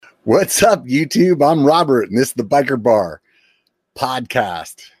What's up, YouTube? I'm Robert, and this is the Biker Bar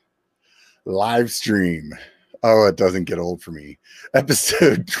podcast live stream. Oh, it doesn't get old for me.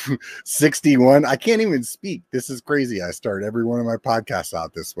 Episode 61. I can't even speak. This is crazy. I start every one of my podcasts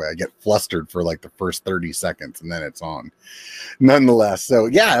out this way. I get flustered for like the first 30 seconds, and then it's on. Nonetheless, so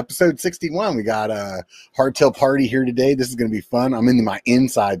yeah, episode 61. We got a hardtail party here today. This is going to be fun. I'm in my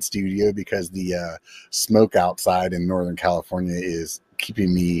inside studio because the smoke outside in Northern California is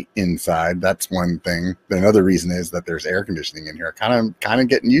keeping me inside. That's one thing. Another reason is that there's air conditioning in here. Kind of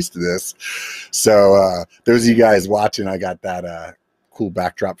getting used to this. So those of you guys watching, I got that cool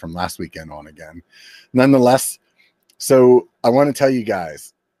backdrop from last weekend on again. Nonetheless, so I want to tell you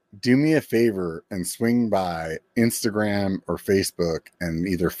guys, do me a favor and swing by Instagram or Facebook and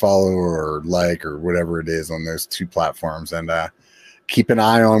either follow or like or whatever it is on those two platforms, and keep an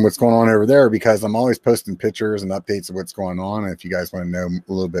eye on what's going on over there, because I'm always posting pictures and updates of what's going on. And if you guys want to know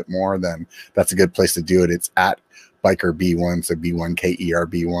a little bit more, then that's a good place to do it. It's at Biker B1, so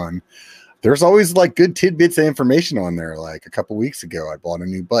B1KERB1. There's always like good tidbits of information on there. Like a couple weeks ago, I bought a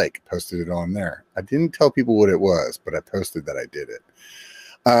new bike, posted it on there. I didn't tell people what it was, but I posted that I did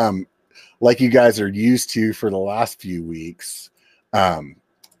it. Like you guys are used to for the last few weeks,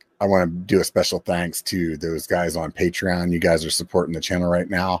 I want to do a special thanks to those guys on Patreon. You guys are supporting the channel right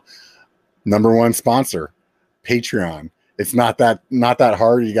now. Number one sponsor, Patreon. It's not that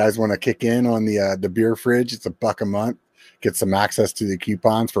hard. You guys want to kick in on the beer fridge? It's $1 a month. Get some access to the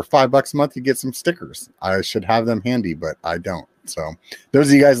coupons. For $5 a month, you get some stickers. I should have them handy, but I don't. So those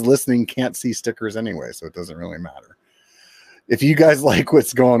of you guys listening can't see stickers anyway, so it doesn't really matter. If you guys like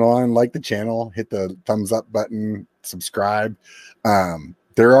what's going on, like the channel, hit the thumbs up button, subscribe.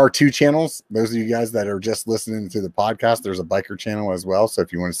 There are two channels. Those of you guys that are just listening to the podcast, there's a biker channel as well. So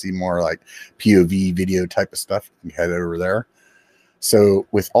if you want to see more like POV video type of stuff, you can head over there. So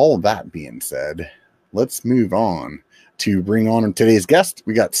with all of that being said, let's move on to bring on today's guest.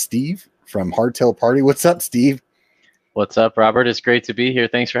 We got Steve from Hardtail Party. What's up, Steve? What's up, Robert? It's great to be here.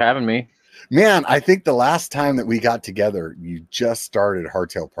 Thanks for having me. Man, I think the last time that we got together, you just started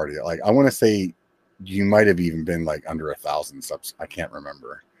Hardtail Party. Like, I want to say you might have even been like under 1,000 subs. I can't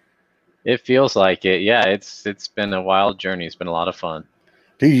remember. It feels like it. Yeah, it's been a wild journey. It's been a lot of fun.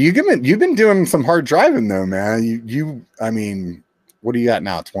 Dude, you've been doing some hard driving though, man. I mean, what do you got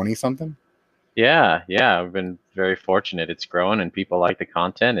now? 20 something? Yeah. I've been very fortunate. It's growing and people like the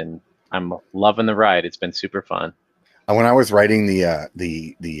content, and I'm loving the ride. It's been super fun. When I was writing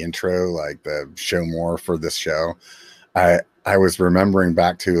the intro, like the show more for this show, I was remembering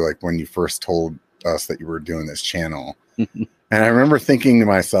back to like when you first told us that you were doing this channel. And I remember thinking to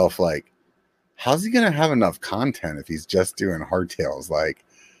myself, like, how's he going to have enough content if he's just doing hardtails? Like,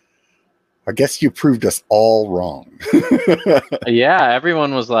 I guess you proved us all wrong. Yeah,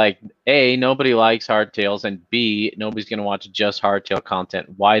 everyone was like, A, nobody likes hardtails, and B, nobody's going to watch just hardtail content.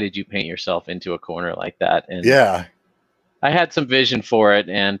 Why did you paint yourself into a corner like that? And yeah, I had some vision for it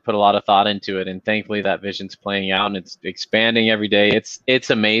and put a lot of thought into it, and thankfully that vision's playing out and it's expanding every day. It's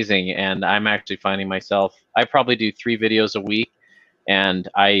amazing, and I'm actually finding myself, I probably do 3 videos a week, and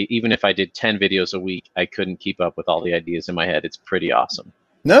even if I did 10 videos a week, I couldn't keep up with all the ideas in my head. It's pretty awesome.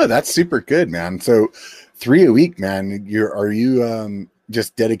 No, that's super good, man. So 3 a week, man. Are you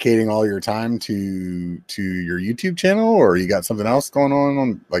just dedicating all your time to your YouTube channel, or you got something else going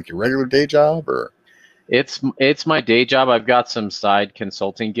on like your regular day job? Or it's my day job. I've got some side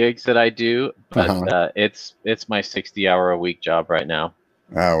consulting gigs that I do, but it's my 60-hour-a-week job right now.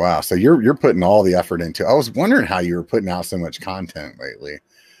 Oh wow! So you're putting all the effort into. I was wondering how you were putting out so much content lately,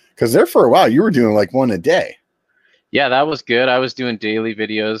 because there for a while you were doing like one a day. Yeah, that was good. I was doing daily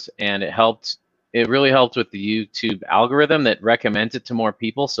videos, and it helped. It really helped with the YouTube algorithm that recommends it to more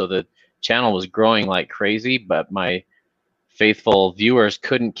people. So the channel was growing like crazy, but my faithful viewers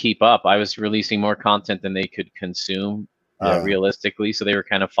couldn't keep up. I was releasing more content than they could consume realistically, so they were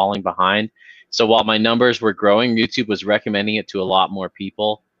kind of falling behind. So while my numbers were growing, YouTube was recommending it to a lot more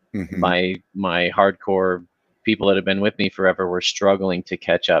people. Mm-hmm. My hardcore people that have been with me forever were struggling to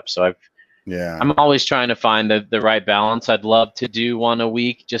catch up. So I'm always trying to find the right balance. I'd love to do one a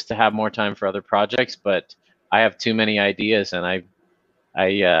week just to have more time for other projects, but I have too many ideas, and I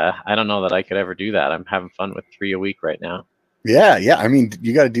don't know that I could ever do that. I'm having fun with 3 a week right now. Yeah. I mean,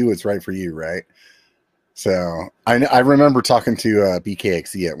 you got to do what's right for you, right? So I remember talking to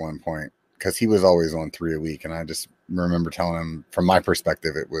BKXE at one point, because he was always on 3 a week, and I just remember telling him, from my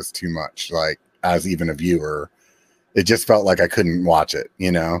perspective, it was too much. Like, as even a viewer, it just felt like I couldn't watch it,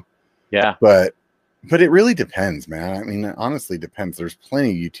 you know? Yeah. But it really depends, man. I mean, it honestly depends. There's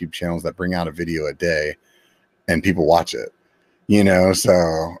plenty of YouTube channels that bring out a video a day and people watch it. you know,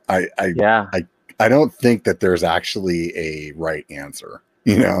 so Yeah. I don't think that there's actually a right answer,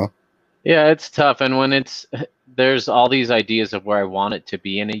 you know? Yeah, it's tough. And when there's all these ideas of where I want it to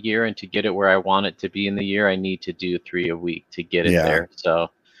be in a year, and to get it where I want it to be in the year, I need to do 3 a week to get it Yeah. there. So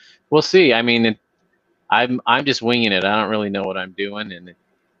we'll see. I mean, I'm just winging it. I don't really know what I'm doing, and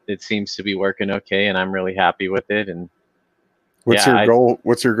it seems to be working okay, and I'm really happy with it. And What's yeah, your goal?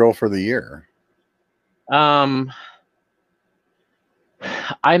 What's your goal for the year?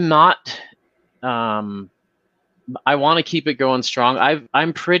 I'm not. I want to keep it going strong.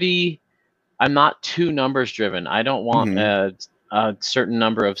 I'm not too numbers driven. I don't want Mhm. a certain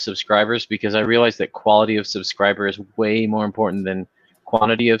number of subscribers, because I realize that quality of subscriber is way more important than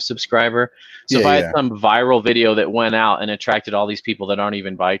quantity of subscriber. So Yeah, if I had yeah. some viral video that went out and attracted all these people that aren't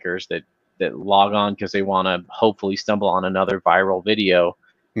even bikers, that log on because they want to hopefully stumble on another viral video,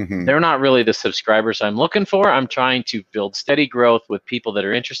 Mhm. they're not really the subscribers I'm looking for. I'm trying to build steady growth with people that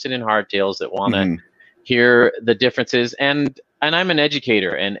are interested in hardtails, that want to Mhm. hear the differences. And I'm an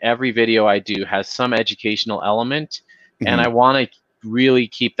educator, and every video I do has some educational element, and I Mhm. want to really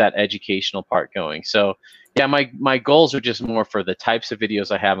keep that educational part going. So yeah, my goals are just more for the types of videos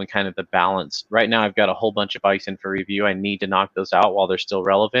I have, and kind of the balance. Right now I've got a whole bunch of bikes in for review. I need to knock those out while they're still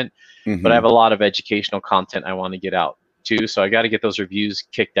relevant, but I have Mhm. a lot of educational content I want to get out too. So I got to get those reviews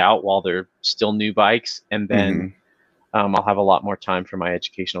kicked out while they're still new bikes, and then Mhm. I'll have a lot more time for my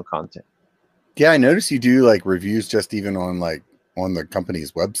educational content. Yeah, I noticed you do like reviews just even on like on the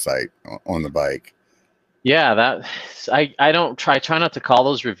company's website on the bike. Yeah, that I don't try not to call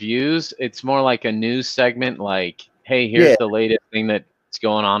those reviews. It's more like a news segment, like, hey, Yeah. here's the latest thing that's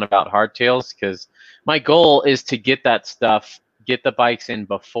going on about hardtails, because my goal is to get that stuff, get the bikes in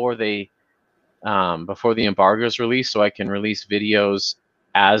before the embargo is released, so I can release videos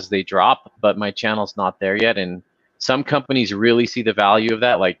as they drop. But my channel's not there yet, and some companies really see the value of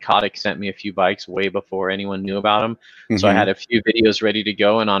that. Like Kotick sent me a few bikes way before anyone knew about them, so I Mhm. had a few videos ready to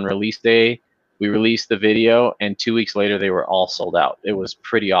go. And on release day, we released the video, and 2 weeks later, they were all sold out. It was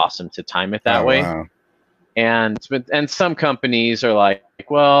pretty awesome to time it that Oh way. wow. And some companies are like,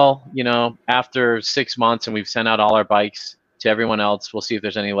 well, after 6 months and we've sent out all our bikes to everyone else, we'll see if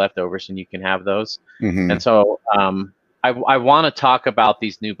there's any leftovers and you can have those. And Mhm. so I want to talk about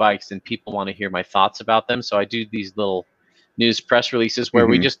these new bikes, and people want to hear my thoughts about them. So I do these little news press releases where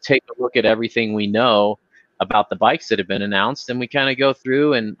we Mhm. just take a look at everything we know about the bikes that have been announced, and we kind of go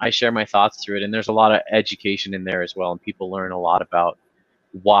through, and I share my thoughts through it. And there's a lot of education in there as well, and people learn a lot about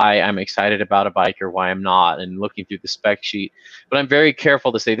why I'm excited about a bike or why I'm not, and looking through the spec sheet. But I'm very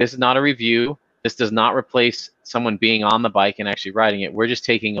careful to say this is not a review. This does not replace someone being on the bike and actually riding it. We're just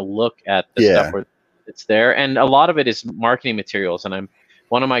taking a look at the stuff Yeah. where it's there. And a lot of it is marketing materials. And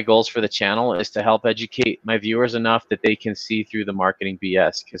one of my goals for the channel is to help educate my viewers enough that they can see through the marketing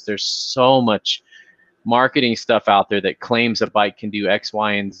BS, because there's so much marketing stuff out there that claims a bike can do X,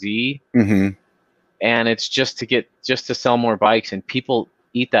 Y, and Z, Mhm. and it's just to sell more bikes, and people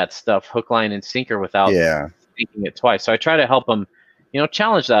eat that stuff hook, line, and sinker without Yeah. thinking it twice. So I try to help them,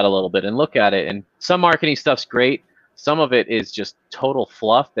 challenge that a little bit and look at it. And some marketing stuff's great. Some of it is just total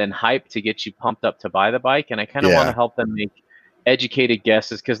fluff and hype to get you pumped up to buy the bike. And I kind of want to Yeah. help them make educated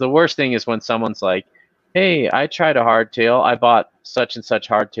guesses, because the worst thing is when someone's like, hey, I tried a hardtail. I bought such and such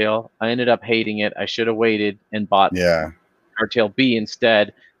hardtail. I ended up hating it. I should have waited and bought Yeah. hardtail B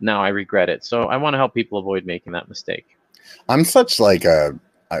instead. Now I regret it. So I want to help people avoid making that mistake. I'm such like a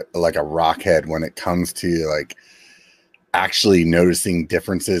rockhead when it comes to like actually noticing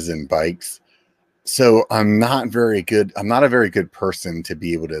differences in bikes. So I'm not very good. I'm not a very good person to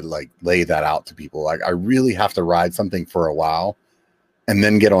be able to like lay that out to people. Like I really have to ride something for a while and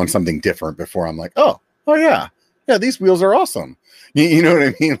then get on something different before I'm like, oh yeah, yeah, these wheels are awesome. You know what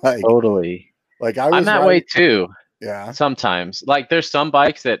I mean? Totally. Like I I'm was that way riding. too. Yeah, Sometimes, like, there's some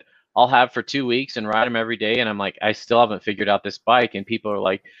bikes that I'll have for 2 weeks and ride them every day, and I'm like, I still haven't figured out this bike. And people are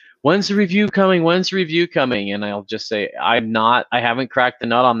like, when's the review coming? When's the review coming? And I'll just say, I haven't cracked the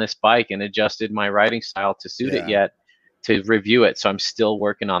nut on this bike and adjusted my riding style to suit it yeah, yet to review it. So I'm still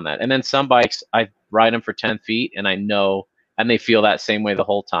working on that. And then some bikes, I ride them for 10 feet and I know, and they feel that same way the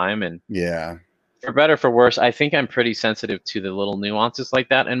whole time. And yeah. for better, for worse, I think I'm pretty sensitive to the little nuances like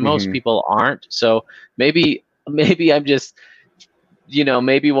that. And most Hmm. people aren't. So maybe I'm just,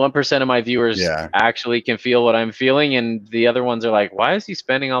 maybe 1% of my viewers Yeah, actually can feel what I'm feeling, and the other ones are like, why is he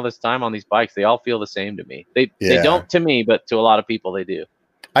spending all this time on these bikes? They all feel the same to me. They yeah. don't to me, but to a lot of people they do.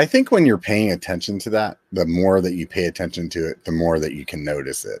 I think when you're paying attention to that, the more that you pay attention to it, the more that you can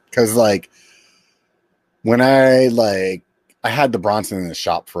notice it. Because like when I like I had the Bronson in the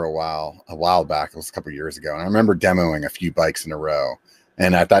shop for a while back. It was a couple years ago. And I remember demoing a few bikes in a row.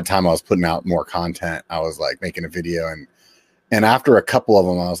 And at that time I was putting out more content. I was like making a video, and after a couple of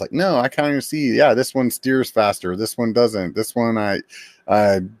them, I was like, no, I kind of see, yeah, this one steers faster. This one doesn't. This one, I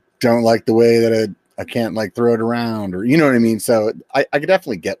don't like the way that I can't like throw it around, or, you know what I mean? So I could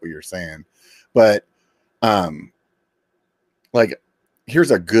definitely get what you're saying, but like,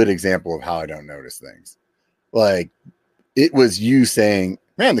 here's a good example of how I don't notice things. Like, it was you saying,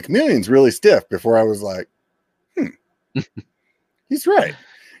 man, the Chameleon's really stiff, before I was like, he's right.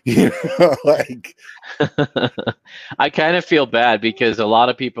 You know, like, I kind of feel bad because a lot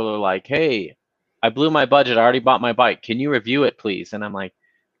of people are like, hey, I blew my budget. I already bought my bike. Can you review it, please? And I'm like,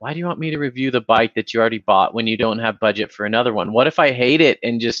 why do you want me to review the bike that you already bought when you don't have budget for another one? What if I hate it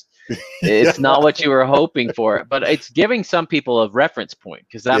and just it's not what you were hoping for? But it's giving some people a reference point,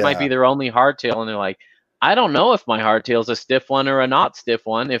 because that might be their only hardtail, and they're like, I don't know if my hardtail is a stiff one or a not stiff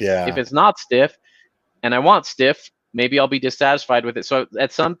one. If it's not stiff and I want stiff, maybe I'll be dissatisfied with it. So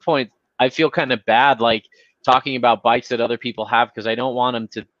at some point, I feel kind of bad, like talking about bikes that other people have, because I don't want them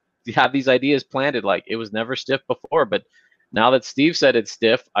to have these ideas planted. Like, it was never stiff before, but now that Steve said it's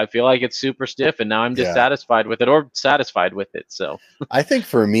stiff, I feel like it's super stiff, and now I'm dissatisfied with it, or satisfied with it. So I think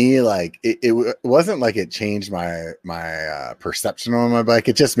for me, like, it wasn't like it changed my perception on my bike.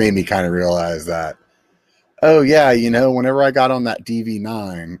 It just made me kind of realize that, oh yeah, you know, whenever I got on that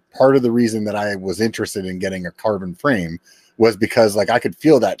DV9, part of the reason that I was interested in getting a carbon frame was because, like, I could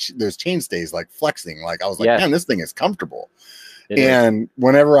feel that those chainstays like flexing. Like, I was like, man, this thing is comfortable. And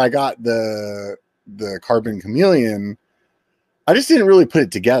whenever I got the Carbon Chameleon, I just didn't really put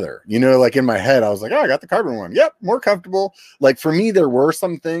it together. You know, like, in my head, I was like, oh, I got the carbon one. Yep, more comfortable. Like, for me, there were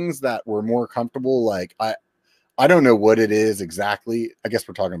some things that were more comfortable. Like, I don't know what it is exactly. I guess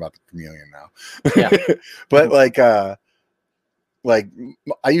we're talking about the Chameleon now. Yeah. But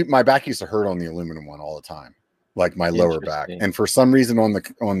my back used to hurt on the aluminum one all the time, like my lower back. And for some reason on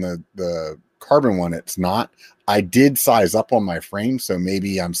the carbon one, it's not. I did size up on my frame, so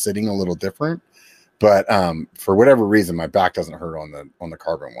maybe I'm sitting a little different. But for whatever reason, my back doesn't hurt on the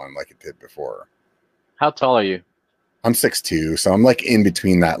carbon one like it did before. How tall are you? I'm 6'2", so I'm like in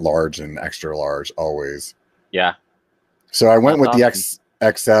between that large and extra large always. Yeah. So I went with the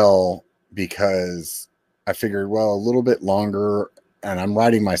XL because I figured, well, a little bit longer, and I'm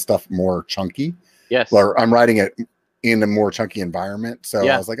riding my stuff more chunky. Yes. Or I'm riding it in a more chunky environment. So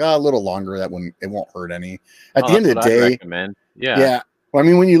I was like, oh, a little longer. It won't hurt any. At the end of the day, I'd recommend. Yeah. Well, I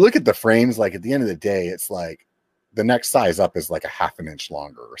mean, when you look at the frames, like, at the end of the day, it's like the next size up is like a half an inch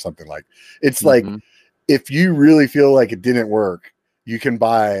longer or something. Like, it's like, if you really feel like it didn't work, you can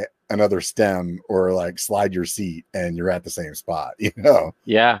buy another stem or like slide your seat and you're at the same spot, you know?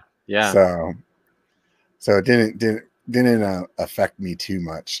 Yeah. So it didn't affect me too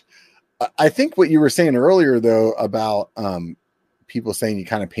much. I think what you were saying earlier, though, about people saying you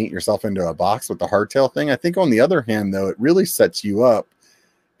kind of paint yourself into a box with the hardtail thing. I think on the other hand, though, it really sets you up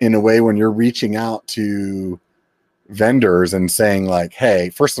in a way when you're reaching out to vendors and saying, like, hey,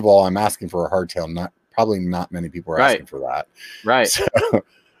 first of all, I'm asking for a hardtail. Probably not many people are asking for that. Right. So,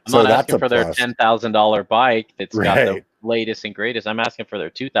 I'm not asking for their $10,000 bike that's got the latest and greatest. I'm asking for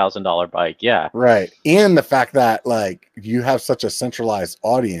their $2,000 bike. Yeah. Right. And the fact that, like, you have such a centralized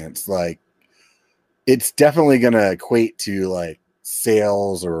audience, like, it's definitely going to equate to like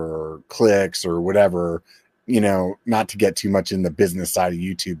sales or clicks or whatever, you know, not to get too much in the business side of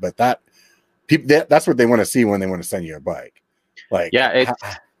YouTube, but that's what they want to see when they want to send you a bike. Like, yeah,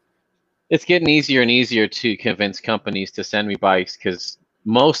 it's getting easier and easier to convince companies to send me bikes, because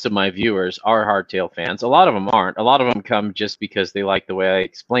most of my viewers are hardtail fans. A lot of them aren't. A lot of them come just because they like the way I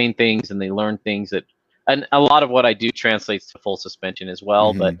explain things and they learn things and a lot of what I do translates to full suspension as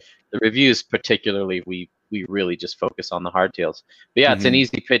well. But the reviews, particularly, we really just focus on the hardtails. But yeah, it's an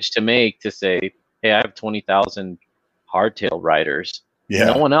easy pitch to make, to say, hey, I have 20,000 hardtail riders. Yeah.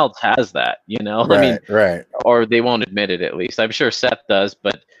 No one else has that, you know? Right, I mean, or they won't admit it, at least. I'm sure Seth does,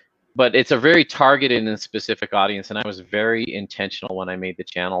 but it's a very targeted and specific audience, and I was very intentional when I made the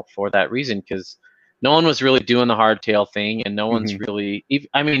channel for that reason, because no one was really doing the hardtail thing, and no one's really.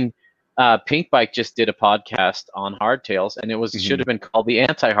 I mean, Pink Bike just did a podcast on hardtails, and it was should have been called the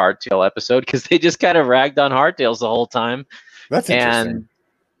anti-hardtail episode, because they just kind of ragged on hardtails the whole time. That's interesting.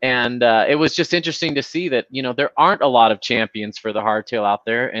 And it was just interesting to see that, you know, there aren't a lot of champions for the hardtail out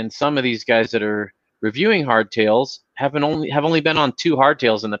there, and some of these guys that are reviewing hardtails have only been on 2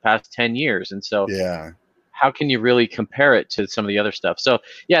 hardtails in the past 10 years. And so how can you really compare it to some of the other stuff? So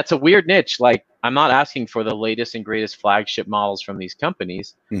yeah, it's a weird niche. Like, I'm not asking for the latest and greatest flagship models from these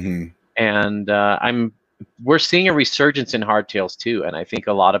companies. And I'm we're seeing a resurgence in hardtails too, and I think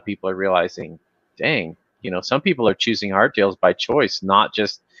a lot of people are realizing, dang, some people are choosing hardtails by choice, not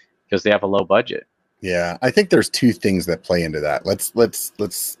just because they have a low budget. Yeah, I think there's two things that play into that.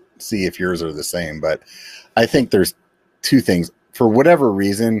 Let's see if yours are the same, but I think there's two things. For whatever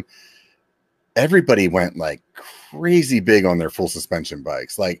reason, everybody went like crazy big on their full suspension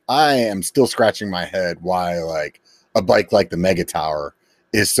bikes. Like, I am still scratching my head why like a bike like the Mega Tower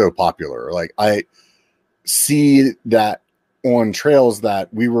is so popular. Like, I see that on trails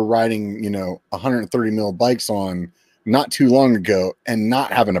that we were riding, 130 mil bikes on not too long ago and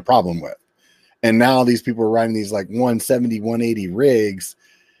not having a problem with. And now these people are riding these like 170, 180 rigs.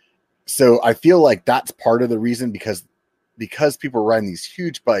 So I feel like that's part of the reason, because people are riding these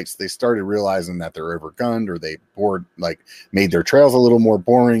huge bikes, they started realizing that they're overgunned, or they made their trails a little more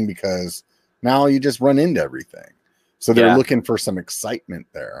boring, because now you just run into everything. So they're looking for some excitement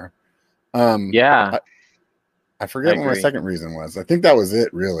there. I forget what my second reason was. I think that was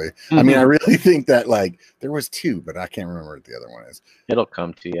it, really. Mm-hmm. I mean, I really think that like there was two, but I can't remember what the other one is. It'll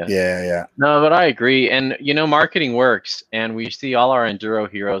come to you. Yeah. No, but I agree. And, marketing works. And we see all our enduro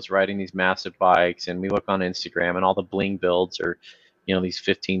heroes riding these massive bikes. And we look on Instagram and all the bling builds are, these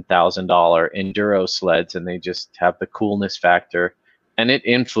 $15,000 enduro sleds. And they just have the coolness factor. And it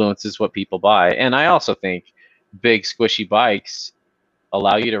influences what people buy. And I also think big squishy bikes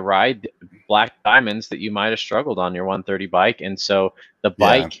allow you to ride black diamonds that you might have struggled on your 130 bike. And so the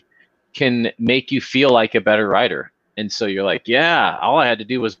bike can make you feel like a better rider. And so you're like, yeah, all I had to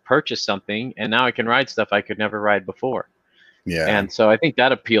do was purchase something, and now I can ride stuff I could never ride before. Yeah. And so I think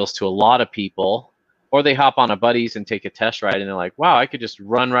that appeals to a lot of people. Or they hop on a buddies and take a test ride, and they're like, wow, I could just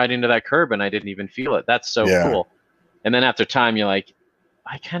run right into that curb and I didn't even feel it. That's so cool. And then after time, you're like,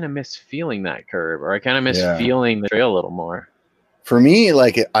 I kind of miss feeling that curb, or I kind of miss feeling the trail a little more. For me,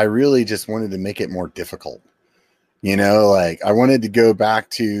 like, I really just wanted to make it more difficult. Like, I wanted to go back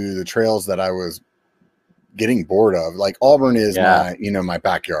to the trails that I was getting bored of. Like, Auburn is my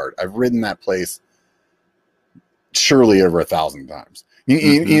backyard. I've ridden that place surely over 1,000 times.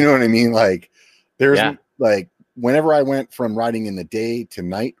 You know what I mean? Like, there's like, whenever I went from riding in the day to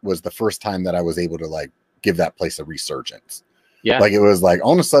night was the first time that I was able to like give that place a resurgence. Yeah. Like, it was like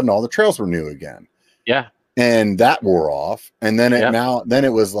all of a sudden all the trails were new again. Yeah. And that wore off. And then it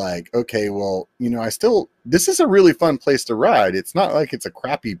was like, okay, well, this is a really fun place to ride. It's not like it's a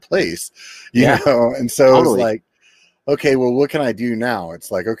crappy place, you know? And so It was like, okay, well, what can I do now?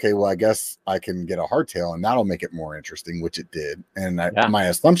 It's like, okay, well, I guess I can get a hardtail and that'll make it more interesting, which it did. And my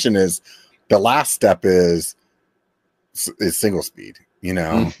assumption is the last step is single speed,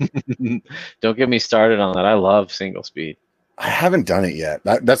 Don't get me started on that. I love single speed. I haven't done it yet.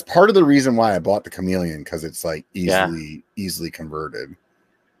 That's part of the reason why I bought the Chameleon, because it's like easily converted.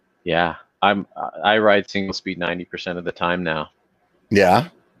 Yeah, I ride single speed 90% of the time now. Yeah,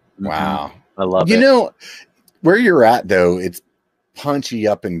 wow, I love it. Where you're at though, it's punchy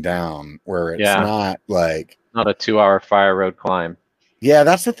up and down, where it's not like not a 2-hour fire road climb. Yeah,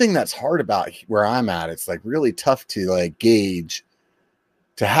 that's the thing that's hard about where I'm at. It's like really tough to like gauge,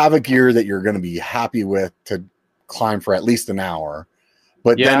 to have a gear that you're going to be happy with to climb for at least an hour,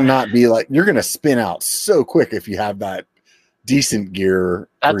 but then not be like, you're going to spin out so quick if you have that decent gear.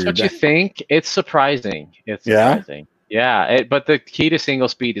 That's what you think. It's surprising. It's surprising. But the key to single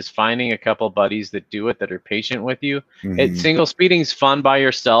speed is finding a couple buddies that do it, that are patient with you. Single speeding's fun by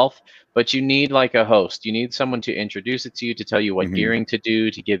yourself, but you need like a host. You need someone to introduce it to you, to tell you what gearing to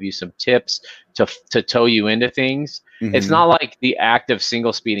do, to give you some tips, to tow you into things. It's not like the act of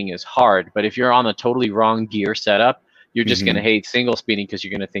single speeding is hard, but if you're on a totally wrong gear setup, you're just going to hate single speeding because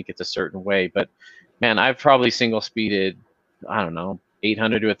you're going to think it's a certain way. But man, I've probably single speeded, I don't know,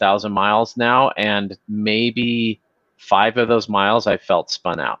 800 to 1,000 miles now, and maybe 5 of those miles I felt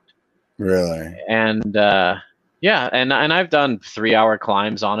spun out. Really? And and I've done 3-hour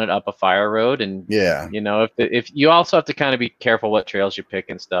climbs on it up a fire road, and if you also have to kind of be careful what trails you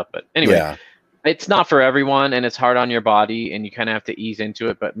pick and stuff. But anyway, it's not for everyone, and it's hard on your body, and you kind of have to ease into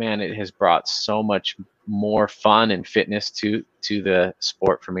it. But man, it has brought so much more fun and fitness to the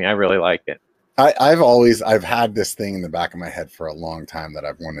sport for me. I really like it. I've had this thing in the back of my head for a long time that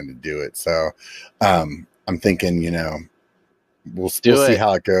I've wanted to do it. So I'm thinking, we'll see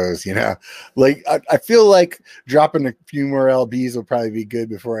how it goes. Like I feel like dropping a few more LBs will probably be good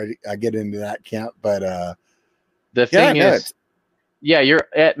before I get into that camp. But the thing is, you're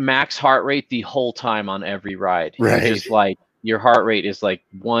at max heart rate the whole time on every ride. Right. You're just like, your heart rate is like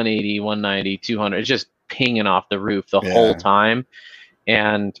 180, 190, 200. It's just pinging off the roof the whole time.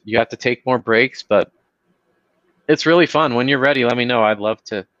 And you have to take more breaks, but it's really fun. When you're ready, let me know. I'd love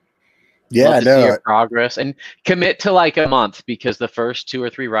to Yeah, Love to see no. your progress, and commit to like a month, because the first 2 or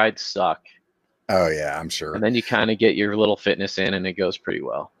 3 rides suck. Oh yeah, I'm And sure. then you kind of get your little fitness in and it goes pretty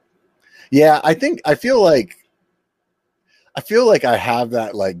well. Yeah, I feel like I have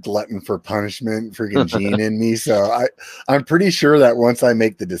that like glutton for punishment freaking gene in me. So I'm pretty sure that once I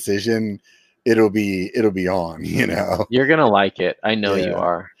make the decision, it'll be on, you know. You're going to like it. I know you Yeah.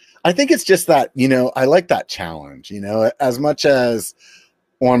 are. I think it's just that, I like that challenge, as much as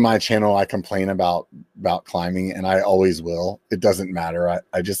on my channel I complain about climbing, and I always will. It doesn't matter. I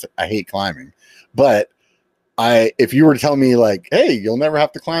hate climbing. But if you were to tell me like, hey, you'll never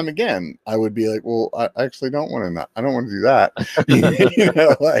have to climb again, I would be like, well, I actually don't want to. I don't want to do that.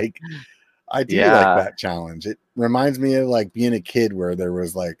 Like I do like Yeah. that challenge. It reminds me of like being a kid where there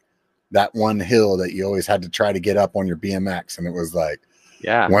was like that one hill that you always had to try to get up on your BMX, and it was like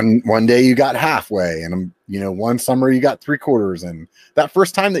Yeah. one day you got halfway, and one summer you got 3/4, and that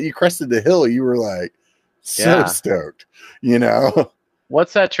first time that you crested the hill, you were like so stoked.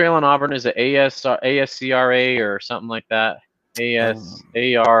 What's that trail in Auburn? Is it ASCRA or something like that?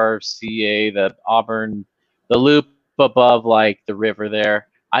 ASARCA, the Auburn, the loop above like the river there.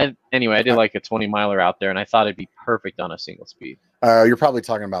 Anyway, I did like a 20 miler out there, and I thought it'd be perfect on a single speed. You're probably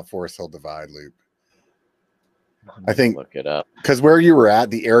talking about Forest Hill Divide loop. I think look it up, because where you were at,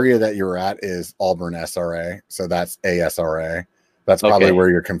 the area that you were at is Auburn SRA, so that's ASRA. That's probably where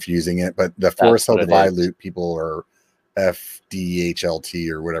you're confusing it. But the Forest Hill Divide loop, people are FDHLT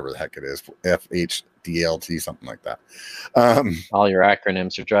or whatever the heck it is, FHDLT, something like that. All your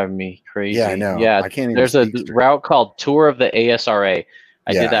acronyms are driving me crazy. Yeah, I know. Yeah, I can't even. There's a route called Tour of the ASRA.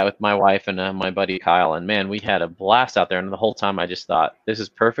 I Yeah. did that with my wife and my buddy Kyle, and man, we had a blast out there. And the whole time, I just thought this is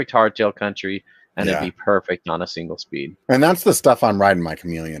perfect hardtail country, and it'd be perfect on a single speed. And that's the stuff I'm riding my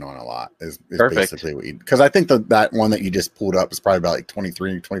Chameleon on a lot. Is basically what because I think that one that you just pulled up is probably about like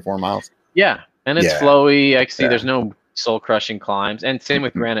 23, 24 miles. Yeah, and it's flowy. I see. There's no soul crushing climbs, and same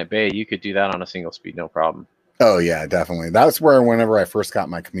with Granite Bay. You could do that on a single speed, no problem. Oh yeah, definitely. That's where whenever I first got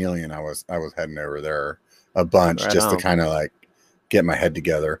my Chameleon, I was heading over there a bunch just to kind of like get my head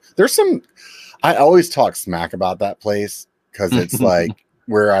together. I always talk smack about that place because it's like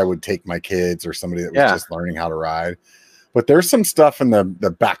where I would take my kids or somebody that was just learning how to ride. But there's some stuff in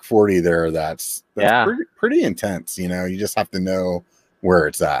the back 40 there that's pretty intense. You just have to know where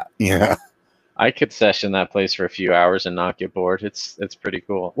it's at. I could session that place for a few hours and not get bored. It's pretty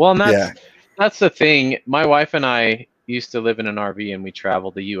cool. Well, and that's the thing. My wife and I used to live in an RV, and we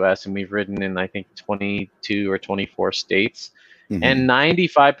traveled the U.S. and we've ridden in I think 22 or 24 states. And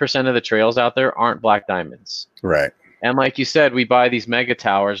 95% of the trails out there aren't black diamonds. Right. And like you said, we buy these mega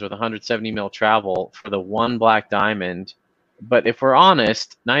towers with 170 mil travel for the one black diamond. But if we're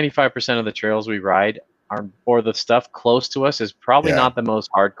honest, 95% of the trails we ride or the stuff close to us is probably not the most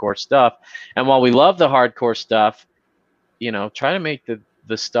hardcore stuff. And while we love the hardcore stuff, try to make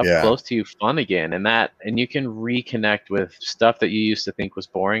the stuff close to you fun again, and you can reconnect with stuff that you used to think was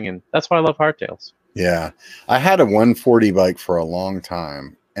boring. And that's why I love hardtails. Yeah. I had a 140 bike for a long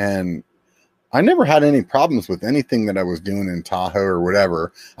time, and I never had any problems with anything that I was doing in Tahoe or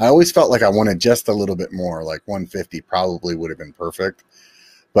whatever. I always felt like I wanted just a little bit more, like 150 probably would have been perfect.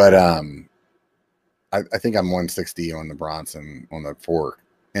 But I think I'm 160 on the Bronson on the fork.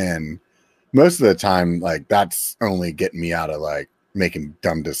 And most of the time, like that's only getting me out of like making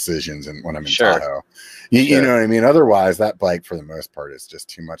dumb decisions and when I'm in Tahoe. You know what I mean? Otherwise, that bike for the most part is just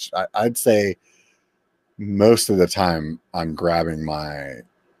too much. I'd say most of the time I'm grabbing my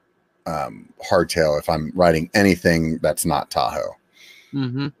hardtail if I'm riding anything that's not Tahoe.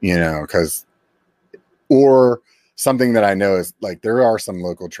 Because or something that I know is like there are some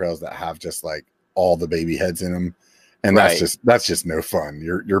local trails that have just like all the baby heads in them, and that's just no fun.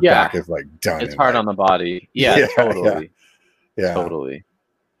 Your back is like done. It's hard on the body. Yeah, totally. Yeah, totally.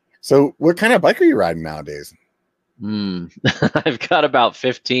 So what kind of bike are you riding nowadays? I've got about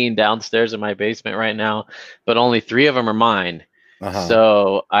 15 downstairs in my basement right now, but only 3 of them are mine.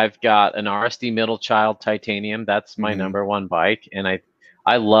 So I've got an RSD Middle Child Titanium. That's my number one bike, and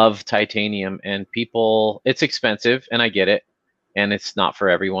I love titanium. And it's expensive, and I get it, and it's not for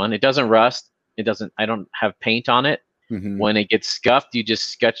everyone. It doesn't rust. I don't have paint on it. When it gets scuffed, you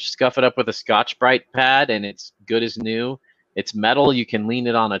just scuff it up with a Scotch-Brite pad, and it's good as new. It's metal. You can lean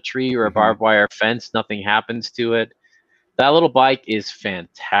it on a tree or a barbed wire fence. Nothing happens to it. That little bike is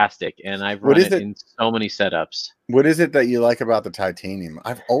fantastic, and I've run it in so many setups. What is it that you like about the titanium?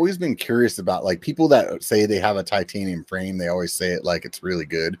 I've always been curious about like people that say they have a titanium frame. They always say it like it's really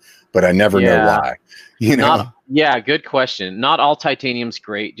good, but I never know why. Good question. Not all titanium's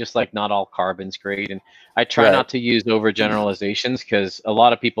great, just like not all carbon's great. And I try not to use overgeneralizations because a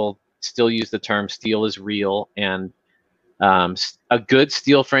lot of people still use the term steel is real, and a good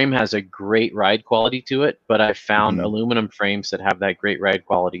steel frame has a great ride quality to it, but I found aluminum frames that have that great ride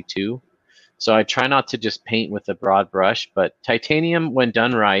quality too. So I try not to just paint with a broad brush, but titanium, when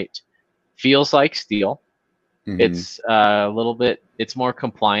done right, feels like steel. It's a little bit, it's more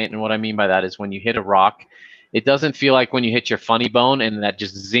compliant. And what I mean by that is when you hit a rock, it doesn't feel like when you hit your funny bone and that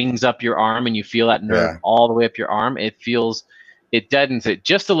just zings up your arm and you feel that nerve all the way up your arm. It deadens it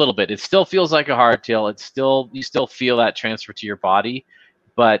just a little bit. It still feels like a hardtail. You still feel that transfer to your body,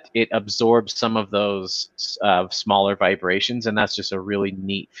 but it absorbs some of those smaller vibrations, and that's just a really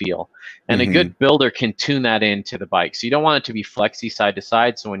neat feel. And a good builder can tune that into the bike. So you don't want it to be flexy side to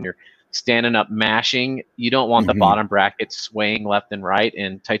side. So when you're standing up mashing, you don't want the bottom bracket swaying left and right.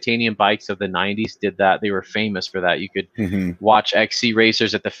 And titanium bikes of the 90s did that. They were famous for that. You could watch XC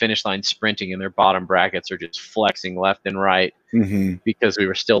racers at the finish line sprinting, and their bottom brackets are just flexing left and right because we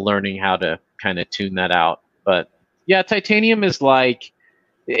were still learning how to kind of tune that out. But yeah, titanium is like,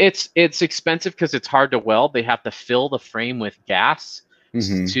 it's expensive because it's hard to weld. They have to fill the frame with gas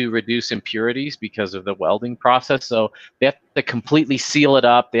to reduce impurities because of the welding process. So they have to completely seal it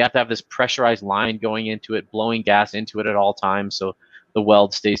up. They have to have this pressurized line going into it, blowing gas into it at all times, so the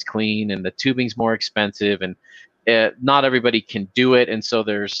weld stays clean. And the tubing's more expensive, and not everybody can do it. And so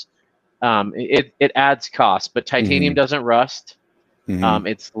there's it adds cost. But titanium doesn't rust.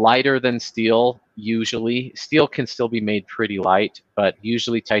 It's lighter than steel. Usually, steel can still be made pretty light, but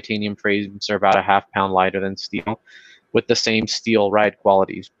usually titanium frames are about a ½ pound lighter than steel, with the same steel ride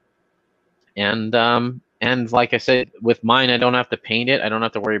qualities. And like I said, with mine, I don't have to paint it. I don't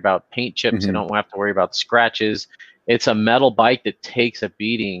have to worry about paint chips. I don't have to worry about scratches. It's a metal bike that takes a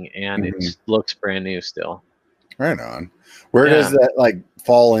beating, and it looks brand new still. Right on. Where does that like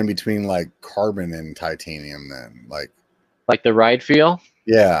fall in between like carbon and titanium then? Like the ride feel?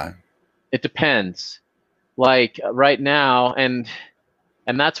 Yeah. It depends. Like right now, and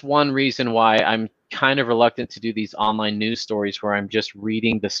that's one reason why I'm kind of reluctant to do these online news stories where I'm just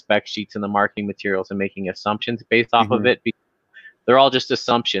reading the spec sheets and the marketing materials and making assumptions based off of it. Because they're all just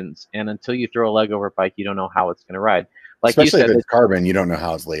assumptions, and until you throw a leg over a bike, you don't know how it's going to ride. Like especially you said, if it's carbon, you don't know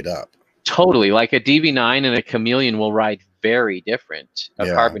how it's laid up. Totally. Like a DV9 and a Chameleon will ride very different. A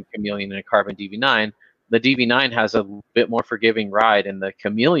carbon Chameleon and a carbon DV9. The DV9 has a bit more forgiving ride, and the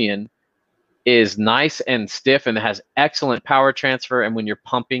Chameleon is nice and stiff and has excellent power transfer. And when you're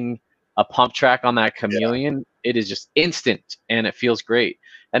pumping a pump track on that Chameleon, it is just instant and it feels great.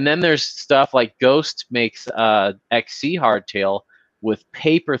 And then there's stuff like Ghost makes XC hardtail with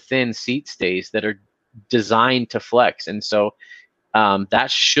paper thin seat stays that are designed to flex. And so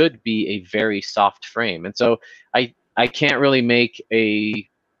that should be a very soft frame. And so I can't really make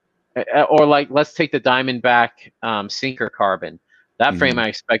or like, let's take the Diamondback Sinker Carbon. That frame I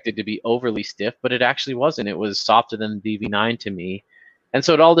expected to be overly stiff, but it actually wasn't. It was softer than the DV9 to me. And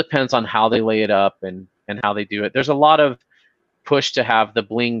so it all depends on how they lay it up and how they do it. There's a lot of push to have the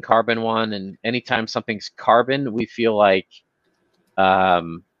bling carbon one, and anytime something's carbon, we feel like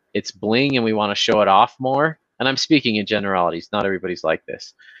it's bling and we want to show it off more. And I'm speaking in generalities. Not everybody's like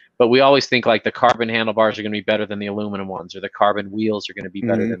this. But we always think like the carbon handlebars are going to be better than the aluminum ones, or the carbon wheels are going to be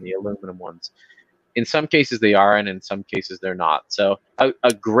better than the aluminum ones. In some cases they are, and in some cases they're not. So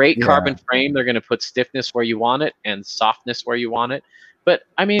a great carbon frame, they're going to put stiffness where you want it and softness where you want it. But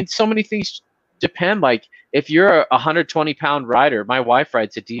I mean, so many things depend. Like if you're a 120-pound rider, my wife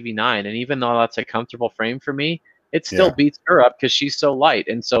rides a DV9, and even though that's a comfortable frame for me, it still beats her up because she's so light.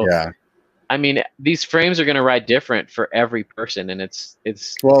 And so I mean, these frames are going to ride different for every person, and it's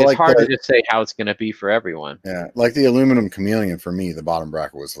like hard to just say how it's going to be for everyone. Yeah, like the aluminum Chameleon, for me, the bottom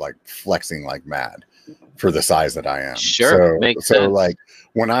bracket was like flexing like mad for the size that I am. Sure, makes sense. Like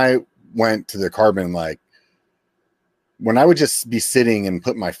when I went to the carbon, like when I would just be sitting and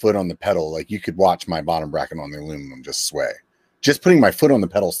put my foot on the pedal, like you could watch my bottom bracket on the aluminum just sway, just putting my foot on the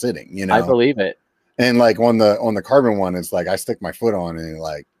pedal sitting. You know, I believe it. And like on the carbon one, it's like I stick my foot on and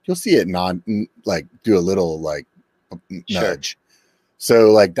like you'll see it like do a little like nudge.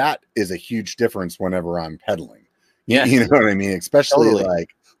 So like that is a huge difference whenever I'm pedaling. Yeah, you know what I mean? Especially like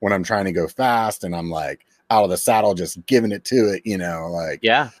when I'm trying to go fast and I'm like out of the saddle, just giving it to it. You know, like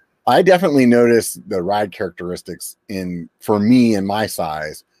I definitely noticed the ride characteristics for me and my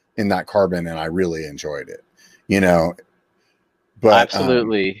size in that carbon, and I really enjoyed it. You know, but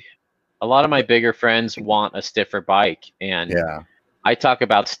absolutely. A lot of my bigger friends want a stiffer bike, and I talk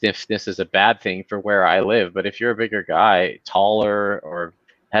about stiffness as a bad thing for where I live. But if you're a bigger guy, taller or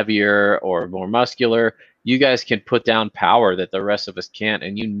heavier or more muscular, you guys can put down power that the rest of us can't,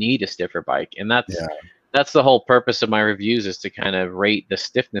 and you need a stiffer bike. And that's the whole purpose of my reviews, is to kind of rate the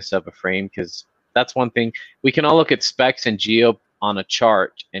stiffness of a frame, because that's one thing. We can all look at specs and geo on a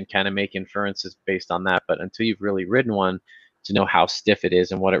chart and kind of make inferences based on that, but until you've really ridden one to know how stiff it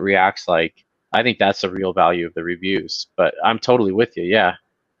is and what it reacts like, I think that's the real value of the reviews. But I'm totally with you. Yeah.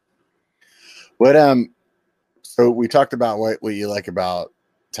 What so we talked about what you like about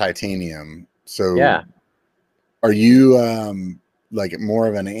titanium. So Yeah. are you like more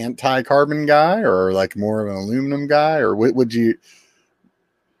of an anti-carbon guy, or like more of an aluminum guy, or what would you,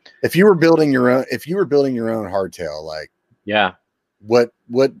 if you were building your own hardtail, like, Yeah. what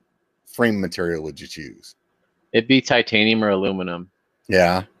frame material would you choose? It'd be titanium or aluminum.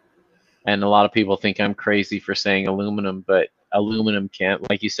 Yeah. And a lot of people think I'm crazy for saying aluminum, but aluminum can't,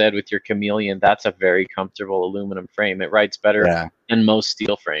 like you said, with your Chameleon, that's a very comfortable aluminum frame. It rides better than most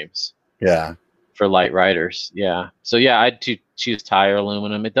steel frames. Yeah. For light riders. Yeah. So yeah, I'd choose tire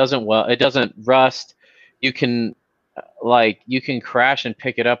aluminum. It doesn't rust. You can you can crash and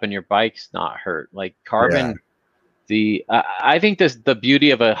pick it up and your bike's not hurt. Like carbon, I think the beauty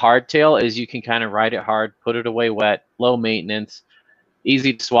of a hardtail is you can kind of ride it hard, put it away wet, low maintenance,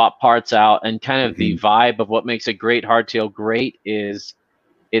 easy to swap parts out, and kind of the vibe of what makes a great hardtail great is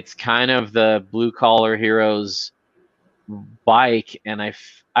it's kind of the blue collar heroes bike. And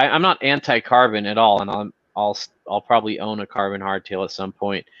I'm not anti-carbon at all, and I'll probably own a carbon hardtail at some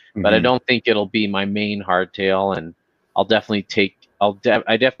point, but I don't think it'll be my main hardtail. And I'll definitely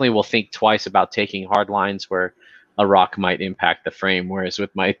I definitely will think twice about taking hard lines where a rock might impact the frame, whereas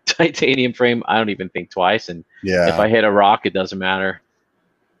with my titanium frame, I don't even think twice. And if I hit a rock, it doesn't matter.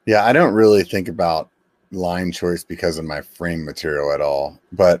 Yeah, I don't really think about line choice because of my frame material at all.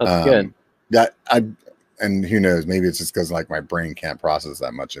 But that's good. And who knows, maybe it's just because like my brain can't process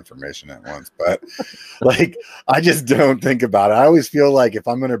that much information at once. But like I just don't think about it. I always feel like if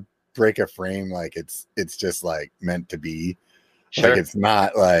I'm gonna break a frame, like it's just like meant to be. Sure. Like it's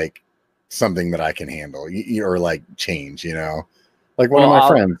not like something that I can handle or like change, you know. Like one of my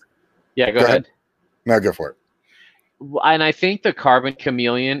friends. Yeah, go ahead. No, go for it. And I think the carbon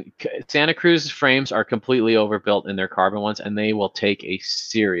Chameleon, Santa Cruz frames are completely overbuilt in their carbon ones, and they will take a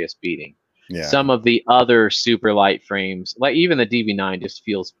serious beating. Yeah. Some of the other super light frames, like even the DB9, just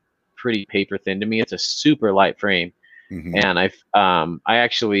feels pretty paper thin to me. It's a super light frame, and I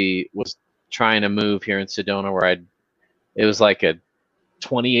actually was trying to move here in Sedona where it was like a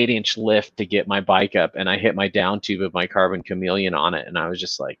 28-inch lift to get my bike up, and I hit my down tube of my carbon Chameleon on it, and I was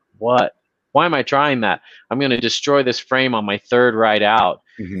just like, what? Why am I trying that? I'm going to destroy this frame on my third ride out.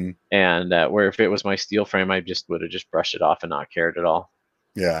 And where if it was my steel frame, I just would have just brushed it off and not cared at all.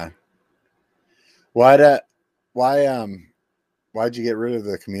 Yeah. Why'd you get rid of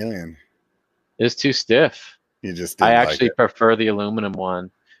the Chameleon? It's too stiff. You just I actually prefer the aluminum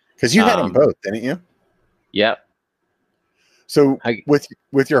one. Because you had them both, didn't you? Yep. So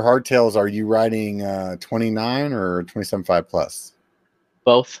with your hardtails, are you riding 29 or 27.5 plus?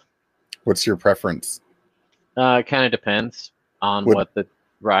 Both. What's your preference? It kind of depends on what the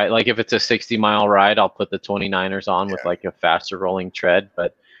ride. Like if it's a 60-mile ride, I'll put the 29ers on with like a faster rolling tread.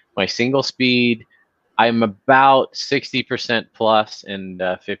 But my single speed, I'm about 60% plus and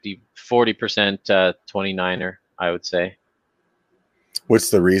 40% 29er, I would say.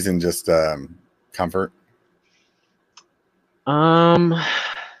 What's the reason? Just comfort? I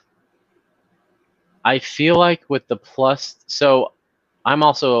feel like with the plus, so I'm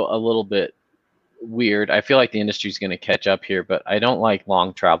also a little bit weird. I feel like the industry's going to catch up here, but I don't like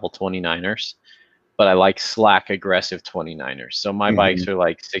long travel 29ers, but I like slack aggressive 29ers. So my bikes are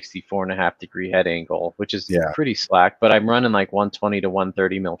like 64.5 degree head angle, which is pretty slack, but I'm running like 120 to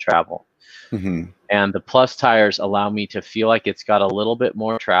 130 mil travel. And the plus tires allow me to feel like it's got a little bit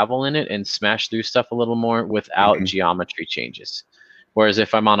more travel in it and smash through stuff a little more without geometry changes. Whereas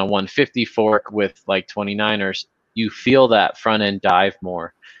if I'm on a 150 fork with like 29ers, you feel that front end dive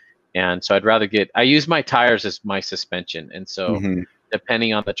more. And so I'd rather I use my tires as my suspension. And so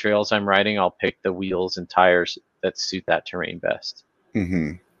depending on the trails I'm riding, I'll pick the wheels and tires that suit that terrain best.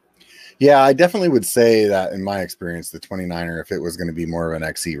 Yeah, I definitely would say that in my experience, the 29er, if it was going to be more of an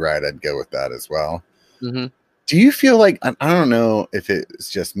XC ride, I'd go with that as well. Do you feel like, I don't know if it's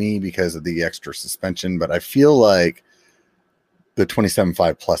just me because of the extra suspension, but I feel like the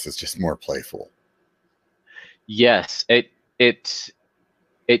 27.5 plus is just more playful. Yes, it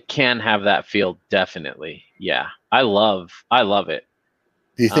can have that feel, definitely. Yeah, I love it.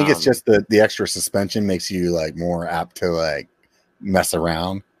 Do you think it's just the extra suspension makes you like more apt to like mess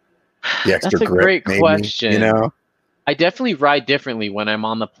around? The extra That's a grip, great question. You know, I definitely ride differently when I'm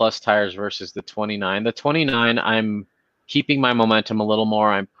on the plus tires versus the 29. The 29, I'm keeping my momentum a little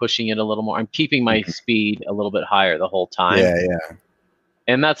more. I'm pushing it a little more. I'm keeping my speed a little bit higher the whole time. Yeah.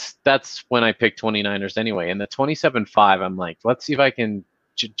 And that's when I picked 29ers anyway. And the 27.5, I'm like, let's see if I can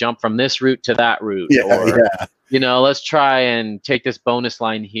jump from this route to that route. Yeah. Let's try and take this bonus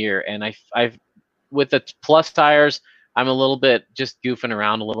line here. And I've with the plus tires, I'm a little bit just goofing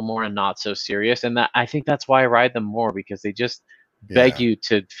around a little more and not so serious. And I think that's why I ride them more, because they just beg you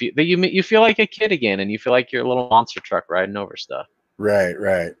to feel that you feel like a kid again, and you feel like you're a little monster truck riding over stuff.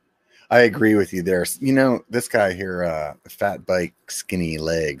 Right. I agree with you there. This guy here, Fat Bike Skinny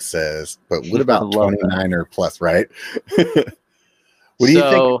Legs, says, but what about 29er plus, right? What do you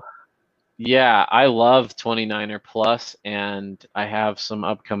think? Yeah, I love 29er plus, and I have some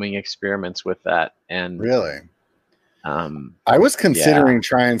upcoming experiments with that. And really, I was considering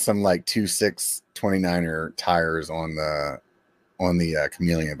trying some like 2.6 29er tires on the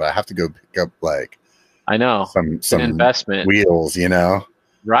Chameleon, but I have to go pick up like some investment wheels,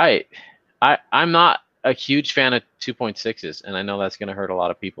 Right. I'm not a huge fan of 2.6s, and I know that's going to hurt a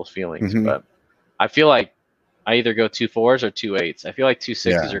lot of people's feelings, but I feel like I either go 2.4s or 2.8s. I feel like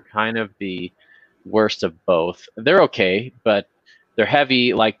 2.6s are kind of the worst of both. They're okay, but they're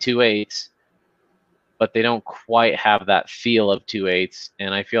heavy like 2.8s, but they don't quite have that feel of 2.8s,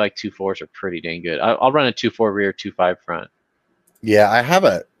 and I feel like 2.4s are pretty dang good. I'll run a 2.4 rear, 2.5 front. Yeah,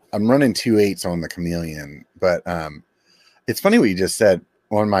 I'm running 2.8s on the Chameleon, but it's funny what you just said.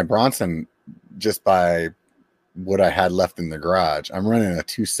 On my Bronson, just by what I had left in the garage, I'm running a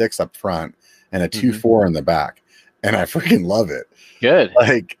 2.6 up front and a 2.4 in the back, and I freaking love it. Good.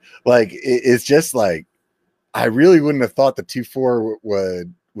 It's just like, I really wouldn't have thought the 2.4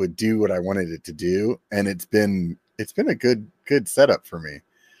 would do what I wanted it to do, and it's been a good setup for me.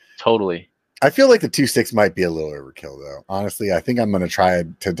 Totally. I feel like the 2.6 might be a little overkill, though. Honestly, I think I'm going to try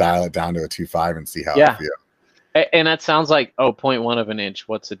to dial it down to a 2.5 and see how I feel. And that sounds like, 0.1 of an inch.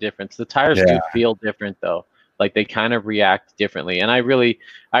 What's the difference? The tires do feel different, though. Like, they kind of react differently. And I run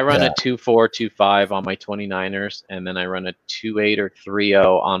a 2.4, 2.5 on my 29ers, and then I run a 2.8 or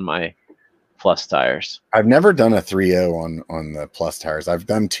 3.0 on my plus tires. I've never done a 3.0 on the plus tires. I've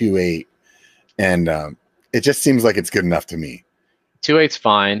done 2.8, and it just seems like it's good enough to me. 2.8's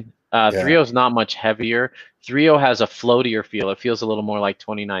fine. 3.0 is not much heavier. 3.0 has a floatier feel. It feels a little more like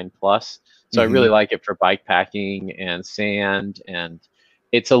 29 plus. So I really like it for bike packing and sand, and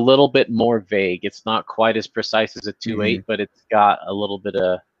it's a little bit more vague. It's not quite as precise as a 2.8, but it's got a little bit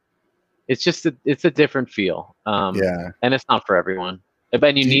of, it's a different feel. And it's not for everyone.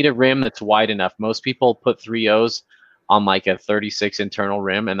 But you need a rim that's wide enough. Most people put 3.0s on like a 36 internal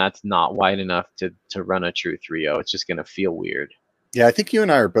rim, and that's not wide enough to run a true 3.0. It's just going to feel weird. Yeah, I think you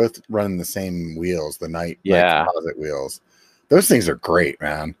and I are both running the same wheels, the night composite wheels. Those things are great,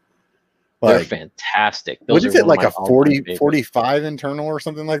 man. They're fantastic. What is it, like a 45 internal or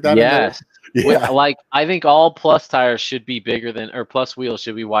something like that? Yes. Yeah. I think all plus tires should be bigger than, or plus wheels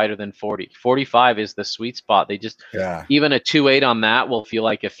should be wider than 40. 45 is the sweet spot. They just, even a 2.8 on that will feel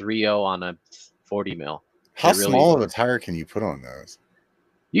like a 3.0 on a 40 mil. How small of a tire can you put on those?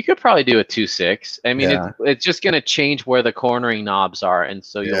 You could probably do a 2.6. I mean, it's just going to change where the cornering knobs are, and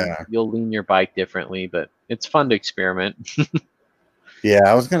so you'll lean your bike differently. But it's fun to experiment. Yeah,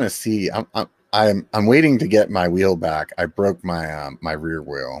 I was gonna see. I'm waiting to get my wheel back. I broke my my rear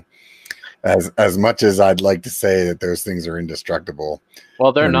wheel. As much as I'd like to say that those things are indestructible,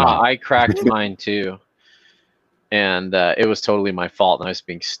 well, they're not. I cracked mine too, and it was totally my fault. And I was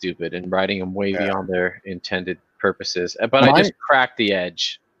being stupid and riding them way beyond their intended purposes. But I just cracked the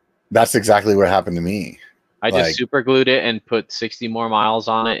edge. That's exactly what happened to me. I just super glued it and put 60 more miles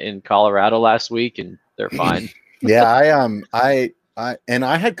on it in Colorado last week, and they're fine.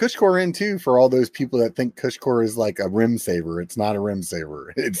 I had Cushcore in too, for all those people that think Cushcore is like a rim saver. It's not a rim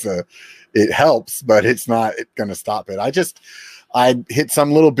saver. It helps, but it's not going to stop it. I hit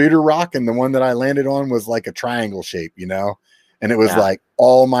some little beater rock, and the one that I landed on was like a triangle shape, and it was like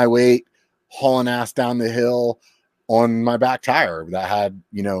all my weight hauling ass down the hill on my back tire that had,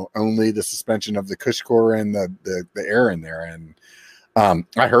 only the suspension of the Cushcore and the air in there. And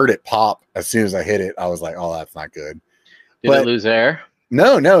I heard it pop as soon as I hit it. I was like, oh, that's not good. Did it lose air?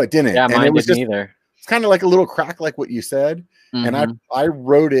 No, it didn't. Yeah, mine didn't either. It's kind of like a little crack, like what you said. And I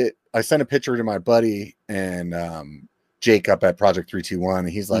wrote it. I sent a picture to my buddy and Jake up at Project 321. And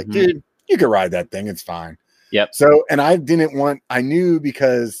he's like, dude, you can ride that thing. It's fine. Yep. So, and I knew,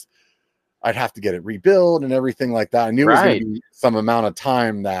 because I'd have to get it rebuilt and everything like that. I knew it was going to be some amount of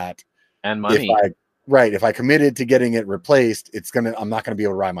time and money. If I committed to getting it replaced, I'm not going to be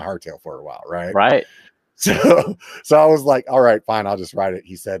able to ride my hardtail for a while. Right. So I was like, all right, fine, I'll just ride it.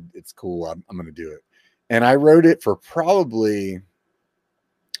 He said, it's cool. I'm going to do it. And I rode it for probably,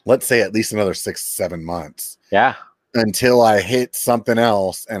 let's say, at least another 6-7 months. Yeah. Until I hit something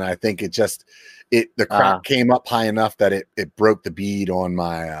else. And I think the crack came up high enough that it broke the bead on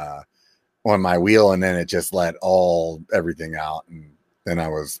my wheel. And then it just let everything out. And then I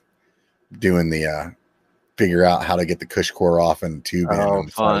was doing the, figure out how to get the cush core off and tube in on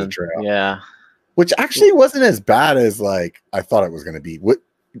the side of the trail. Yeah. Which actually wasn't as bad as like I thought it was going to be.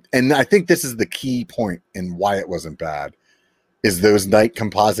 And I think this is the key point in why it wasn't bad, is those Knight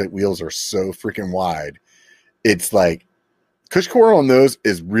composite wheels are so freaking wide. It's like cush core on those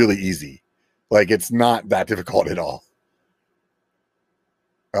is really easy. Like it's not that difficult at all.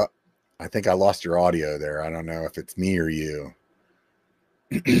 I think I lost your audio there. I don't know if it's me or you.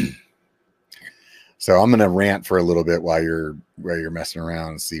 So I'm going to rant for a little bit while you're messing around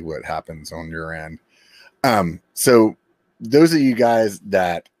and see what happens on your end. So those of you guys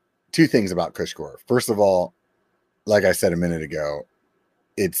two things about cush core. First of all, like I said a minute ago,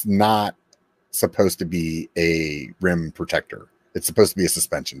 it's not supposed to be a rim protector. It's supposed to be a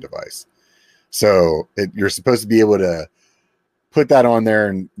suspension device. So you're supposed to be able to put that on there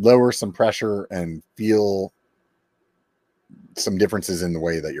and lower some pressure and feel some differences in the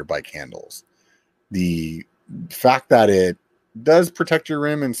way that your bike handles. The fact that it does protect your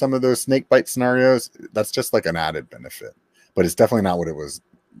rim in some of those snake bite scenarios, that's just like an added benefit, but it's definitely not what it was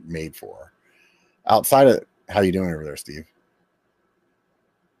made for. Outside of, how you doing over there, Steve?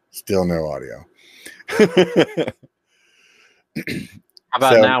 Still no audio. How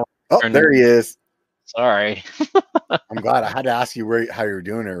about now? Oh, there he is. Sorry. I'm glad I had to ask you how you're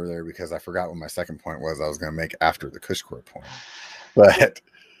doing over there, because I forgot what my second point was I was going to make after the cush core point.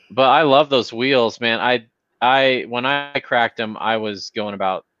 But I love those wheels, man. I when I cracked them, I was going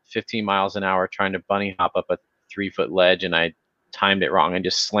about 15 miles an hour trying to bunny hop up a 3-foot ledge, and I timed it wrong and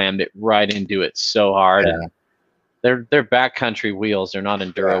just slammed it right into it so hard. Yeah. And they're backcountry wheels. They're not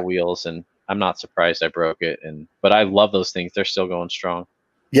enduro wheels, and I'm not surprised I broke it. But I love those things. They're still going strong.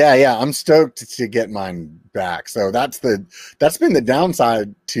 Yeah, I'm stoked to get mine back. So that's been the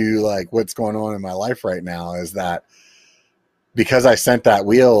downside to like what's going on in my life right now, is that because I sent that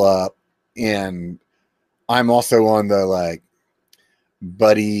wheel up, and I'm also on the like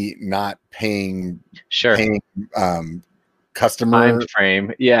buddy not paying customer time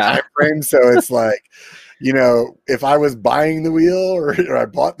frame. Yeah. Time frame. So it's like, if I was buying the wheel or I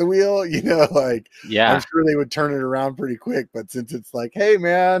bought the wheel, like, yeah, I'm sure they would turn it around pretty quick. But since it's like, hey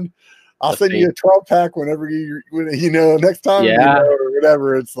man, I'll send you a 12-pack whenever next time, or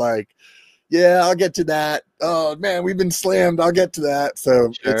whatever. It's like, yeah, I'll get to that. Oh man, we've been slammed. I'll get to that.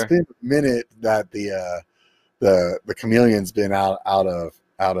 So It's been a minute that the Chameleon's been out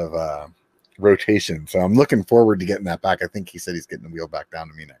of rotation. So I'm looking forward to getting that back. I think he said he's getting the wheel back down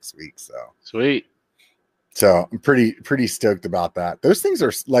to me next week. So sweet. So I'm pretty stoked about that. Those things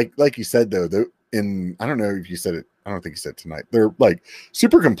are like you said though. I don't know if you said it. I don't think you said tonight. They're like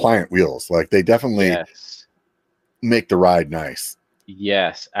super compliant wheels. Like they definitely make the ride nice.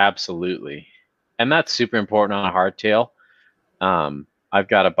 Yes, absolutely. And that's super important on a hardtail. I've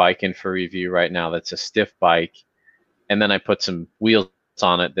got a bike in for review right now that's a stiff bike, and then I put some wheels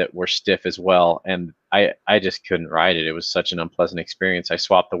on it that were stiff as well, and I just couldn't ride it. It was such an unpleasant experience. I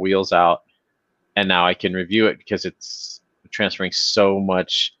swapped the wheels out, and now I can review it because it's transferring so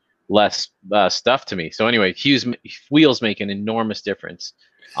much less stuff to me. So anyway, wheels make an enormous difference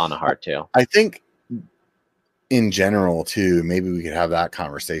on a hardtail. I think in general too, maybe we could have that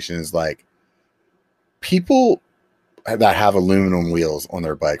conversation, is like people that have aluminum wheels on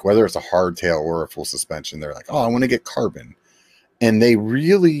their bike, whether it's a hardtail or a full suspension, they're like, oh, I want to get carbon. And they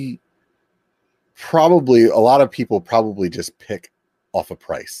really a lot of people probably just pick off a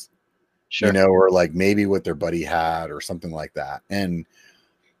price, or like maybe what their buddy had or something like that. And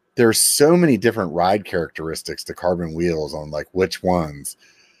there's so many different ride characteristics to carbon wheels on like which ones.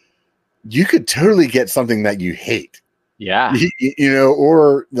 You could totally get something that you hate. Yeah.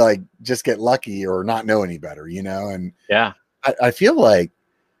 Or like just get lucky or not know any better, and yeah, I feel like,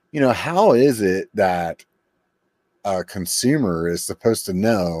 how is it that a consumer is supposed to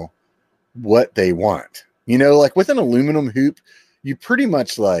know what they want? Like with an aluminum hoop, you pretty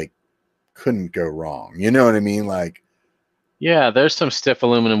much like couldn't go wrong. You know what I mean? Like, yeah, there's some stiff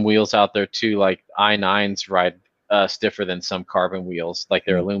aluminum wheels out there too. Like i9s ride stiffer than some carbon wheels, like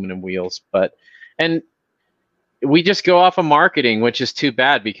they're aluminum wheels. And we just go off of marketing, which is too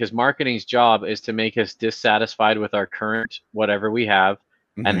bad, because marketing's job is to make us dissatisfied with our current whatever we have,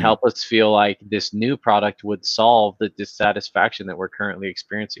 and help us feel like this new product would solve the dissatisfaction that we're currently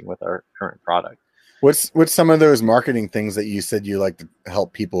experiencing with our current product. What's some of those marketing things that you said you like to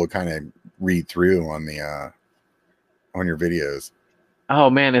help people kind of read through on the on your videos? Oh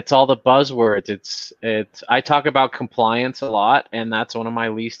man, it's all the buzzwords. It's I talk about compliance a lot, and that's one of my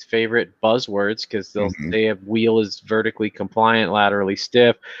least favorite buzzwords because they'll Mhm. say a wheel is vertically compliant, laterally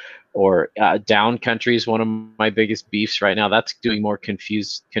stiff, or down country is one of my biggest beefs right now. That's doing more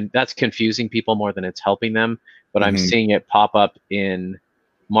that's confusing people more than it's helping them. But I'm Mhm. seeing it pop up in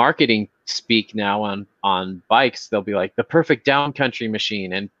marketing speak now on bikes. They'll be like the perfect down country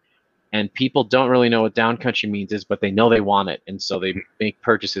machine, and people don't really know what down country means is, but they know they want it, and so they make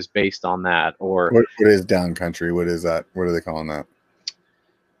purchases based on that. Or What is down country? What is that? What are they calling that?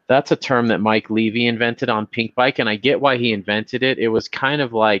 that's a term that Mike Levy invented on Pink Bike, and I get why he invented it. It was kind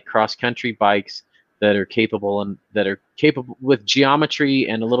of like cross country bikes that are capable with geometry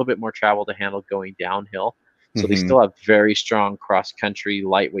and a little bit more travel to handle going downhill. So they Mhm. still have very strong cross country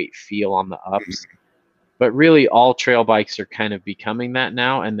lightweight feel on the ups. But really all trail bikes are kind of becoming that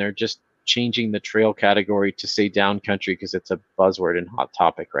now, and they're just changing the trail category to say down country because it's a buzzword and hot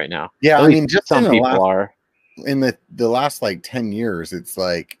topic right now. Yeah, At I least mean, just some people are. in the last like 10 years, it's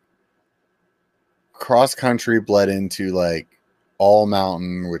like cross country bled into like all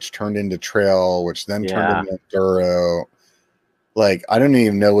mountain, which turned into trail, which then turned Yeah. into enduro. Like, I don't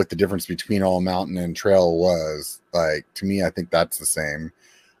even know what the difference between all mountain and trail was. Like, to me, I think that's the same.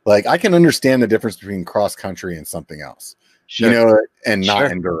 Like, I can understand the difference between cross country and something else, you Sure. know, and not Sure.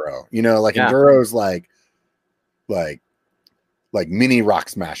 enduro. You know, like Yeah. enduro is like like mini rock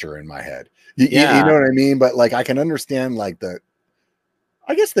smasher in my head. You know Yeah. what I mean? But like, I can understand like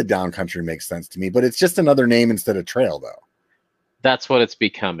I guess the down country makes sense to me, but it's just another name instead of trail, though. That's what it's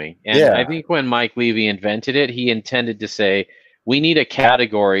becoming. And I Yeah, think when Mike Levy invented it, he intended to say, we need a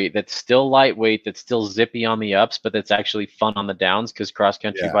category that's still lightweight, that's still zippy on the ups, but that's actually fun on the downs because cross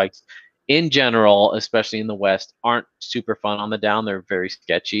country yeah, bikes in general, especially in the West, aren't super fun on the down. They're very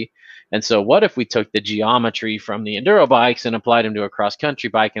sketchy. And so, what if we took the geometry from the enduro bikes and applied them to a cross country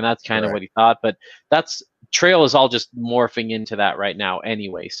bike? And that's kind of right. what he thought. But that's trail is all just morphing into that right now,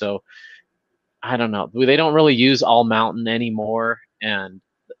 anyway. So, I don't know. They don't really use all mountain anymore. And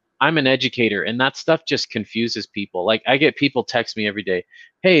I'm an educator, and that stuff just confuses people. Like, I get people text me every day,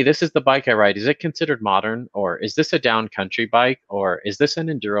 hey, this is the bike I ride. Is it considered modern? Or is this a down country bike? Or is this an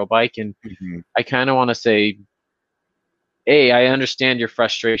enduro bike? And Mhm, I kind of want to say, A, I understand your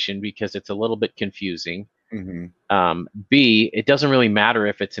frustration because it's a little bit confusing. mhm. B, it doesn't really matter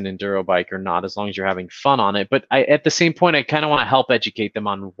if it's an enduro bike or not, as long as you're having fun on it. But at the same point, I kind of want to help educate them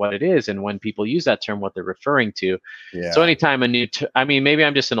on what it is and when people use that term, what they're referring to. So Yeah. anytime I mean, maybe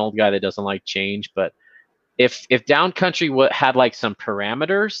I'm just an old guy that doesn't like change, but if down country had like some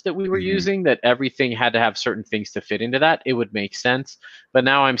parameters that we were Mhm. using, that everything had to have certain things to fit into that, it would make sense. But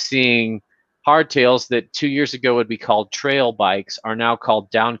now I'm seeing hardtails that 2 years ago would be called trail bikes are now called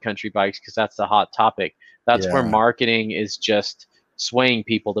down country bikes because that's the hot topic. That's where Yeah. marketing is just swaying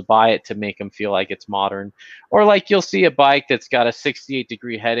people to buy it to make them feel like it's modern. Or like you'll see a bike that's got a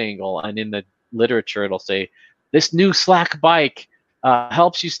 68-degree head angle, and in the literature it'll say this new slack bike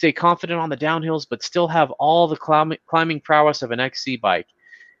helps you stay confident on the downhills, but still have all the climbing prowess of an XC bike.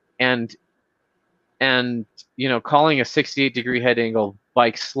 And calling a 68-degree head angle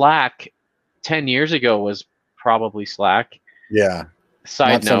bike slack 10 years ago was probably slack. Yeah.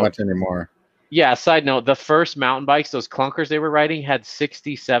 Side Not so note, much anymore. yeah, side note, the first mountain bikes, those clunkers they were riding, had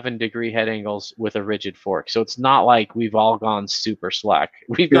 67-degree head angles with a rigid fork. So it's not like we've all gone super slack.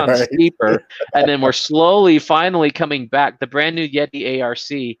 We've gone Right. steeper, and then we're slowly, finally coming back. The brand new Yeti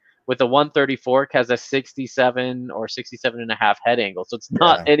ARC with a 130 fork has a 67 or 67 and a half head angle. So it's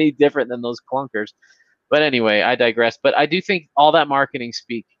not Yeah. any different than those clunkers. But anyway, I digress. But I do think all that marketing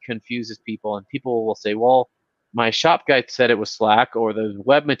speak confuses people, and people will say, well, my shop guide said it was slack, or the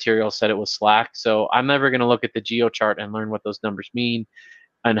web material said it was slack. So I'm never going to look at the geo chart and learn what those numbers mean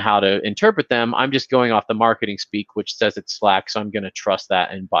and how to interpret them. I'm just going off the marketing speak, which says it's slack. So I'm going to trust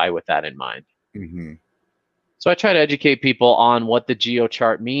that and buy with that in mind. Mhm. So I try to educate people on what the geo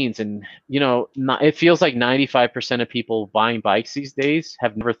chart means. And, it feels like 95% of people buying bikes these days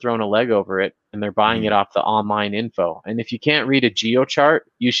have never thrown a leg over it, and they're buying it Mhm. off the online info. And if you can't read a geo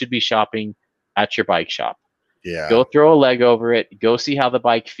chart, you should be shopping at your bike shop. Yeah. Go throw a leg over it. Go see how the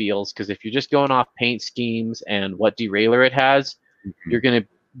bike feels. Because if you're just going off paint schemes and what derailleur it has, Mhm.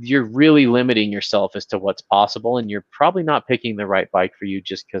 you're really limiting yourself as to what's possible, and you're probably not picking the right bike for you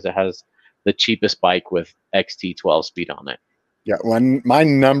just because it has the cheapest bike with XT12 speed on it. Yeah. My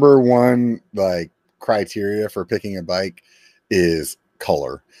number one like criteria for picking a bike is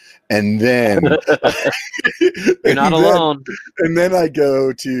color. And then You're not and then alone. and then I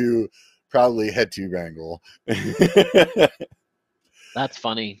go to probably head tube angle. That's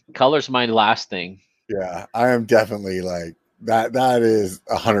funny. Color's my last thing. Yeah, I am definitely like that. That is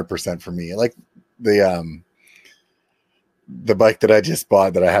 100% for me. Like the the bike that I just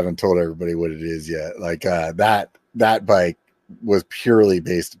bought that I haven't told everybody what it is yet. Like that bike was purely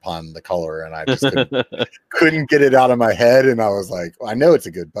based upon the color, and I just couldn't get it out of my head. And I was like, well, I know it's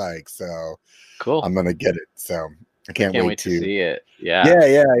a good bike, so Cool. I'm gonna get it. So I can't wait to to see it. Yeah.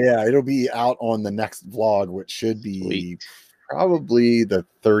 Yeah. It'll be out on the next vlog, which should be Sweet. probably the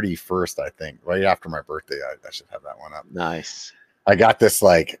 31st, I think, right after my birthday. I should have that one up. Nice. I got this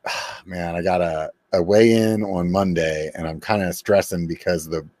like, man, I got a weigh in on Monday, and I'm kind of stressing because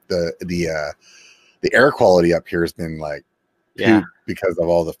the air quality up here has been like poop because of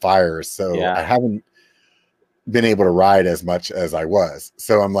all the fires. So I haven't been able to ride as much as I was.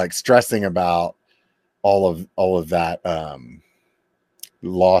 So I'm like stressing about all of that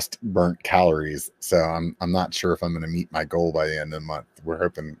lost burnt calories. So I'm not sure if I'm going to meet my goal by the end of the month. We're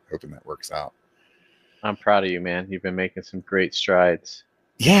hoping that works out. I'm proud of you, man. You've been making some great strides.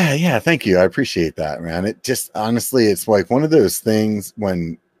 Yeah. Thank you. I appreciate that, man. It just, honestly, it's like one of those things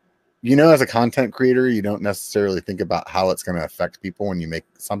when, you know, as a content creator, you don't necessarily think about how it's going to affect people when you make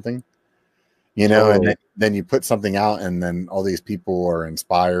something, you know, and then you put something out and then all these people are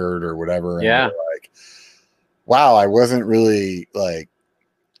inspired or whatever. And they're like, wow, I wasn't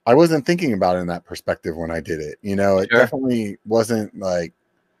thinking about it in that perspective when I did it. You know, it definitely wasn't like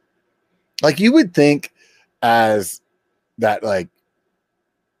you would think as that, like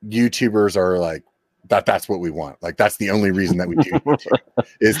YouTubers are like, that's what we want. Like, that's the only reason that we do YouTube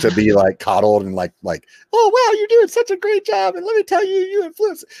is to be like coddled and like, oh, wow, you're doing such a great job. And let me tell you, you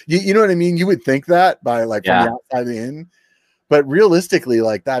influence, you know what I mean? You would think that by like from the outside in, but realistically,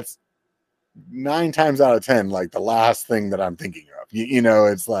 like that's 9 times out of 10, like the last thing that I'm thinking of, you know,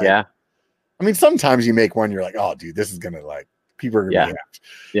 it's like, I mean, sometimes you make one, you're like, oh dude, this is going to like, people are going to be amped,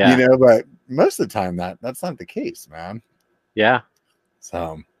 you know, but most of the time that's not the case, man. Yeah.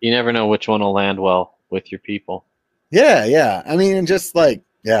 So you never know which one will land well with your people. Yeah. I mean, and just like,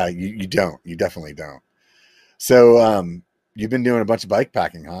 you definitely don't. So, you've been doing a bunch of bike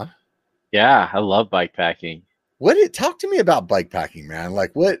packing, huh? Yeah. I love bike packing. Talk to me about bike packing, man.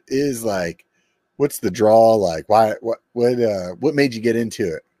 Like, what's the draw? Like, what made you get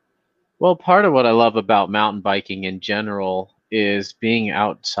into it? Well, part of what I love about mountain biking in general is being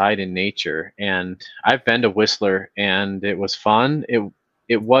outside in nature. And I've been to Whistler and it was fun.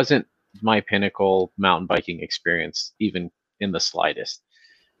 It wasn't my pinnacle mountain biking experience, even in the slightest.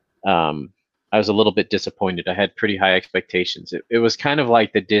 I was a little bit disappointed. I had pretty high expectations. It was kind of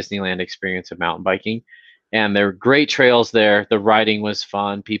like the Disneyland experience of mountain biking. And there were great trails there. The riding was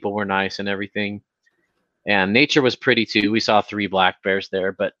fun. People were nice and everything. And nature was pretty too. We saw 3 black bears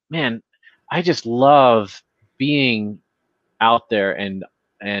there. But man, I just love being out there and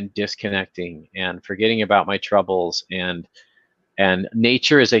disconnecting and forgetting about my troubles, and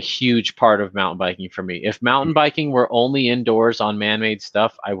nature is a huge part of mountain biking for me. If mountain biking were only indoors on man-made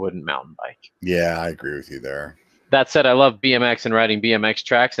stuff, I wouldn't mountain bike. Yeah, I agree with you there. That said, I love BMX and riding BMX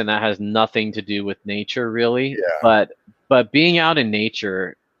tracks, and that has nothing to do with nature really. But being out in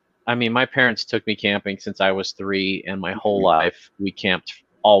nature, I mean, my parents took me camping since I was 3, and my whole life we camped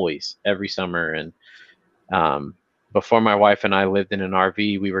always, every summer. And before my wife and I lived in an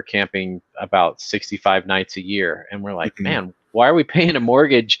RV, we were camping about 65 nights a year. And we're like, man, why are we paying a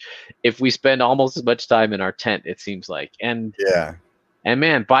mortgage if we spend almost as much time in our tent, it seems like. And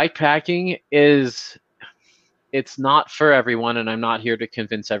man, bike packing it's not for everyone, and I'm not here to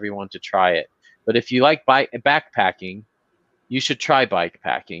convince everyone to try it. But if you like backpacking, you should try bike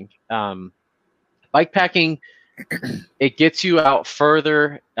packing. Bike packing, it gets you out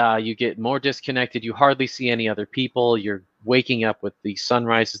further. You get more disconnected. You hardly see any other people. You're waking up with the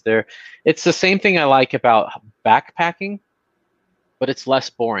sunrises there. It's the same thing I like about backpacking, but it's less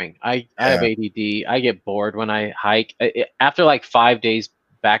boring. I have ADD. I get bored when I hike. After like 5 days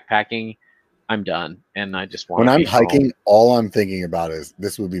backpacking, I'm done, and I just want. When I'm hiking, all I'm thinking about is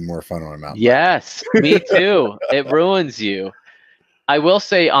this would be more fun on a mountain. Yes, me too. It ruins you. I will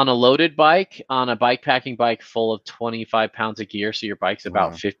say, on a loaded bike, on a bikepacking bike full of 25 pounds of gear, so your bike's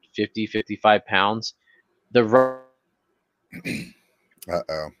about 50, 55 pounds. Uh-oh,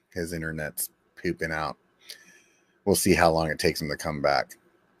 his internet's pooping out. We'll see how long it takes him to come back.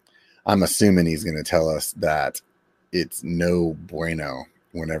 I'm assuming he's going to tell us that it's no bueno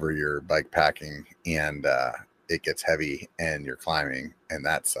whenever you're bike packing and it gets heavy and you're climbing, and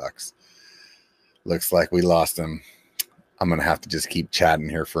that sucks. Looks like we lost him. I'm going to have to just keep chatting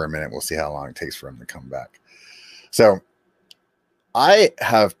here for a minute. We'll see how long it takes for him to come back. So I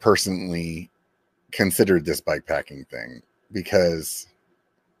have personally considered this bike packing thing because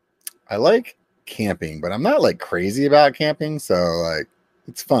I like camping, but I'm not like crazy about camping. So like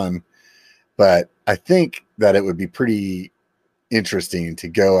it's fun, but I think that it would be pretty interesting to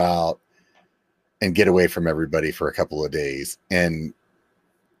go out and get away from everybody for a couple of days. And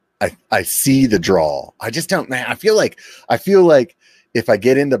I see the draw. I just don't, man. I feel like if I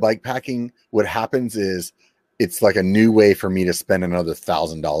get into bike packing, what happens is it's like a new way for me to spend another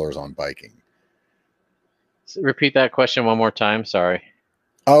 $1,000 on biking. Repeat that question one more time. Sorry.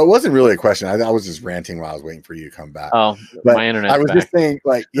 Oh, it wasn't really a question. I was just ranting while I was waiting for you to come back. Oh, but my internet's I was back. just saying,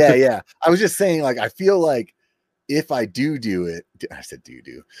 like, yeah. I was just saying, like, I feel like if I do it, I said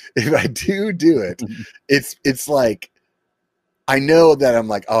do. If I do it, it's like I know that I'm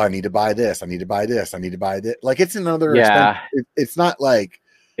like, oh, I need to buy this. I need to buy this. I need to buy this. Like it's another expense. It's not like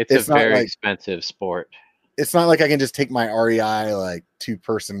it's a very expensive sport. It's not like I can just take my REI like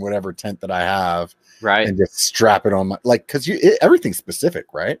 2-person whatever tent that I have, right, and just strap it on my like because everything's specific,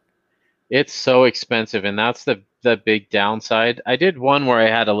 right? It's so expensive, and that's the big downside. I did one where I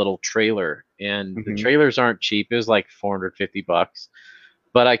had a little trailer, and the trailers aren't cheap. It was like $450,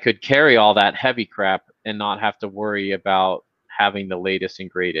 but I could carry all that heavy crap and not have to worry about having the latest and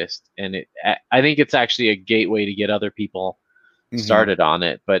greatest. And I think it's actually a gateway to get other people started on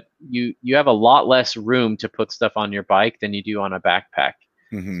it. But you have a lot less room to put stuff on your bike than you do on a backpack.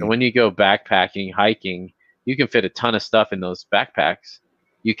 So when you go backpacking, hiking, you can fit a ton of stuff in those backpacks.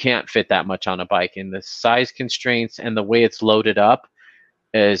 You can't fit that much on a bike, and the size constraints and the way it's loaded up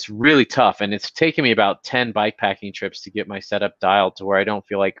is really tough. And it's taken me about 10 bikepacking trips to get my setup dialed to where I don't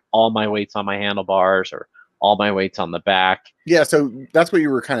feel like all my weight's on my handlebars or all my weight's on the back. Yeah, so that's what you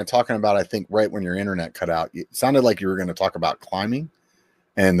were kind of talking about, I think, right when your internet cut out. It sounded like you were going to talk about climbing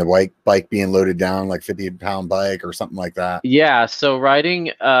and the bike being loaded down, like 50-pound bike or something like that. Yeah, so riding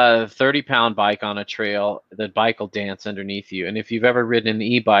a 30-pound bike on a trail, the bike will dance underneath you. And if you've ever ridden an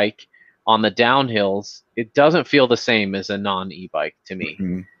e-bike on the downhills, it doesn't feel the same as a non-e-bike to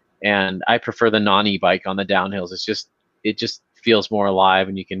me. And I prefer the non-e-bike on the downhills. It just feels more alive,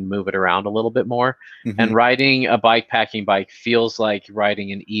 and you can move it around a little bit more. And riding a bikepacking bike feels like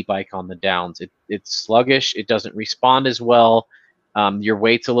riding an e-bike on the downs. It's sluggish. It doesn't respond as well. Your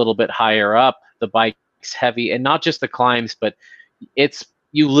weight's a little bit higher up. The bike's heavy, and not just the climbs, but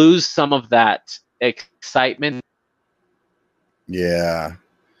you lose some of that excitement. Yeah,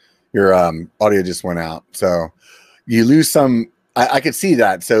 your audio just went out, so you lose some. I could see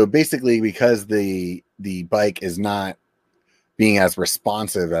that. So basically, because the bike is not being as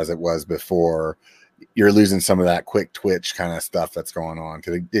responsive as it was before, you're losing some of that quick twitch kind of stuff that's going on.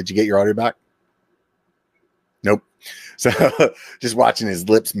 Did you get your audio back? Nope. So just watching his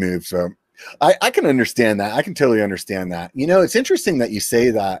lips move. So I can understand that. I can totally understand that. You know, it's interesting that you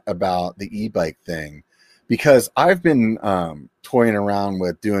say that about the e-bike thing, because I've been toying around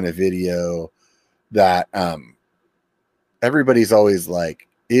with doing a video that everybody's always like,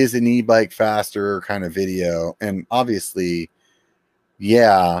 is an e-bike faster kind of video? And obviously,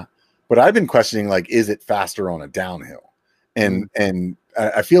 yeah, but I've been questioning, like, is it faster on a downhill? And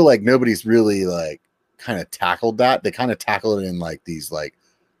I feel like nobody's really like kind of tackled that. They kind of tackled it in like these like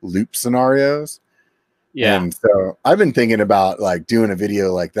loop scenarios. Yeah. And so I've been thinking about like doing a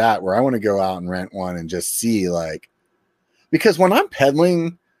video like that where I want to go out and rent one and just see, like, because when I'm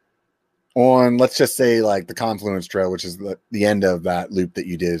pedaling on, let's just say like the Confluence Trail, which is the end of that loop that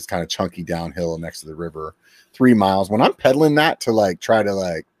you did, is kind of chunky downhill next to the river, 3 miles. When I'm pedaling that to like try to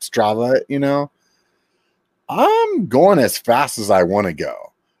like Strava it, you know, I'm going as fast as I want to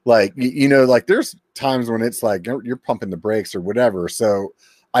go. Like, you know, like there's times when it's like you're pumping the brakes or whatever. So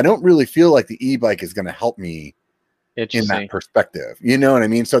I don't really feel like the e-bike is going to help me in that perspective. You know what I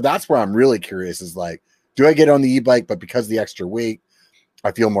mean? So that's where I'm really curious, is like, do I get on the e-bike, but because of the extra weight,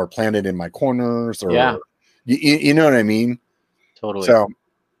 I feel more planted in my corners, or you know what I mean? Totally. So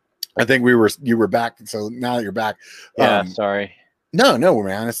I think you were back. So now that you're back, yeah, sorry. No,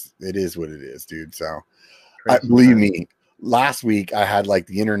 man, it is what it is, dude. So believe me, last week I had like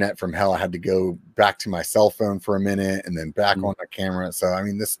the internet from hell. I had to go back to my cell phone for a minute and then back on the camera. So I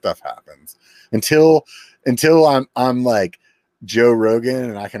mean, this stuff happens until I'm like Joe Rogan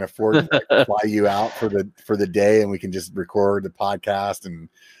and I can afford to like fly you out for the day, and we can just record the podcast and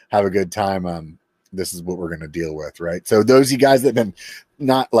have a good time. This is what we're going to deal with, right? So those of you guys that have been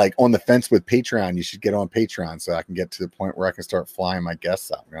not like on the fence with Patreon, you should get on Patreon so I can get to the point where I can start flying my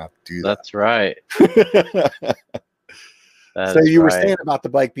guests out. I'm going to have to do that. That's right. So you were saying about the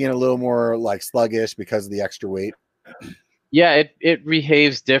bike being a little more like sluggish because of the extra weight. Yeah, it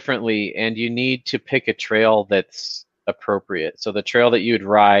behaves differently, and you need to pick a trail that's appropriate. So the trail that you would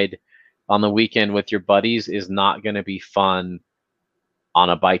ride on the weekend with your buddies is not going to be fun on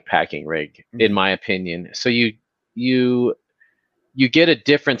a bike packing rig, in my opinion. So you get a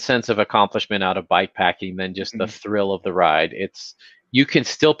different sense of accomplishment out of bike packing than just the thrill of the ride. You can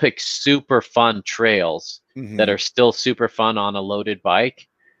still pick super fun trails that are still super fun on a loaded bike,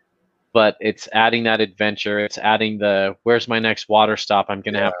 but it's adding that adventure. It's adding where's my next water stop I'm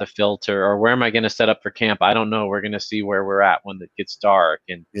going to have to filter, or where am I going to set up for camp? I don't know. We're going to see where we're at when it gets dark.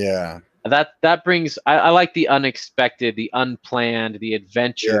 And that brings, I like the unexpected, the unplanned, the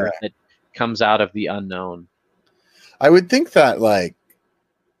adventure that comes out of the unknown. I would think that like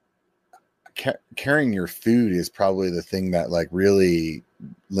carrying your food is probably the thing that like really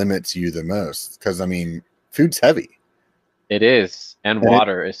limits you the most. Cause I mean, food's heavy. It is. And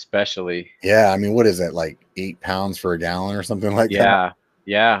water especially. Yeah. I mean, what is it? Like 8 pounds for a gallon or something like that?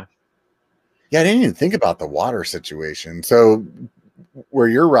 Yeah. Yeah. I didn't even think about the water situation. So where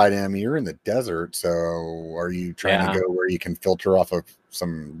you're riding, I mean, you're in the desert. So are you trying to go where you can filter off of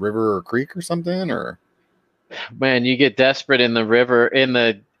some river or creek or something, or? Man, you get desperate in the river, in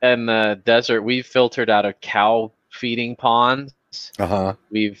the desert. We've filtered out of cow feeding ponds.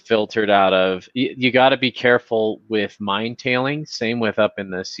 We've filtered out of, you got to be careful with mine tailing. Same with up in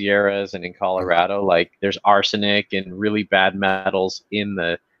the Sierras and in Colorado. Like there's arsenic and really bad metals in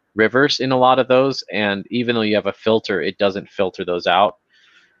the rivers in a lot of those. And even though you have a filter, it doesn't filter those out.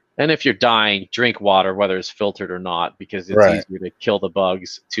 And if you're dying, drink water, whether it's filtered or not, because it's easier to kill the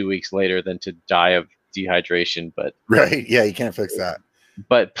bugs 2 weeks later than to die of dehydration. But you can't fix that.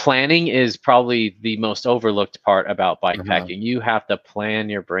 But planning is probably the most overlooked part about bike packing. You have to plan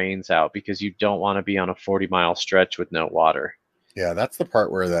your brains out because you don't want to be on a 40-mile stretch with no water. Yeah, that's the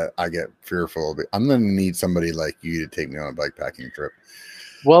part where that I get fearful. I'm going to need somebody like you to take me on a bike packing trip.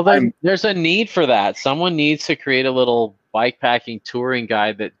 Well, there's a need for that. Someone needs to create a little bike packing touring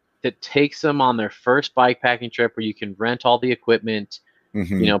guide that takes them on their first bike packing trip, where you can rent all the equipment.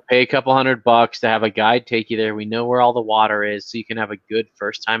 Pay a couple $100 to have a guide take you there. We know where all the water is, so you can have a good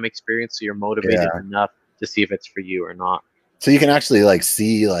first time experience. So you're motivated enough to see if it's for you or not. So you can actually like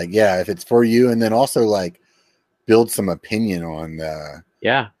see like, if it's for you, and then also like build some opinion on the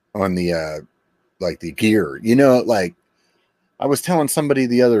like the gear, like I was telling somebody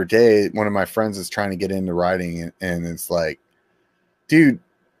the other day, one of my friends is trying to get into riding, and it's like, dude,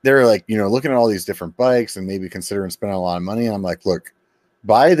 they're like, looking at all these different bikes and maybe considering spending a lot of money. And I'm like, look,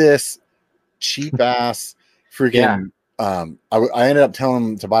 buy this cheap ass freaking. I ended up telling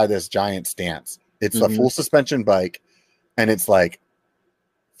them to buy this Giant Stance. It's a full suspension bike, and it's like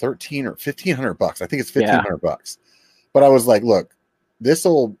 $1,300 or $1,500. I think it's $1,500. But I was like, look, this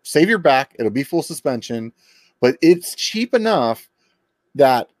will save your back. It'll be full suspension, but it's cheap enough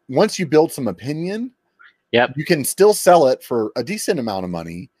that once you build some opinion, you can still sell it for a decent amount of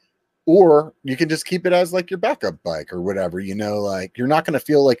money. Or you can just keep it as like your backup bike or whatever, like you're not going to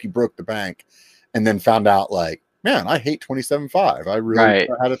feel like you broke the bank and then found out like, man, I hate 27.5. I really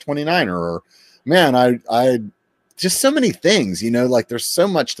had a 29er, or man, I just so many things, like there's so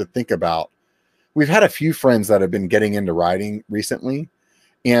much to think about. We've had a few friends that have been getting into riding recently,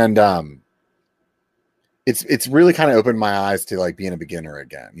 and it's really kind of opened my eyes to like being a beginner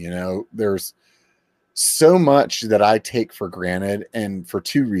again. There's so much that I take for granted, and for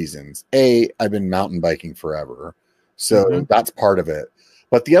two reasons. A, I've been mountain biking forever, so that's part of it.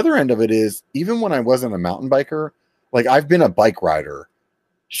 But the other end of it is, even when I wasn't a mountain biker, like I've been a bike rider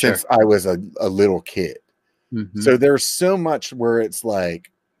since I was a little kid. So there's so much where it's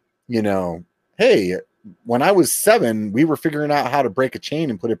like, hey, when I was 7, we were figuring out how to break a chain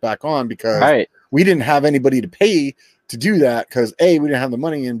and put it back on because we didn't have anybody to pay to do that, because A, we didn't have the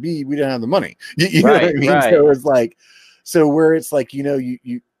money, and B, we didn't have the money. You know what I mean? So it's like, where it's like,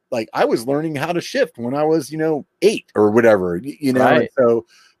 you like I was learning how to shift when I was, 8 or whatever, And so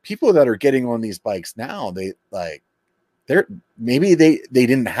people that are getting on these bikes now, maybe they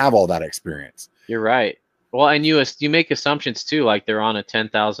didn't have all that experience. You're right. Well, and you make assumptions too, like they're on a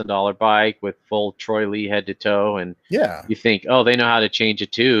 $10,000 bike with full Troy Lee head to toe, and you think, oh, they know how to change a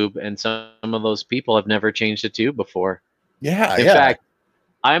tube, and some of those people have never changed a tube before. In fact,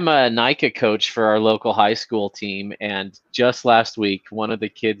 I'm a NICA coach for our local high school team, and just last week, one of the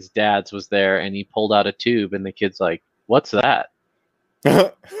kids' dads was there, and he pulled out a tube, and the kid's like, "What's that?"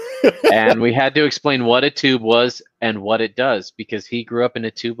 And we had to explain what a tube was and what it does, because he grew up in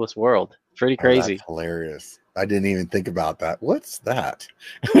a tubeless world. Pretty crazy. That's hilarious. I didn't even think about that. What's that?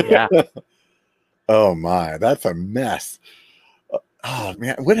 Yeah. Oh my, that's a mess. Oh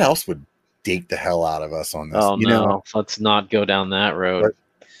man, what else would date the hell out of us on this? Oh no, let's not go down that road.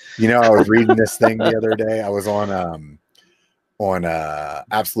 But, I was reading this thing the other day. I was on on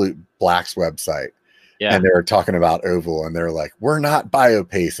Absolute Black's website, Yeah. and they were talking about Oval, and they're like, "We're not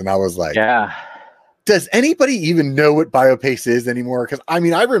BioPace," and I was like, Yeah. does anybody even know what BioPace is anymore? Because I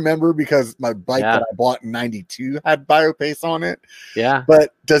mean, I remember because my bike that I bought in '92 had BioPace on it. Yeah.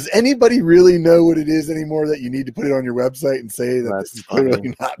 But does anybody really know what it is anymore that you need to put it on your website and say that this is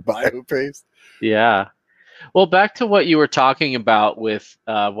clearly not BioPace? Yeah. Well, back to what you were talking about with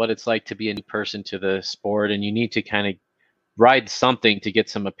what it's like to be a new person to the sport, and you need to kind of ride something to get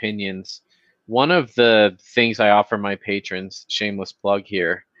some opinions. One of the things I offer my patrons, shameless plug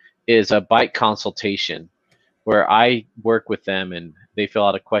here, is a bike consultation where I work with them and they fill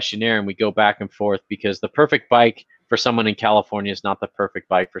out a questionnaire and we go back and forth, because the perfect bike for someone in California is not the perfect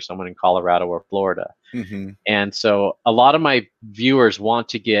bike for someone in Colorado or Florida. Mm-hmm. And so a lot of my viewers want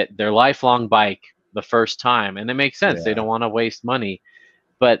to get their lifelong bike the first time, and it makes sense. Yeah. They don't want to waste money.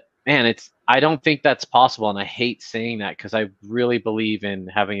 But man, I don't think that's possible, and I hate saying that because I really believe in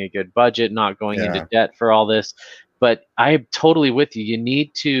having a good budget, not going into debt for all this. But I'm totally with you. You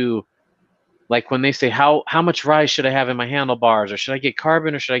need to, like when they say how much rise should I have in my handlebars, or should I get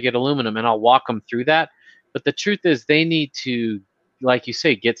carbon or should I get aluminum, and I'll walk them through that. But the truth is they need to, like you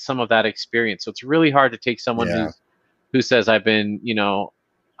say, get some of that experience. So it's really hard to take someone who says I've been,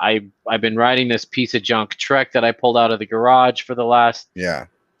 I've been riding this piece of junk Trek that I pulled out of the garage for the last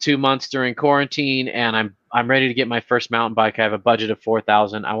 2 months during quarantine, and I'm ready to get my first mountain bike. I have a budget of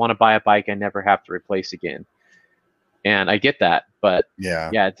 $4,000. I want to buy a bike I never have to replace again. And I get that, but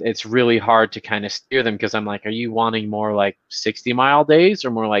it's really hard to kind of steer them, because I'm like, are you wanting more like 60-mile days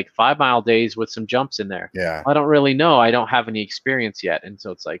or more like 5-mile days with some jumps in there? Yeah. I don't really know. I don't have any experience yet. And so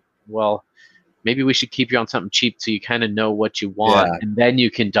it's like, well, maybe we should keep you on something cheap so you kind of know what you want, and then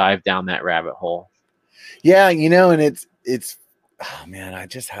you can dive down that rabbit hole. Yeah, and it's oh man, I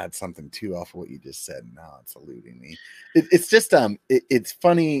just had something too off of what you just said. Now it's eluding me. It's just it's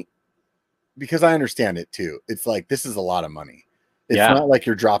funny because I understand it too. It's like, this is a lot of money. It's not like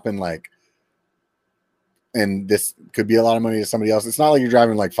you're dropping like, and this could be a lot of money to somebody else. It's not like you're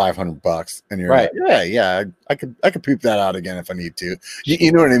driving like $500 and you're like, I could poop that out again if I need to.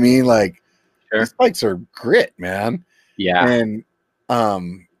 You know what I mean? Like, these bikes are grit, man. Yeah. And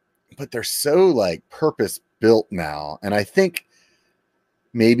but they're so like purpose built now. And I think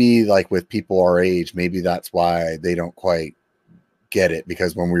maybe like with people our age, maybe that's why they don't quite get it,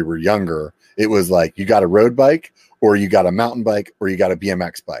 because when we were younger, it was like, you got a road bike or you got a mountain bike or you got a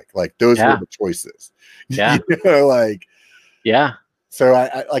BMX bike. Like, those were the choices. Yeah. So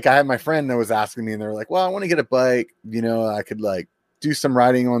I had my friend that was asking me, and they're like, well, I want to get a bike, I could like do some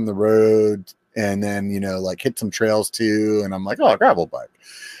riding on the road and then, like hit some trails too. And I'm like, oh, a gravel bike.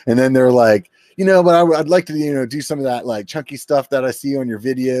 And then they're like, but I'd like to, do some of that like chunky stuff that I see on your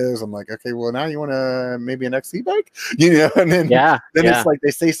videos. I'm like, okay, well, now you want to maybe an XC bike, and then, it's like they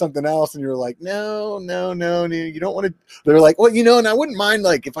say something else and you're like, no, you don't want to. They're like, well, and I wouldn't mind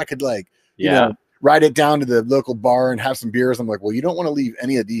like if I could like, ride it down to the local bar and have some beers. I'm like, well, you don't want to leave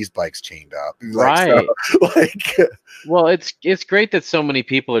any of these bikes chained up. Right. So, well, it's great that so many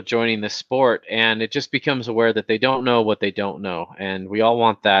people are joining the sport, and it just becomes aware that they don't know what they don't know. And we all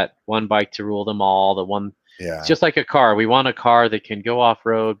want that one bike to rule them all. The one, it's just like a car. We want a car that can go off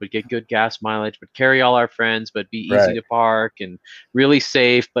road, but get good gas mileage, but carry all our friends, but be easy to park and really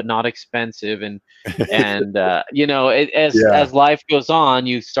safe, but not expensive. And, as life goes on,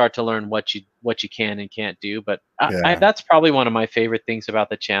 you start to learn what you can and can't do. But that's probably one of my favorite things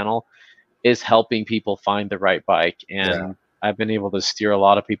about the channel, is helping people find the right bike. And I've been able to steer a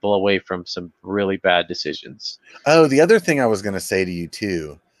lot of people away from some really bad decisions. Oh, the other thing I was going to say to you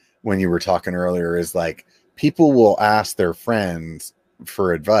too, when you were talking earlier, is like, people will ask their friends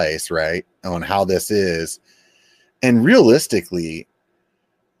for advice, right, on how this is. And realistically,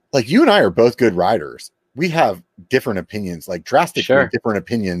 like, you and I are both good riders. We have different opinions, like drastically different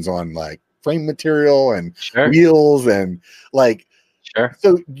opinions on like frame material and wheels and like,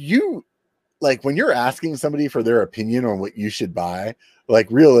 so you, like, when you're asking somebody for their opinion on what you should buy, like,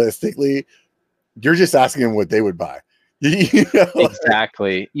 realistically, you're just asking them what they would buy.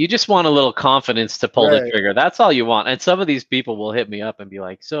 Exactly. You just want a little confidence to pull the trigger. That's all you want. And some of these people will hit me up and be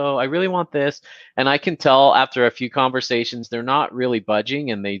like, so I really want this. And I can tell after a few conversations, they're not really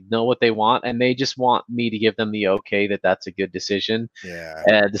budging, and they know what they want, and they just want me to give them the okay that that's a good decision.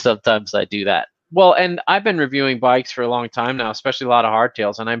 And sometimes I do that. Well, and I've been reviewing bikes for a long time now, especially a lot of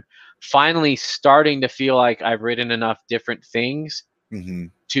hardtails, and I'm finally starting to feel like I've ridden enough different things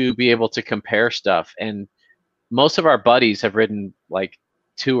to be able to compare stuff. And most of our buddies have ridden like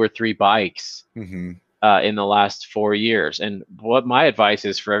 2 or 3 bikes in the last 4 years. And what my advice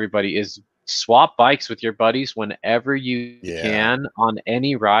is for everybody is swap bikes with your buddies whenever you can on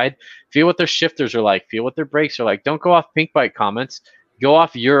any ride. Feel what their shifters are like. Feel what their brakes are like. Don't go off Pink Bike comments. Go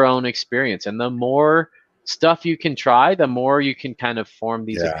off your own experience. And the more stuff you can try, the more you can kind of form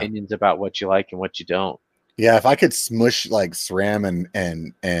these opinions about what you like and what you don't. Yeah, if I could smush like SRAM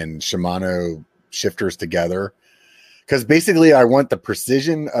and Shimano shifters together, because basically I want the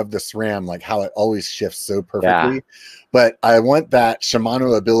precision of the SRAM, like how it always shifts so perfectly, but I want that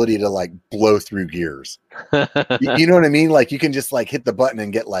Shimano ability to like blow through gears. You know what I mean? Like you can just like hit the button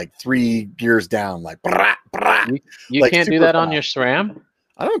and get like 3 gears down, like brah, brah, you like can't do that on your SRAM?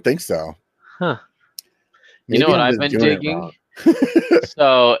 I don't think so. Huh. Maybe you know what I'm I've been digging?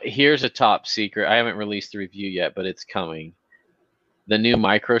 So here's a top secret. I haven't released the review yet, but it's coming. The new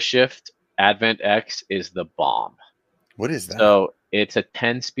Microshift Advent X is the bomb. What is that? So it's a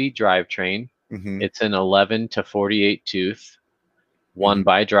 10-speed drivetrain. It's an 11 to 48 tooth, one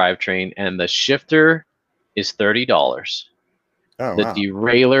by drivetrain, and the shifter is $30. Oh, the wow.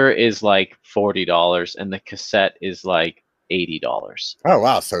 derailleur is like $40, and the cassette is like $80. Oh,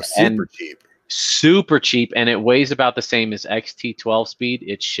 wow. So super cheap. Super cheap, and it weighs about the same as XT 12 speed.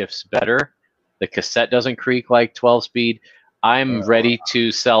 It shifts better. The cassette doesn't creak like 12 speed. I'm ready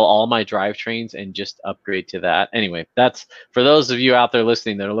to sell all my drivetrains and just upgrade to that. Anyway, that's for those of you out there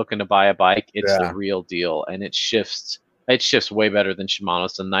listening that are looking to buy a bike. It's the real deal, and it shifts. It shifts way better than Shimano.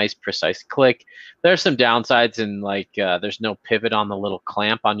 It's a nice, precise click. There's some downsides in like there's no pivot on the little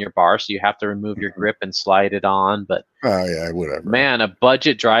clamp on your bar, so you have to remove your grip and slide it on. But oh yeah, whatever. Man, a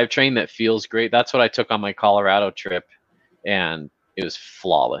budget drivetrain that feels great. That's what I took on my Colorado trip, and it was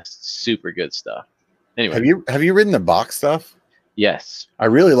flawless. Super good stuff. Anyway, have you ridden the box stuff? Yes. I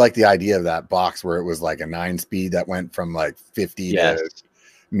really like the idea of that box where it was like a 9-speed that went from like 50 to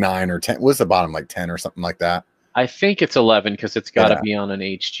 9 or 10. What's the bottom, like 10 or something like that? I think it's 11 because it's got to be on an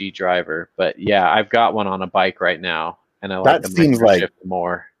HG driver. But yeah, I've got one on a bike right now, and I like that seems like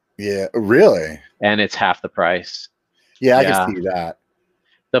more. Yeah, really. And it's half the price. Yeah, I can see that.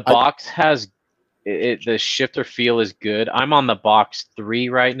 The box has the shifter feel is good. I'm on the box 3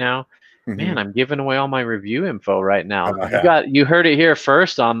 right now. Man, I'm giving away all my review info right now. You heard it here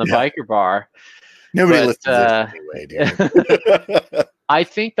first on the Biker Bar. Nobody listens to this anyway, dude. I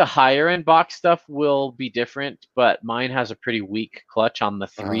think the higher end box stuff will be different, but mine has a pretty weak clutch on the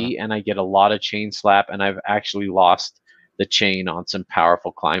 3, and I get a lot of chain slap, and I've actually lost the chain on some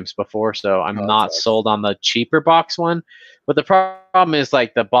powerful climbs before, so I'm not sold on the cheaper box one. But the problem is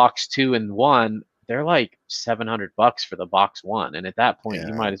like the box 2 and 1, they're like $700 for the box 1, and at that point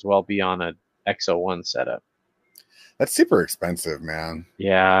you might as well be on a X01 setup. That's super expensive, man.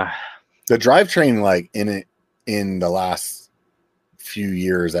 Yeah, the drivetrain, like in the last few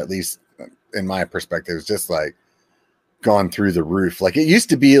years, at least in my perspective, is just like gone through the roof. Like it used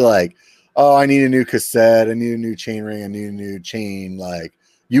to be like, oh, I need a new cassette, I need a new chain ring, I need a new chain. Like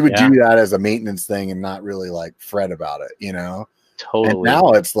you would do that as a maintenance thing and not really like fret about it, you know? Totally. And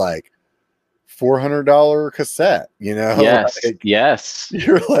now it's like $400 cassette, you know? Yes. Like, yes.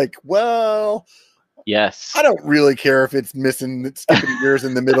 You're like, well, yes. I don't really care if it's missing the stupid gears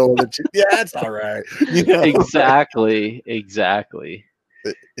in the middle of the yeah, it's all right. You know? Exactly.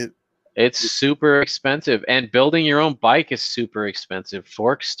 It's super expensive, and building your own bike is super expensive.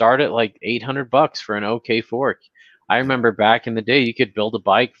 Forks start at like $800 for an okay fork. I remember back in the day, you could build a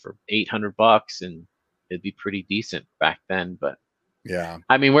bike for $800, and it'd be pretty decent back then. But yeah,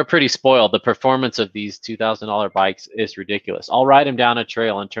 I mean, we're pretty spoiled. The performance of these $2,000 bikes is ridiculous. I'll ride them down a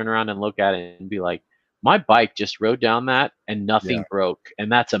trail and turn around and look at it and be like, my bike just rode down that and nothing broke,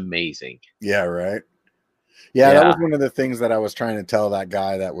 and that's amazing. Yeah, right. Yeah, that was one of the things that I was trying to tell that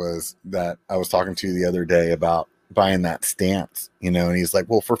guy that I was talking to the other day about buying that stance, you know, and he's like,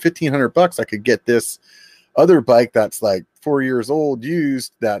 well, for $1,500 I could get this other bike that's like 4 years old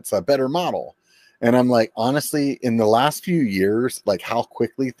used that's a better model. And I'm like, honestly, in the last few years, like how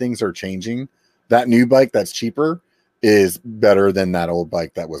quickly things are changing, that new bike that's cheaper is better than that old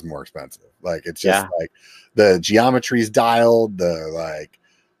bike that was more expensive. Like it's just like the geometry's dialed, the like,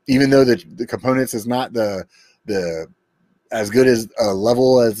 even though the components is not the as good as a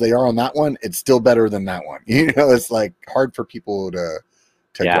level as they are on that one, it's still better than that one. You know, it's like hard for people to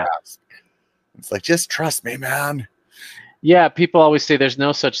grasp. It's like, just trust me, man. Yeah, people always say there's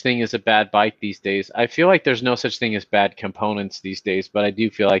no such thing as a bad bike these days. I feel like there's no such thing as bad components these days, but I do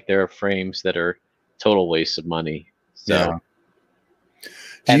feel like there are frames that are total waste of money. So,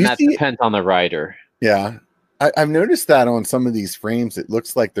 and that depends on the rider. Yeah. I've noticed that on some of these frames, it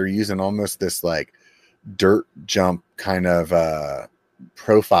looks like they're using almost this like dirt jump kind of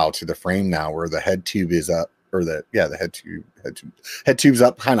profile to the frame now, where the head tube is up, or head tube's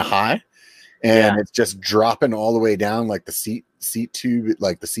up kind of high. and it's just dropping all the way down, like the seat tube,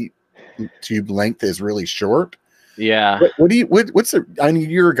 like the seat tube length is really short. Yeah. What's the, I mean,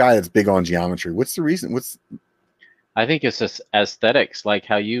 you're a guy that's big on geometry. What's the reason? I think it's just aesthetics, like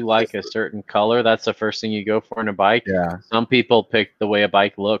how you like a certain color. That's the first thing you go for in a bike. Yeah. Some people pick the way a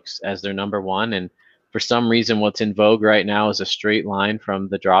bike looks as their number one. And for some reason, what's in vogue right now is a straight line from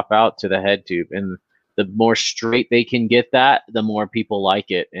the dropout to the head tube. And the more straight they can get that, the more people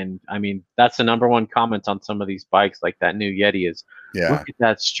like it. And I mean, that's the number one comment on some of these bikes, like that new Yeti is, look at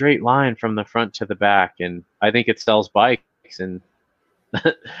that straight line from the front to the back. And I think it sells bikes. And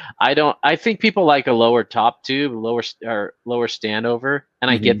I think people like a lower top tube, lower standover,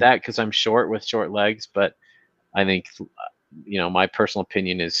 and I get that because I'm short with short legs. But I think, my personal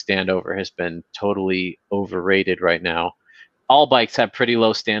opinion is standover has been totally overrated right now. All bikes have pretty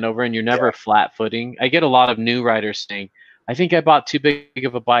low standover, and you're never flat footing. I get a lot of new riders saying, "I think I bought too big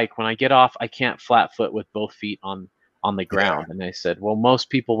of a bike. When I get off, I can't flat foot with both feet on the ground." And I said, "Well, most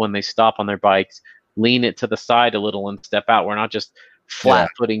people when they stop on their bikes, lean it to the side a little and step out. We're not just flat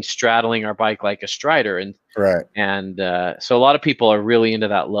footing straddling our bike like a strider." And so a lot of people are really into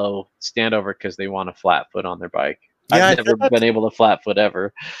that low standover because they want a flat foot on their bike. I've never been able to flat foot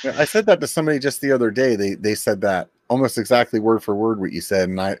ever. I said that to somebody just the other day. They said that almost exactly word for word what you said,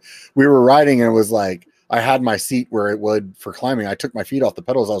 and we were riding, and it was like I had my seat where it would for climbing. I took my feet off the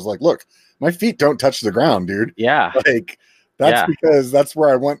pedals. I was like, look, my feet don't touch the ground, dude. Yeah. Like that's because that's where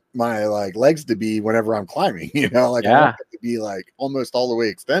I want my like legs to be whenever I'm climbing, like I want it to be like almost all the way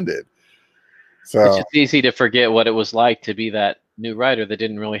extended. So it's just easy to forget what it was like to be that new rider that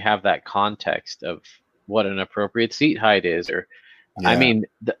didn't really have that context of what an appropriate seat height is, or I mean,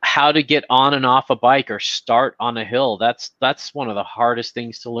 how to get on and off a bike or start on a hill. That's one of the hardest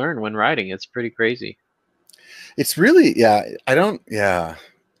things to learn when riding. It's pretty crazy. It's really,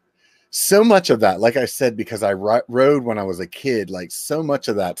 so much of that, like I said, because I rode when I was a kid, like so much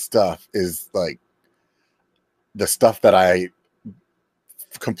of that stuff is like the stuff that I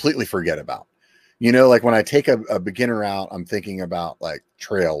completely forget about. Like when I take a beginner out, I'm thinking about like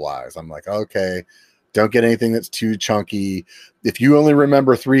trail wise. I'm like, okay, don't get anything that's too chunky. If you only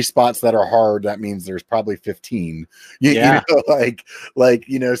remember 3 spots that are hard, that means there's probably 15. Stuff like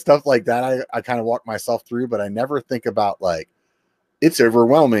that. I kind of walk myself through, but I never think about like, it's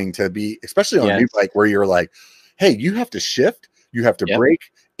overwhelming to be, especially on a new bike where you're like, hey, you have to shift, you have to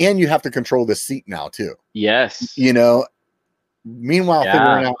brake, and you have to control the seat now too. Yes. Meanwhile,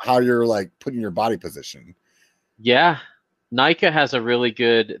 figuring out how you're like putting your body position. Yeah. NICA has a really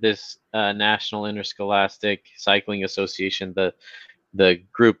good, this National Interscholastic Cycling Association, the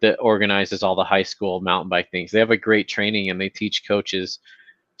group that organizes all the high school mountain bike things. They have a great training, and they teach coaches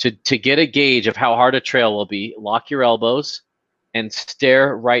to get a gauge of how hard a trail will be. Lock your elbows and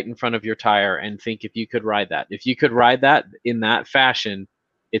stare right in front of your tire and think if you could ride that. If you could ride that in that fashion,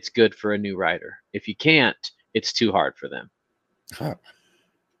 it's good for a new rider. If you can't, it's too hard for them. Huh.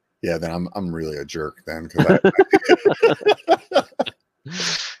 Yeah, then I'm really a jerk then.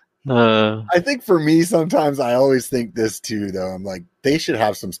 I think for me, sometimes I always think this too, though. I'm like, they should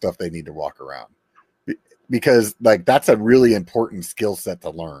have some stuff they need to walk around, because like that's a really important skill set to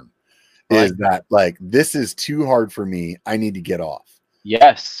learn. Is that like, this is too hard for me, I need to get off.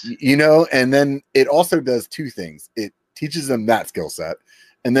 Yes. And then it also does 2 things. It teaches them that skill set,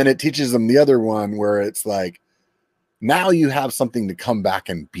 and then it teaches them the other one where it's like, now you have something to come back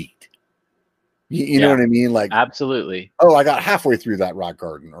and beat. You know what I mean? Like, absolutely. Oh, I got halfway through that rock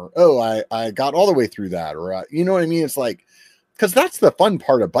garden, or, oh, I got all the way through that, or, you know what I mean? It's like, because that's the fun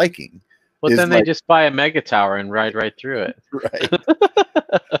part of biking. Well, then they just buy a Mega Tower and ride right through it. Right.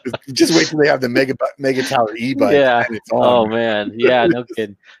 Just wait till they have the Mega Tower e-bike. Yeah. And it's on. Oh man. Yeah. No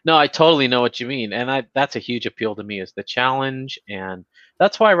kidding. No, I totally know what you mean, and that's a huge appeal to me, is the challenge, and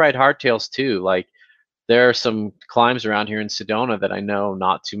that's why I ride hardtails too. Like, there are some climbs around here in Sedona that I know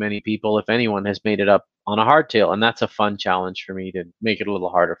not too many people, if anyone, has made it up on a hardtail, and that's a fun challenge for me to make it a little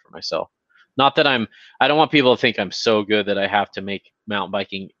harder for myself. Not that I don't want people to think I'm so good that I have to make mountain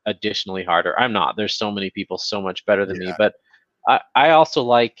biking additionally harder. I'm not. There's so many people so much better than me, but I also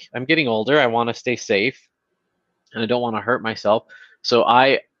I'm getting older. I want to stay safe, and I don't want to hurt myself. So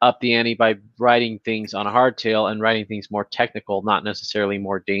I up the ante by riding things on a hardtail and riding things more technical, not necessarily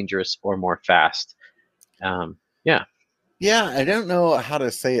more dangerous or more fast. I don't know how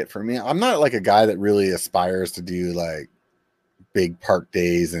to say it. For me, I'm not like a guy that really aspires to do like big park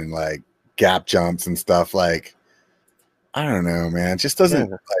days and like gap jumps and stuff. Like, I don't know, man, it just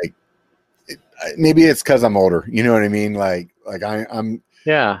doesn't like maybe it's because I'm older, you know what I mean? Like I'm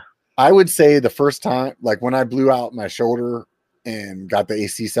I would say the first time, like when I blew out my shoulder and got the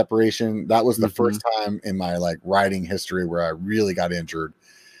AC separation. That was the first time in my like riding history where I really got injured.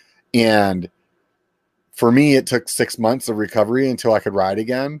 And for me, it took 6 months of recovery until I could ride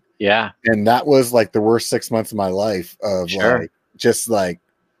again. Yeah. And that was like the worst 6 months of my life of like, just like,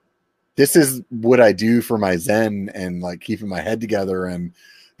 this is what I do for my Zen and like keeping my head together. And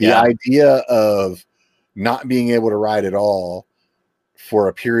the idea of not being able to ride at all for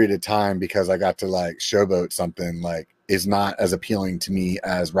a period of time because I got to like showboat something like is not as appealing to me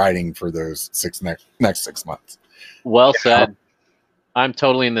as riding for those next 6 months. Well said. I'm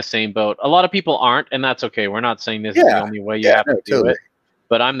totally in the same boat. A lot of people aren't, and that's okay. We're not saying this is the only way you have to do it,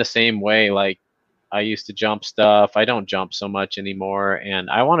 but I'm the same way. Like I used to jump stuff. I don't jump so much anymore, and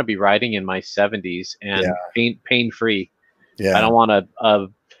I want to be riding in my 70s and pain free. Yeah. I don't want a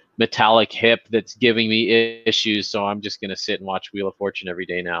metallic hip that's giving me issues, so I'm just gonna sit and watch Wheel of Fortune every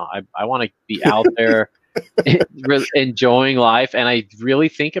day now. I want to be out there enjoying life, and I really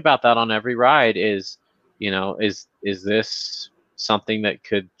think about that on every ride. Is this something that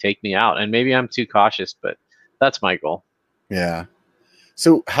could take me out? And maybe I'm too cautious, but that's my goal. Yeah.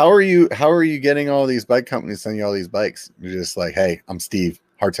 So how are you getting all these bike companies sending you all these bikes? You're just like, hey, I'm Steve,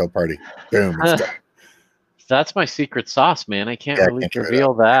 Hardtail Party. Boom. That's my secret sauce, man. I can't really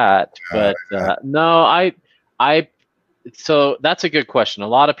reveal that. But no, so that's a good question. A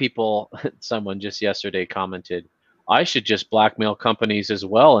lot of people, someone just yesterday commented, I should just blackmail companies as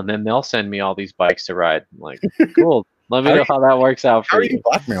well, and then they'll send me all these bikes to ride. I'm like, cool. Let me know how that works out for you. How are you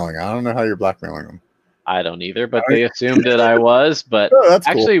blackmailing? I don't know how you're blackmailing them. I don't either, but they assumed that I was. But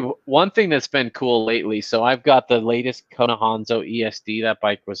actually, one thing that's been cool lately, so I've got the latest Kona Hanzo ESD. That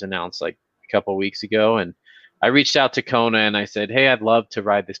bike was announced like a couple of weeks ago, and I reached out to Kona and I said, hey, I'd love to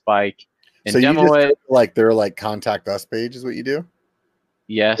ride this bike and demo it. Like their like contact us page is what you do?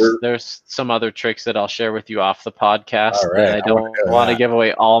 Yes, there's some other tricks that I'll share with you off the podcast. That I don't want to give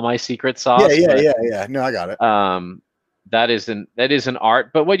away all my secret sauce. Yeah. No, I got it. That is an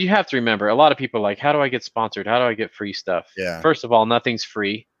art. But what you have to remember, a lot of people are like, how do I get sponsored? How do I get free stuff? Yeah. First of all, nothing's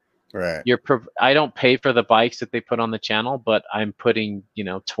free. Right. I don't pay for the bikes that they put on the channel, but I'm putting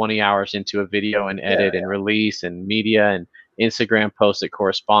 20 hours into a video and edit and release and media and Instagram posts that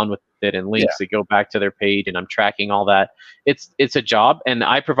correspond with it and links that go back to their page, and I'm tracking all that. It's a job, and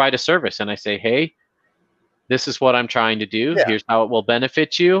I provide a service, and I say, hey, this is what I'm trying to do. Here's how it will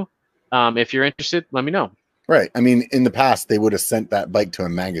benefit you. If you're interested, let me know. Right. I mean, in the past, they would have sent that bike to a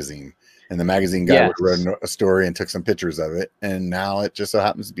magazine, and the magazine guy would have written a story and took some pictures of it. And now it just so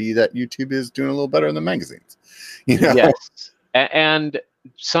happens to be that YouTube is doing a little better than magazines. Yes. And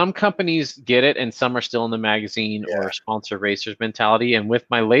some companies get it, and some are still in the magazine or sponsor racers mentality. And with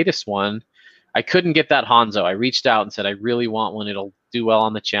my latest one, I couldn't get that Hanzo. I reached out and said, I really want one. It'll do well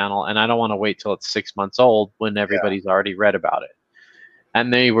on the channel, and I don't want to wait till it's 6 months old when everybody's already read about it.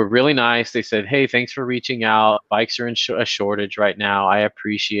 And they were really nice. They said, hey, thanks for reaching out. Bikes are in a shortage right now. I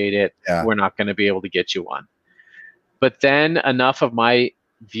appreciate it. We're not going to be able to get you one. But then enough of my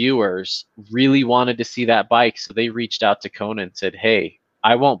viewers really wanted to see that bike, so they reached out to Kona and said, hey,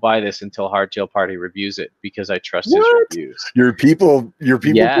 I won't buy this until Hardtail Party reviews it because I trust his reviews. Your people blew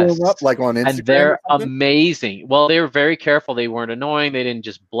them up like on Instagram. And they're amazing. Well, they were very careful. They weren't annoying. They didn't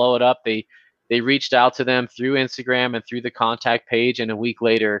just blow it up. They reached out to them through Instagram and through the contact page, and a week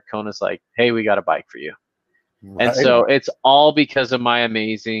later, Kona's like, hey, we got a bike for you. Right. And so it's all because of my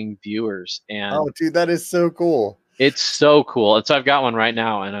amazing viewers. And oh, dude, that is so cool. It's so cool. And so I've got one right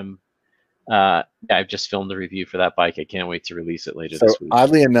now, and I've just filmed the review for that bike. I can't wait to release it later this week.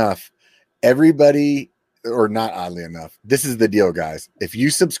 Oddly enough, everybody, or not oddly enough, this is the deal, guys. If you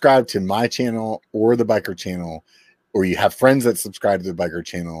subscribe to my channel or the Biker channel, or you have friends that subscribe to the Biker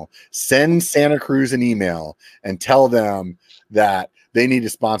channel, send Santa Cruz an email and tell them that they need to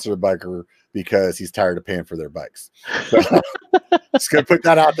sponsor the Biker because he's tired of paying for their bikes. So, just gonna put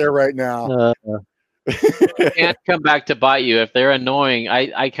that out there right now. Can't come back to bite you if they're annoying.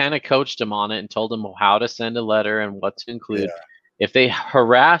 I kind of coached them on it and told them how to send a letter and what to include. If they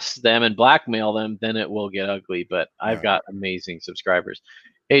harass them and blackmail them, then it will get ugly. But I've got amazing subscribers.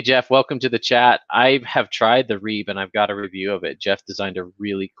 Hey, Jeff, welcome to the chat. I have tried the Reeb, and I've got a review of it. Jeff designed a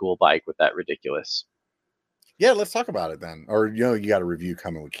really cool bike with that ridiculous. Yeah, let's talk about it then. Or, you got a review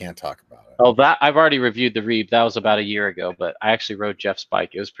coming. We can't talk about it. Oh, I've already reviewed the Reeb. That was about a year ago, but I actually rode Jeff's bike.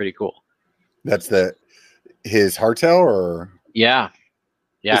 It was pretty cool. That's his hardtail, or? Yeah.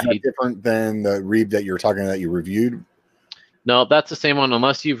 Is that different than the Reeb that you're talking about that you reviewed? No, that's the same one,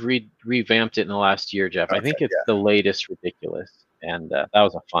 unless you've revamped it in the last year, Jeff. Okay, I think it's the latest ridiculous. And that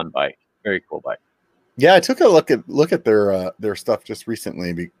was a fun bike, very cool bike. Yeah, I took a look at their stuff just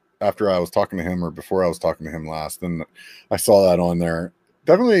recently, after I was talking to him or before I was talking to him last, and I saw that on there.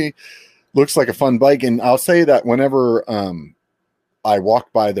 Definitely looks like a fun bike. And I'll say that whenever I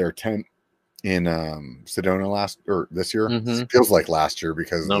walked by their tent in Sedona this year, Mm-hmm. it feels like last year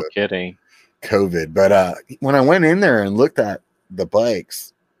because No of the kidding. COVID. But when I went in there and looked at the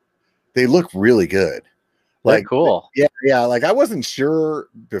bikes, they look really good. They're Like, cool. yeah. Like I wasn't sure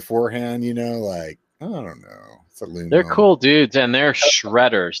beforehand, like, I don't know. It's aluminum. They're cool dudes, and they're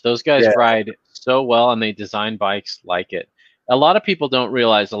shredders. Those guys Yeah. ride so well, and they design bikes like it. A lot of people don't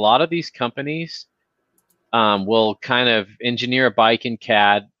realize a lot of these companies will kind of engineer a bike in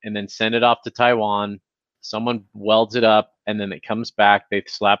CAD and then send it off to Taiwan. Someone welds it up, and then it comes back. They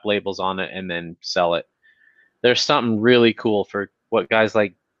slap labels on it and then sell it. There's something really cool for what guys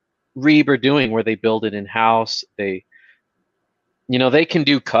like Reeb are doing, where they build it in house. They can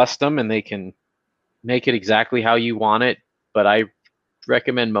do custom, and they can make it exactly how you want it. But I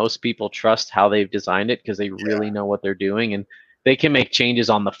recommend most people trust how they've designed it, because they really know what they're doing, and they can make changes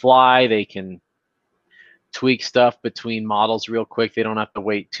on the fly. They can tweak stuff between models real quick. They don't have to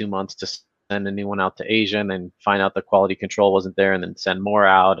wait 2 months to send a new one out to Asia and then find out the quality control wasn't there and then send more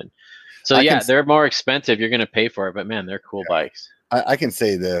out. And so they're more expensive. You're going to pay for it, but man, they're cool bikes. I can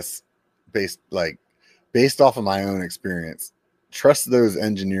say this based off of my own experience. Trust those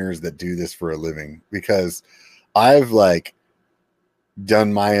engineers that do this for a living, because I've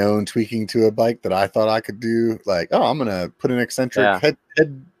done my own tweaking to a bike that I thought I could do. Like, oh, I'm gonna put an eccentric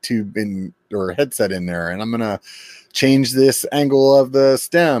head tube in or headset in there, and I'm gonna change this angle of the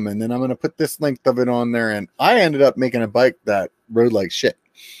stem, and then I'm gonna put this length of it on there. And I ended up making a bike that rode like shit.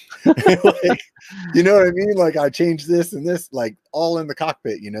 You know what I mean? Like, I changed this and this, all in the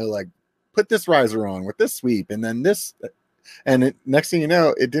cockpit, put this riser on with this sweep and then this, and next thing you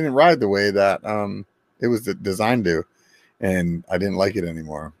know, it didn't ride the way that it was designed to, and I didn't like it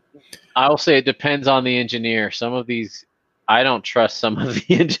anymore. I will say it depends on the engineer. Some of these, I don't trust some of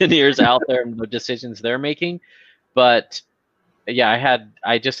the engineers out there and the decisions they're making. But yeah,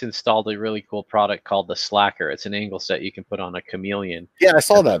 I just installed a really cool product called the Slacker. It's an angle set you can put on a Chameleon. Yeah, I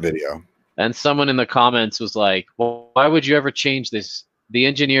saw that video. And someone in the comments was like, well, why would you ever change this? The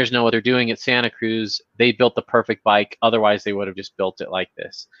engineers know what they're doing at Santa Cruz. They built the perfect bike. Otherwise, they would have just built it like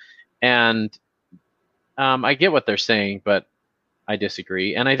this. And I get what they're saying, but I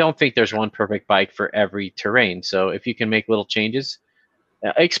disagree. And I don't think there's one perfect bike for every terrain. So if you can make little changes,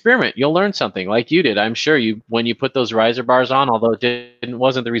 experiment. You'll learn something like you did. I'm sure when you put those riser bars on, although it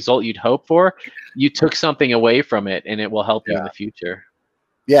wasn't the result you'd hope for, you took something away from it, and it will help you in the future.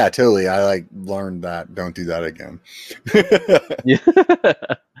 Yeah, totally. I learned that. Don't do that again.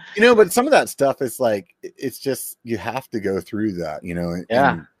 But some of that stuff is it's just, you have to go through that,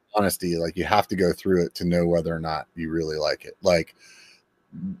 in honesty, you have to go through it to know whether or not you really like it.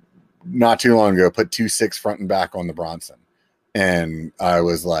 Not too long ago, put 2.6 front and back on the Bronson. And I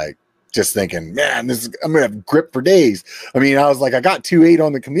was just thinking, man, I'm gonna have grip for days. I mean, I was I got 2.8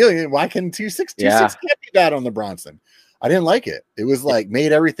 on the Chameleon. Why can 2.6 can't be bad on the Bronson? I didn't like it. It was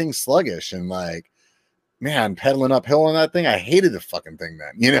made everything sluggish and man, pedaling uphill on that thing. I hated the fucking thing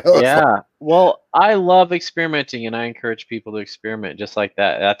then, Yeah. Well, I love experimenting, and I encourage people to experiment just like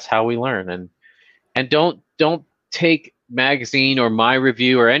that. That's how we learn. And don't take magazine or my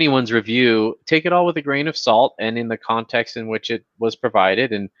review or anyone's review. Take it all with a grain of salt and in the context in which it was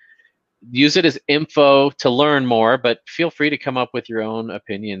provided, and use it as info to learn more, but feel free to come up with your own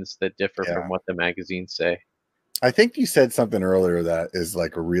opinions that differ from what the magazines say. I think you said something earlier that is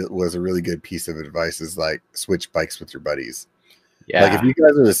was a really good piece of advice, is switch bikes with your buddies. Yeah. If you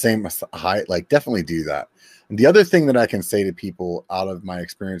guys are the same height, definitely do that. And the other thing that I can say to people out of my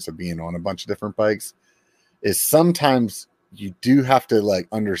experience of being on a bunch of different bikes is sometimes you do have to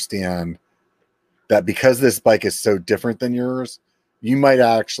understand that because this bike is so different than yours, you might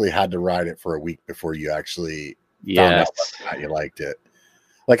actually had to ride it for a week before you actually found out whether or not you liked it.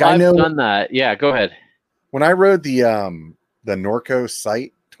 I've done that. Yeah, go ahead. When I rode the Norco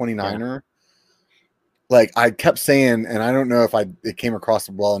Sight 29er, I kept saying, and I don't know if it came across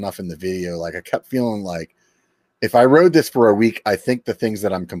well enough in the video, I kept feeling if I rode this for a week, I think the things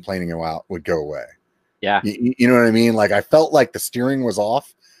that I'm complaining about would go away. Yeah. You know what I mean? I felt the steering was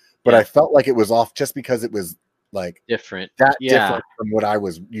off, but I felt it was off just because it was different. Different from what I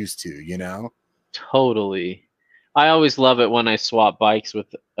was used to, Totally. I always love it when I swap bikes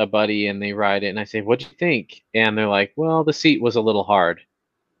with a buddy and they ride it and I say, "What'd you think?" And they're like, "Well, the seat was a little hard."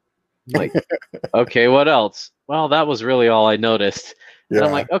 I'm okay, what else? Well, that was really all I noticed. And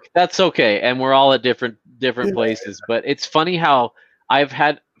I'm okay, that's okay. And we're all at different places. But it's funny how I've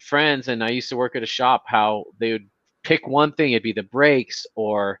had friends, and I used to work at a shop, how they would pick one thing. It'd be the brakes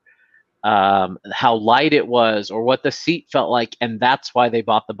or how light it was or what the seat felt like, and that's why they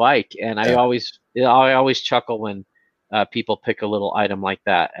bought the bike. And I always chuckle when people pick a little item like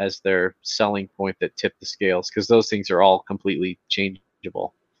that as their selling point that tip the scales, because those things are all completely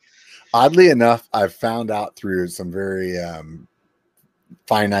changeable. Oddly enough, I've found out through some very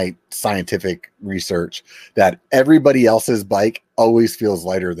finite scientific research that everybody else's bike always feels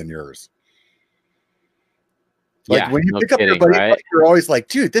lighter than yours. Like when you pick up your buddy's bike, you're always like,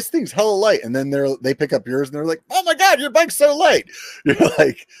 dude, this thing's hella light. And then they pick up yours and they're like, oh my God, your bike's so light. You're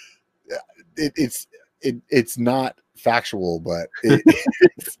like, it's not factual, but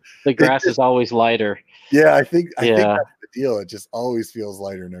the grass is always lighter. Yeah, I think that's the deal. It just always feels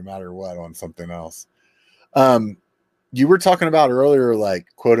lighter no matter what on something else. You were talking about earlier, like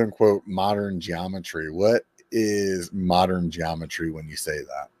quote unquote modern geometry. What is modern geometry when you say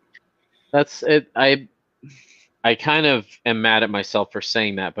that? That's it. I kind of am mad at myself for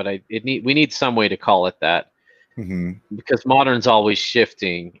saying that, but we need some way to call it that, because modern's always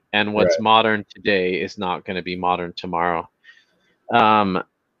shifting, and what's modern today is not going to be modern tomorrow. My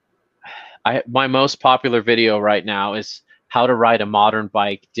most popular video right now is how to ride a modern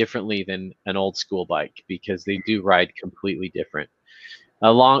bike differently than an old school bike, because they do ride completely different.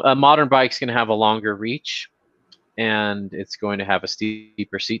 A modern bike's going to have a longer reach, and it's going to have a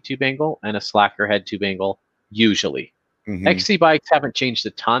steeper seat tube angle and a slacker head tube angle. Usually, XC bikes haven't changed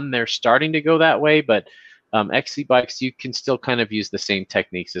a ton. They're starting to go that way, but XC bikes, you can still kind of use the same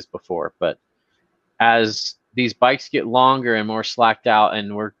techniques as before. But as these bikes get longer and more slacked out,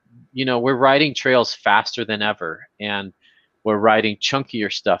 and we're riding trails faster than ever, and we're riding chunkier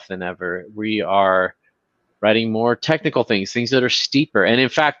stuff than ever. We are riding more technical things that are steeper. And in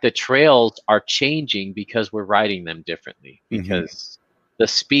fact, the trails are changing because we're riding them differently, because the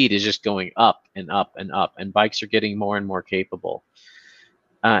speed is just going up and up and up, and bikes are getting more and more capable.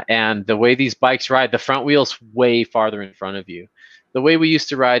 And the way these bikes ride, the front wheel's way farther in front of you. The way we used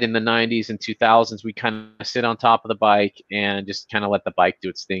to ride in the 90s and 2000s, we kind of sit on top of the bike and just kind of let the bike do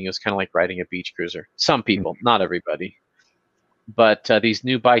its thing. It was kind of like riding a beach cruiser. Some people, not everybody. But these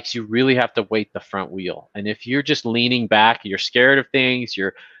new bikes, you really have to weight the front wheel. And if you're just leaning back, you're scared of things,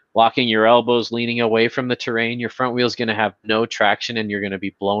 you're locking your elbows, leaning away from the terrain, your front wheel is going to have no traction, and you're going to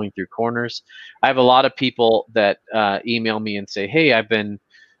be blowing through corners. I have a lot of people that email me and say, hey, I've been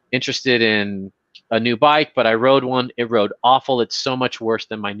interested in a new bike, but I rode one. It rode awful. It's so much worse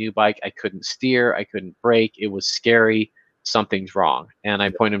than my new bike. I couldn't steer. I couldn't brake. It was scary. Something's wrong. And I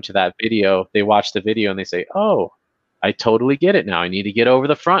point them to that video. They watch the video and they say, oh, I totally get it now. I need to get over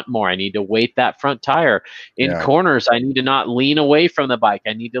the front more. I need to weight that front tire. In corners, I need to not lean away from the bike.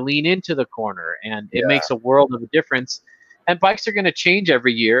 I need to lean into the corner. And it makes a world of a difference. And bikes are going to change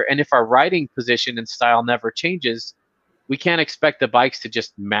every year. And if our riding position and style never changes, we can't expect the bikes to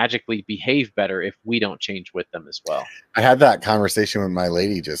just magically behave better if we don't change with them as well. I had that conversation with my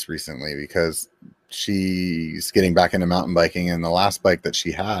lady just recently, because she's getting back into mountain biking, and the last bike that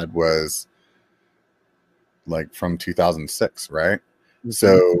she had was like from 2006, right?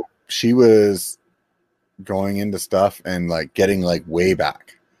 So she was going into stuff and like getting like way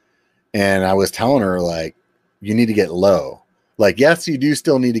back, and I was telling her, like, you need to get low. Like, yes, you do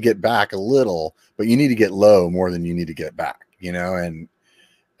still need to get back a little, but you need to get low more than you need to get back,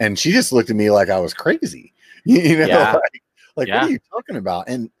 and she just looked at me like I was crazy, like what are you talking about?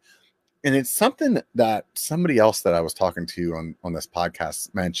 And it's something that somebody else that I was talking to on this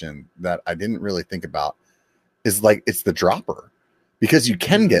podcast mentioned that I didn't really think about, is like, it's the dropper, because you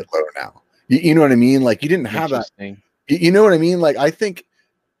can get low now. You know what I mean? Like, you didn't have that. You know what I mean? Like, I think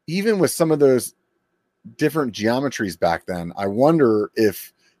even with some of those different geometries back then, I wonder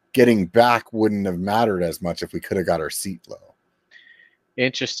if getting back wouldn't have mattered as much if we could have got our seat low.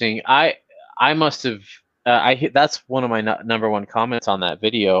 Interesting. I must have. That's one of my number one comments on that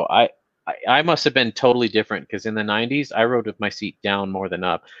video. I must have been totally different, because in the 90s, I rode with my seat down more than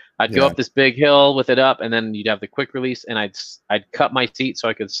up. I'd go up this big hill with it up, and then you'd have the quick release, and I'd cut my seat so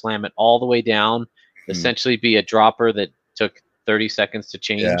I could slam it all the way down, essentially be a dropper that took 30 seconds to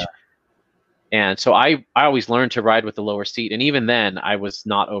change. And so I always learned to ride with the lower seat. And even then, I was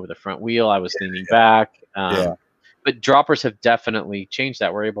not over the front wheel. I was leaning back. But droppers have definitely changed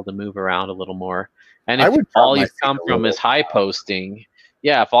that. We're able to move around a little more. And if all you've come from is high posting,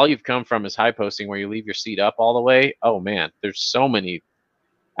 if all you've come from is high posting where you leave your seat up all the way, oh man, there's so many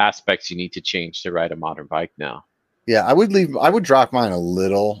aspects you need to change to ride a modern bike now. Yeah, I would drop mine a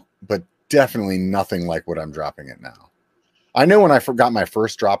little, but definitely nothing like what I'm dropping it now. I know when I got my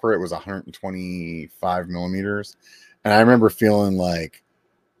first dropper, it was 125 millimeters. And I remember feeling like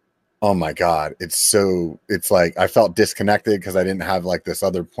Oh my God. It's like I felt disconnected because I didn't have like this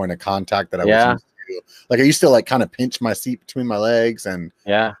other point of contact that I was Yeah. used to. Like I used to like kind of pinch my seat between my legs and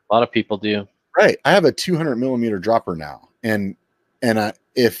Yeah. A lot of people do. right. I have a 200 millimeter dropper now. And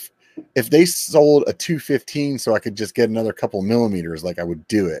if they sold a 215 so I could just get another couple millimeters, like I would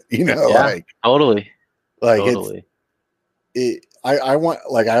do it, Yeah. Totally. like Totally. I want,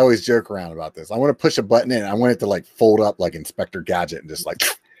 like, I always joke around about this. I want to push a button in. I want it to like fold up like Inspector Gadget and just like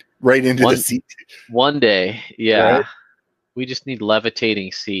right into the seat. One day. Yeah. Right? We just need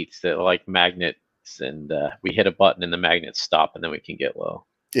levitating seats that are like magnets, and we hit a button and the magnets stop, and then we can get low.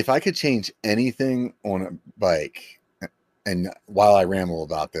 If I could change anything on a bike, and while I ramble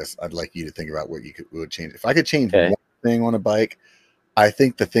about this, I'd like you to think about what would change. If I could change one thing on a bike, I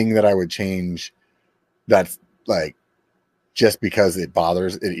think the thing that I would change, that's like just because it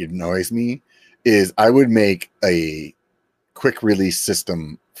annoys me, is I would make a quick release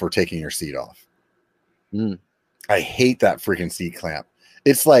system for taking your seat off. I hate that freaking seat clamp.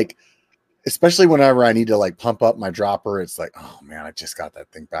 It's like, especially whenever I need to like pump up my dropper, it's like, oh man, I just got that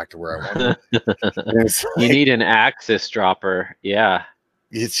thing back to where I wanted it. You need an axis dropper. Yeah.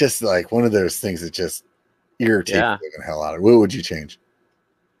 It's just like one of those things that just irritates the living hell out of it. What would you change?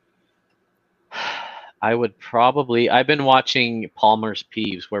 I would probably, I've been watching Palmer's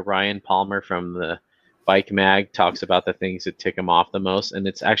Peeves, where Ryan Palmer from the Bike Mag talks about the things that tick him off the most, and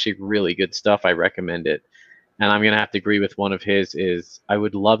it's actually really good stuff. I recommend it. And I'm going to have to agree with one of his is I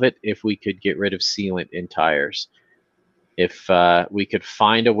would love it if we could get rid of sealant in tires. If we could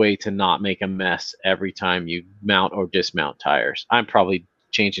find a way to not make a mess every time you mount or dismount tires. I'm probably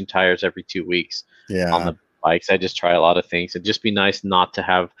changing tires every 2 weeks on the bikes. I just try a lot of things. It'd just be nice not to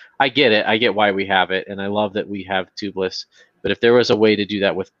have, I get it. I get why we have it. And I love that we have tubeless. But if there was a way to do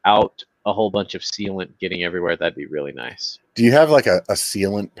that without a whole bunch of sealant getting everywhere, that'd be really nice. Do you have like a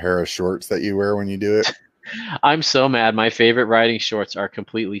sealant pair of shorts that you wear when you do it? I'm so mad. My favorite riding shorts are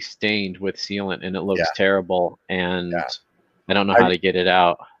completely stained with sealant, and it looks terrible. And I don't know how to get it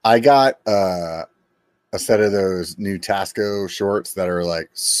out. I got a set of those new Tasco shorts that are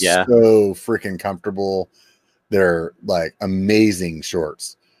like so freaking comfortable. They're like amazing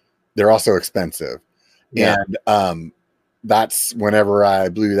shorts. They're also expensive. And that's whenever I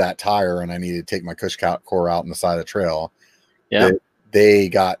blew that tire and I needed to take my cush core out on the side of the trail. Yeah. They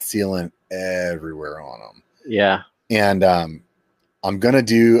got sealant everywhere on them. Yeah. And I'm going to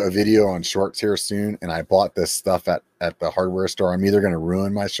do a video on shorts here soon. And I bought this stuff at the hardware store. I'm either going to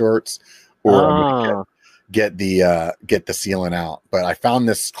ruin my shorts or I'm going to get the sealant out. But I found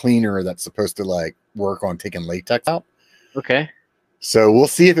this cleaner that's supposed to like work on taking latex out. Okay. So we'll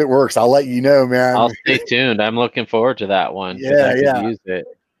see if it works. I'll let you know, man. I'll stay tuned. I'm looking forward to that one. Yeah. Use it.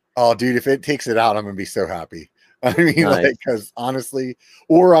 Oh, dude, if it takes it out, I'm going to be so happy. I mean, like, because honestly,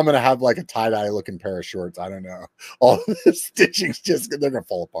 or I'm going to have like a tie-dye looking pair of shorts. I don't know. All the stitching's just, they're going to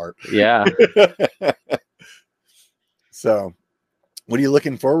fall apart. Yeah. So what are you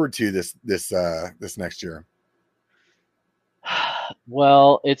looking forward to this next year?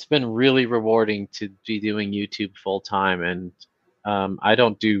 Well, it's been really rewarding to be doing YouTube full time, and I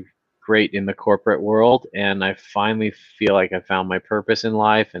don't do great in the corporate world, and I finally feel like I found my purpose in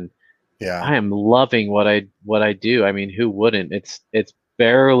life, and I am loving what I do. I mean, who wouldn't? It's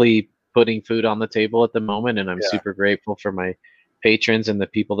barely putting food on the table at the moment, and I'm super grateful for my patrons and the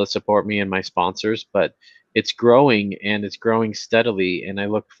people that support me and my sponsors, but it's growing, and it's growing steadily, and I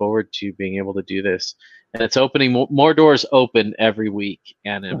look forward to being able to do this. And it's opening more doors open every week,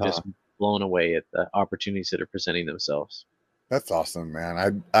 and I'm just blown away at the opportunities that are presenting themselves. That's awesome,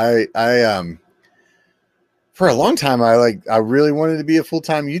 man. I for a long time I really wanted to be a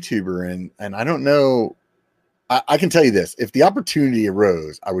full-time YouTuber, and I don't know. I can tell you this: if the opportunity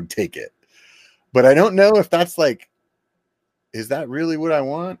arose, I would take it. But I don't know if that's like, is that really what I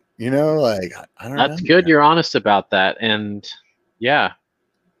want? You know, like I don't know. That's good. You're honest about that, and yeah.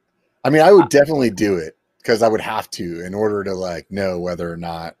 I mean, I would definitely do it because I would have to in order to like know whether or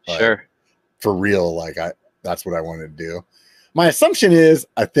not, like, for real, like that's what I wanted to do. My assumption is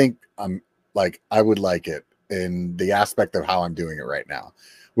I think I would like it in the aspect of how I'm doing it right now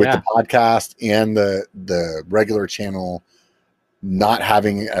with the podcast and the regular channel not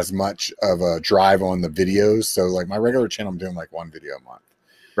having as much of a drive on the videos. So like my regular channel, I'm doing like one video a month.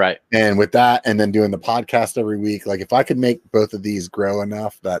 Right. And with that, and then doing the podcast every week, like if I could make both of these grow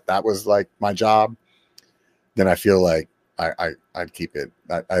enough that was like my job, then I feel like I'd keep it.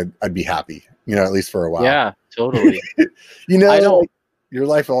 I'd be happy, you know, at least for a while. Yeah, totally. You know, your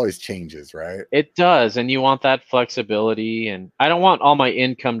life always changes, right? It does, and you want that flexibility. And I don't want all my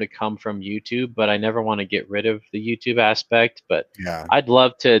income to come from YouTube, but I never want to get rid of the YouTube aspect. But Yeah. I'd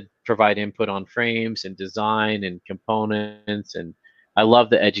love to provide input on frames and design and components, and I love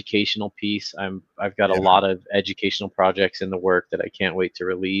the educational piece. I've got a Yeah. lot of educational projects in the work that I can't wait to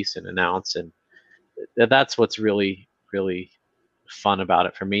release and announce, and that's what's really really fun about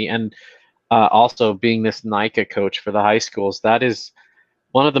it for me. And also being this NICA coach for the high schools, that is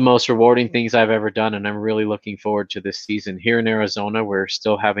one of the most rewarding things I've ever done, and I'm really looking forward to this season. Here in Arizona, we're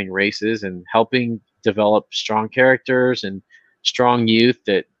still having races and helping develop strong characters and strong youth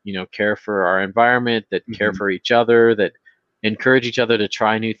that, you know, care for our environment, that care Mhm. for each other, that encourage each other to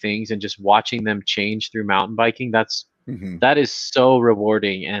try new things, and just watching them change through mountain biking. Mhm. That is so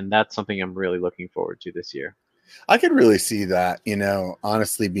rewarding, and that's something I'm really looking forward to this year. I could really see that,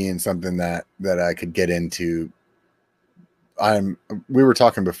 honestly being something that I could get into. We were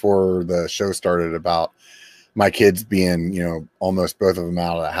talking before the show started about my kids being, almost both of them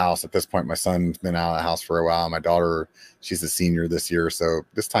out of the house. At this point, my son's been out of the house for a while. My daughter, she's a senior this year. So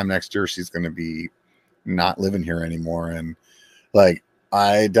this time next year, she's going to be not living here anymore. And like,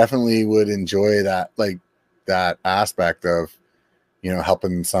 I definitely would enjoy that, like that aspect of,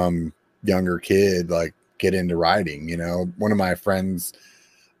 helping some younger kid, like get into riding. One of my friends,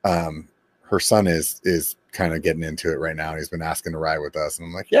 her son is kind of getting into it right now. And he's been asking to ride with us. And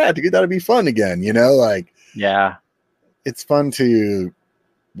I'm like, yeah, dude, that'd be fun again. Like, Yeah. it's fun to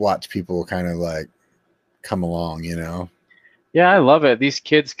watch people kind of like come along, Yeah, I love it. These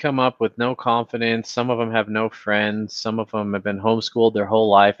kids come up with no confidence. Some of them have no friends. Some of them have been homeschooled their whole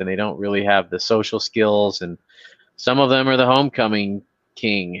life and they don't really have the social skills. And some of them are the homecoming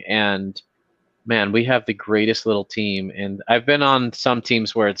king. And man, we have the greatest little team. And I've been on some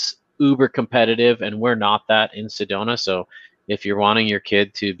teams where it's uber competitive, and we're not that in Sedona. So if you're wanting your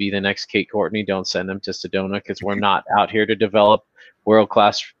kid to be the next Kate Courtney, don't send them to Sedona, because we're not out here to develop world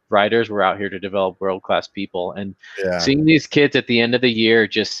class riders. We're out here to develop world class people. And Yeah. seeing these kids at the end of the year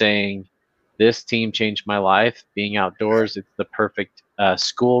just saying, this team changed my life, being outdoors, it's the perfect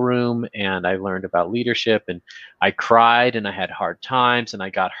schoolroom, and I learned about leadership, and I cried, and I had hard times, and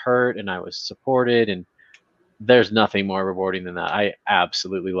I got hurt, and I was supported, and there's nothing more rewarding than that. I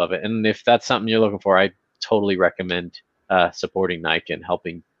absolutely love it. And if that's something you're looking for, I totally recommend supporting Nike and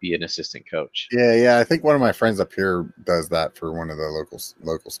helping be an assistant coach. Yeah. I think one of my friends up here does that for one of the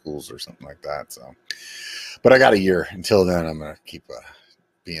local schools or something like that. So, but I got a year until then. I'm going to keep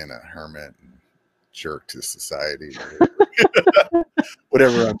being a hermit and jerk to society,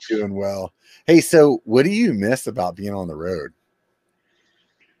 whatever I'm doing well. Hey, so what do you miss about being on the road?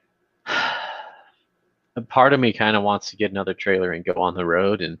 A part of me kind of wants to get another trailer and go on the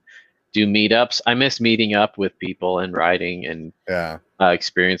road and do meetups. I miss meeting up with people and riding and Yeah.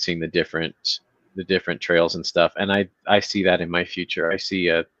 Experiencing the different trails and stuff. And I see that in my future. I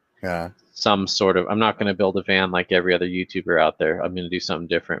see some sort of, I'm not going to build a van like every other YouTuber out there. I'm going to do something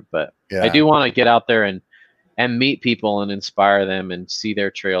different, but I do want to get out there and meet people and inspire them and see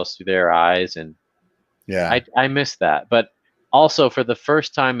their trails through their eyes. And I miss that. But also, for the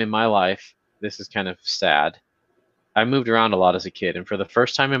first time in my life, this is kind of sad. I moved around a lot as a kid, and for the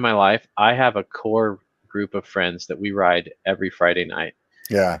first time in my life, I have a core group of friends that we ride every Friday night.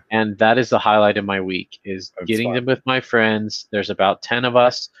 Yeah. And that is the highlight of my week, is That's getting fun. them with my friends. There's about 10 of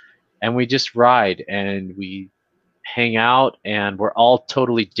us, and we just ride and we hang out, and we're all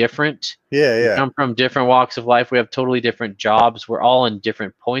totally different. Yeah. We come from different walks of life. We have totally different jobs. We're all in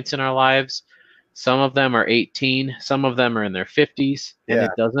different points in our lives. Some of them are 18, some of them are in their 50s, and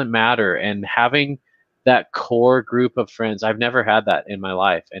it doesn't matter. And having that core group of friends, I've never had that in my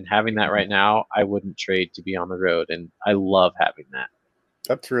life. And having that right now, I wouldn't trade to be on the road. And I love having that.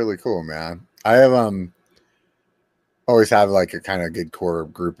 That's really cool, man. I have always have like a kind of good core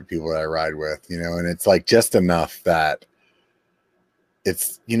group of people that I ride with, and it's like just enough that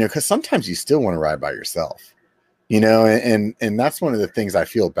it's, because sometimes you still want to ride by yourself, and that's one of the things I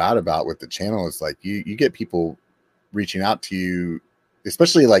feel bad about with the channel is like you get people reaching out to you,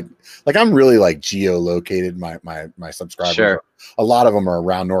 especially like I'm really like geolocated. My subscribers, Sure. A lot of them are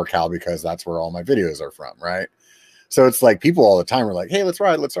around NorCal because that's where all my videos are from, right? So it's like people all the time are like, hey, let's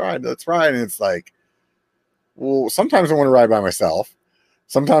ride. And it's like, well, sometimes I want to ride by myself.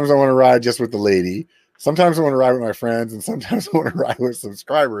 Sometimes I want to ride just with the lady. Sometimes I want to ride with my friends, and sometimes I want to ride with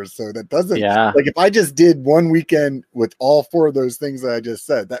subscribers. So that doesn't, like if I just did one weekend with all four of those things that I just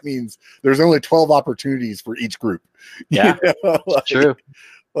said, that means there's only 12 opportunities for each group. Yeah, like, true.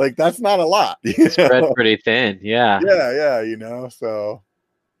 Like that's not a lot. Spread pretty thin. Yeah. Yeah. So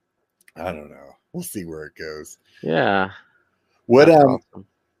I don't know. We'll see where it goes. Yeah. What That's awesome.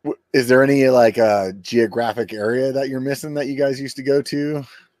 is there any like geographic area that you're missing that you guys used to go to?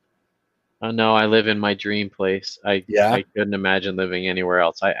 Oh no, I live in my dream place. Yeah. I couldn't imagine living anywhere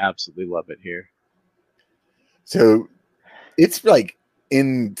else. I absolutely love it here. So it's like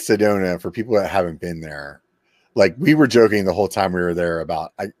in Sedona for people that haven't been there. Like we were joking the whole time we were there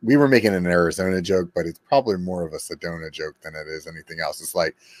about we were making an Arizona joke, but it's probably more of a Sedona joke than it is anything else. It's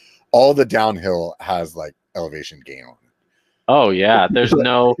like all the downhill has like elevation gain on Oh yeah, there's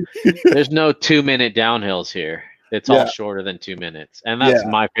no it. 2-minute downhills here. It's all Yeah. shorter than 2 minutes, and that's Yeah.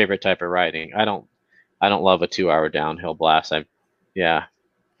 my favorite type of riding. I don't love a 2-hour downhill blast. Yeah,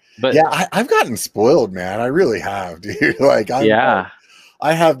 but Yeah, I've gotten spoiled, man. I really have, dude. Like yeah,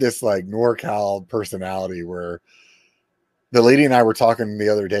 I have this like NorCal personality where the lady and I were talking the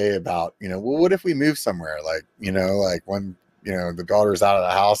other day about, well, what if we move somewhere? Like, like when, the daughter's out of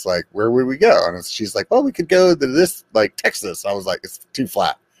the house, like, where would we go? And she's like, well, we could go to this, like Texas. I was like, it's too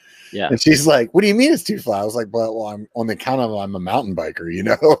flat. yeah. And she's like, what do you mean it's too flat? I was like, well, I'm on the count of I'm a mountain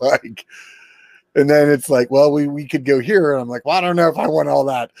biker, like, and then it's like, well, we could go here. And I'm like, well, I don't know if I want all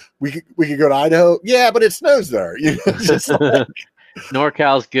that. We could go to Idaho. Yeah, but it snows there. Just like,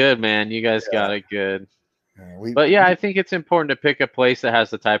 NorCal's good, man. You guys got it good. But yeah, I think it's important to pick a place that has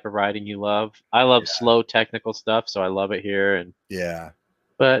the type of riding you love. I love slow technical stuff, so I love it here. And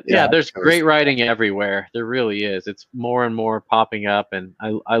but yeah, there's great riding everywhere. There really is. It's more and more popping up, and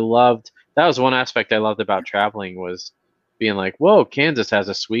I loved that was one aspect I loved about traveling was being like, whoa, Kansas has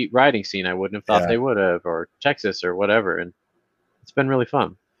a sweet riding scene. I wouldn't have thought they would have, or Texas or whatever, and it's been really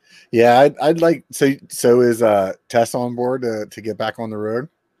fun. Yeah, I'd like so is Tess on board to get back on the road?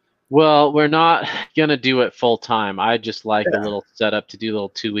 Well, we're not gonna do it full time. I just like a little setup to do little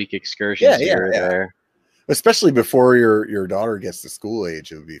 2-week excursions here or there. Especially before your daughter gets to school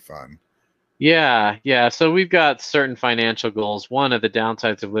age, it would be fun. Yeah. So we've got certain financial goals. One of the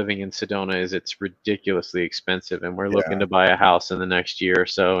downsides of living in Sedona is it's ridiculously expensive, and we're looking to buy a house in the next year or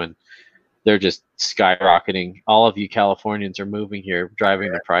so, and they're just skyrocketing. All of you Californians are moving here,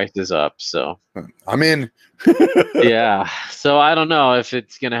 driving the prices up. So I'm in. Yeah. So I don't know if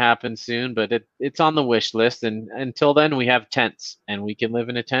it's going to happen soon, but it's on the wish list. And until then, we have tents, and we can live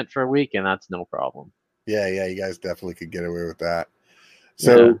in a tent for a week, and that's no problem. Yeah. You guys definitely could get away with that.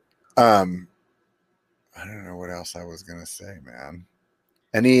 So, I don't know what else I was gonna say, man.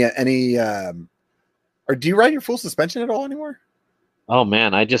 Or do you ride your full suspension at all anymore? Oh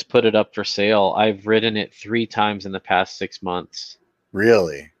man, I just put it up for sale. I've ridden it 3 times in the past 6 months.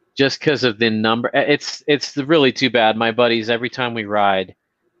 Really? Just because of the number. It's really too bad. My buddies, every time we ride,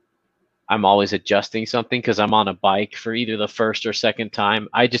 I'm always adjusting something because I'm on a bike for either the first or second time.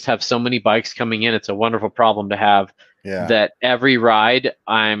 I just have so many bikes coming in. It's a wonderful problem to have. Yeah. That every ride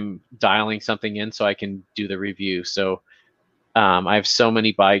I'm dialing something in so I can do the review. So I have so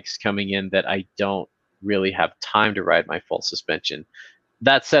many bikes coming in that I don't really have time to ride my full suspension.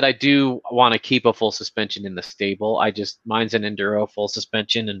 That said, I do want to keep a full suspension in the stable. Mine's an enduro full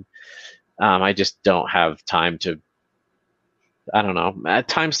suspension, and I just don't have time to. I don't know.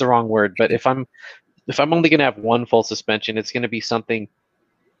 Time's the wrong word, but if I'm only gonna have one full suspension, it's gonna be something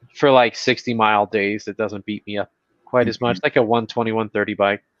for like 60-mile days that doesn't beat me up quite as much, like a 120, 130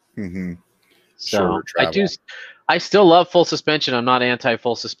 bike. So I still love full suspension. I'm not anti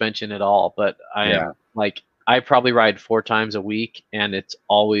full suspension at all, but I probably ride 4 times a week, and it's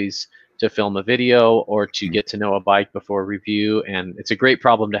always to film a video or to get to know a bike before review. And it's a great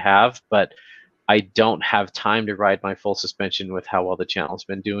problem to have, but I don't have time to ride my full suspension with how well the channel's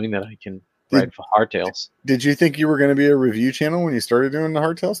been doing that I can ride for hardtails. Did you think you were going to be a review channel when you started doing the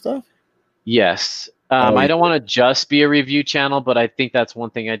hardtail stuff? Yes. I don't want to just be a review channel, but I think that's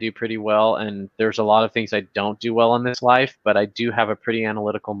one thing I do pretty well. And there's a lot of things I don't do well in this life, but I do have a pretty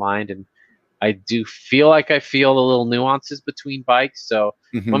analytical mind, and I do feel like I feel the little nuances between bikes. So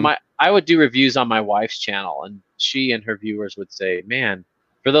when I would do reviews on my wife's channel, and she and her viewers would say, man,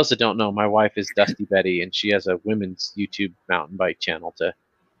 for those that don't know, my wife is Dusty Betty, and she has a women's YouTube mountain bike channel to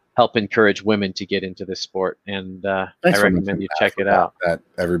help encourage women to get into this sport, and I recommend you check it out. That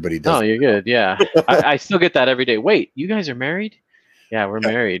everybody does. Oh, you're good. Yeah, I still get that every day. Wait, you guys are married? Yeah, we're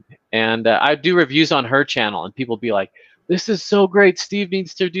married. And I do reviews on her channel, and people be like, "This is so great. Steve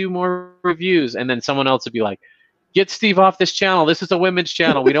needs to do more reviews." And then someone else would be like, "Get Steve off this channel. This is a women's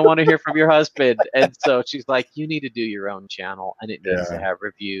channel. We don't want to hear from your husband." And so she's like, "You need to do your own channel, and it needs to have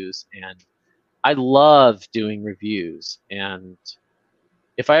reviews." And I love doing reviews, and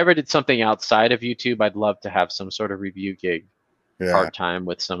if I ever did something outside of YouTube, I'd love to have some sort of review gig part-time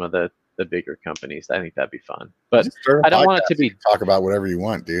with some of the the bigger companies. I think that'd be fun, but Just start a I don't want podcast. it to be. You can talk about whatever you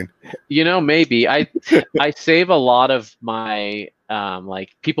want, dude. Maybe I save a lot of my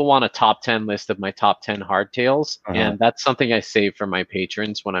like people want a top 10 list of my top 10 hardtails, and that's something I save for my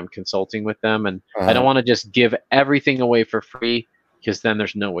patrons when I'm consulting with them, and I don't want to just give everything away for free, because then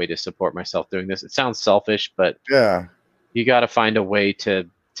there's no way to support myself doing this. It sounds selfish, but Yeah. you got to find a way to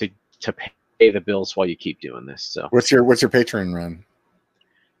pay the bills while you keep doing this. So what's your Patreon run?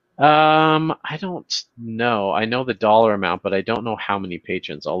 I don't know. I know the dollar amount, but I don't know how many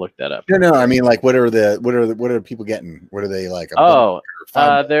patrons. I'll look that up. No. I mean, like, what are people getting? What are they like? I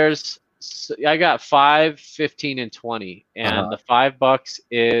got 5, 15, and 20, and the $5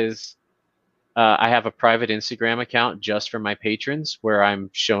 is I have a private Instagram account just for my patrons where I'm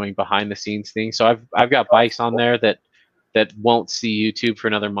showing behind the scenes things. So I've got bikes on there that won't see YouTube for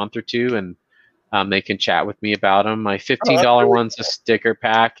another month or two, and they can chat with me about them. My $15 one's a sticker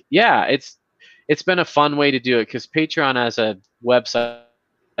pack. Yeah, it's been a fun way to do it, because Patreon as a website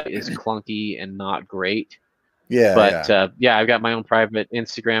is clunky and not great. Yeah, but I've got my own private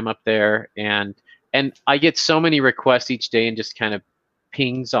Instagram up there, and I get so many requests each day and just kind of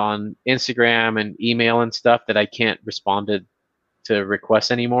pings on Instagram and email and stuff that I can't respond to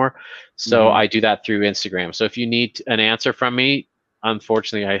requests anymore. So I do that through Instagram. So if you need an answer from me,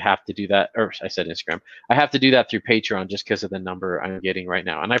 unfortunately, I have to do that, or I said Instagram. I have to do that through Patreon just because of the number I'm getting right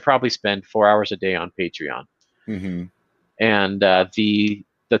now. And I probably spend 4 hours a day on Patreon. And the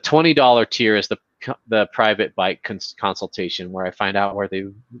 $20 tier is the private bike consultation, where I find out where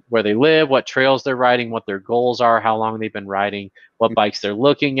they live, what trails they're riding, what their goals are, how long they've been riding, what bikes they're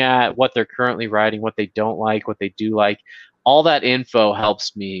looking at, what they're currently riding, what they don't like, what they do like. All that info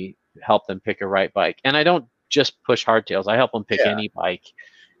helps me help them pick a right bike. And I don't just push hardtails. I help them pick any bike.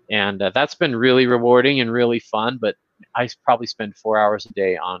 And that's been really rewarding and really fun, but I probably spend 4 hours a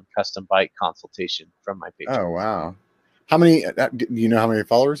day on custom bike consultation from my page. Oh, wow. How many, do you know how many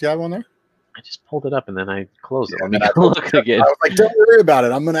followers you have on there? I just pulled it up and then I closed it. Let me go look again. I was like, don't worry about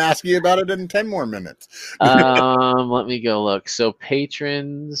it. I'm going to ask you about it in 10 more minutes. Let me go look. So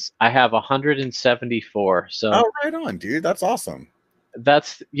patrons, I have 174. So right on, dude. That's awesome.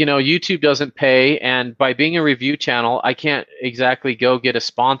 That's, YouTube doesn't pay. And by being a review channel, I can't exactly go get a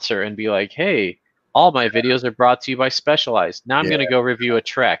sponsor and be like, hey, all my videos are brought to you by Specialized. Now I'm going to go review a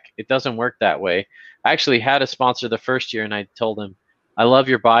Trek. It doesn't work that way. I actually had a sponsor the first year, and I told him, I love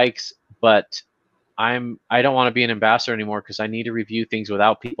your bikes, but I don't want to be an ambassador anymore, because I need to review things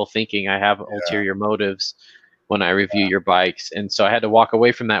without people thinking I have ulterior motives when I review your bikes. And so I had to walk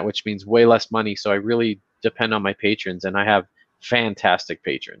away from that, which means way less money. So I really depend on my patrons, and I have fantastic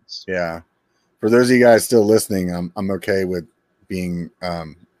patrons. Yeah. For those of you guys still listening, I'm okay with being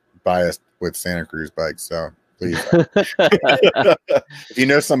biased with Santa Cruz bikes. So please, if you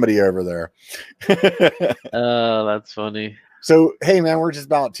know somebody over there. Oh, that's funny. So, hey, man, we're just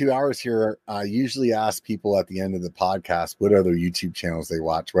about 2 hours here. I usually ask people at the end of the podcast what other YouTube channels they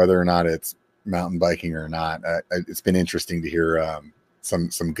watch, whether or not it's mountain biking or not. It's been interesting to hear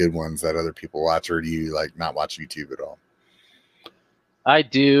some good ones that other people watch. Or do you like not watch YouTube at all? I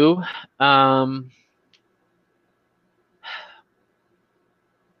do. I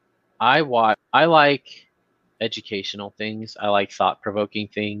like educational things. I like thought-provoking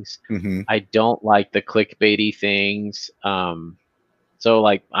things. I don't like the clickbaity things. So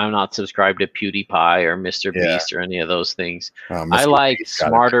like, I'm not subscribed to PewDiePie or Mr. Beast or any of those things. I like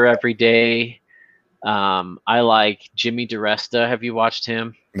Smarter Every Day. I like Jimmy DiResta. Have you watched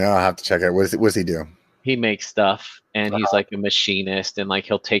him? No, I have to check it. What's he do? He makes stuff, and he's like a machinist, and like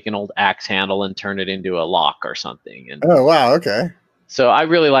he'll take an old axe handle and turn it into a lock or something. And oh, wow, okay. So I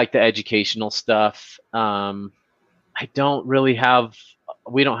really like the educational stuff. I don't really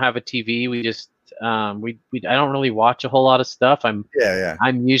we don't have a TV. We just I don't really watch a whole lot of stuff. I'm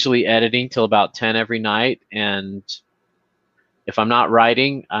usually editing till about 10 every night, and if I'm not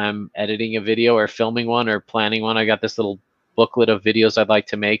writing, I'm editing a video or filming one or planning one. I got this little booklet of videos I'd like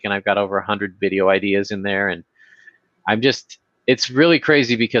to make, and I've got over 100 video ideas in there, and it's really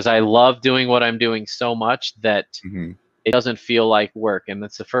crazy because I love doing what I'm doing so much that it doesn't feel like work. And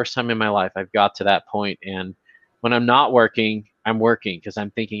that's the first time in my life I've got to that point. And when I'm not working, I'm working because I'm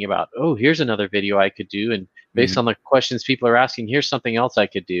thinking about, oh, here's another video I could do, and based on the questions people are asking, here's something else I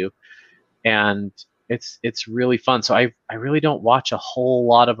could do. And it's really fun. So I really don't watch a whole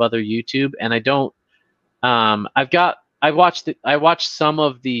lot of other YouTube, and I don't I watched some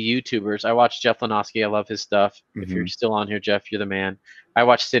of the YouTubers. I watched Jeff Lenoski. I love his stuff. If you're still on here, Jeff, you're the man. I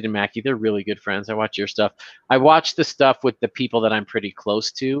watch Sid and Mackie. They're really good friends. I watch your stuff. I watch the stuff with the people that I'm pretty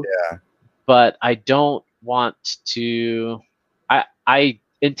close to. Yeah. But I don't want to.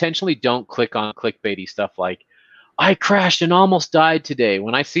 intentionally don't click on clickbaity stuff like, I crashed and almost died today.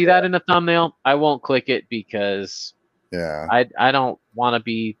 When I see that in a thumbnail, I won't click it because I don't want to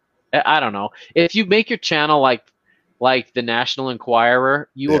be, I don't know. If you make your channel like the National Enquirer,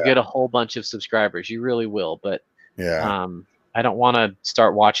 you will get a whole bunch of subscribers. You really will. But I don't want to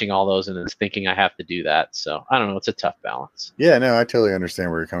start watching all those and then thinking I have to do that. So I don't know. It's a tough balance. Yeah, no, I totally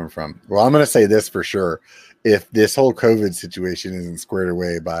understand where you're coming from. Well, I'm going to say this for sure. If this whole COVID situation isn't squared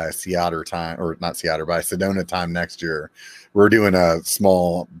away by Seattle time, or not Seattle, by Sedona time next year, we're doing a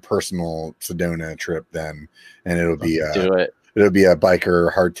small personal Sedona trip then, and it'll be it'll be a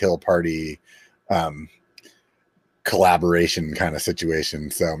biker hardtail party collaboration kind of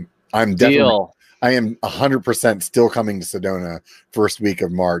situation. So I'm definitely, I am 100% still coming to Sedona first week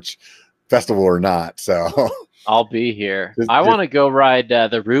of March, festival or not. So I'll be here. I want to go ride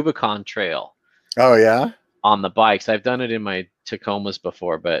the Rubicon Trail. Oh yeah, on the bikes. I've done it in my Tacomas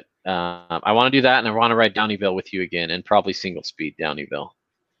before, but I want to do that, and I want to ride Downieville with you again, and probably single speed Downieville.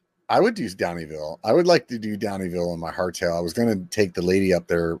 I would do Downieville. I would like to do Downieville on my hardtail. I was going to take the lady up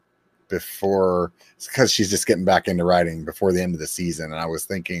there before, because she's just getting back into riding before the end of the season, and I was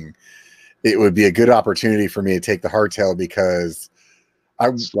thinking it would be a good opportunity for me to take the hardtail because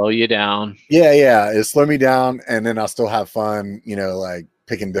I slow you down. Yeah, it'll slow me down, and then I'll still have fun. You know, like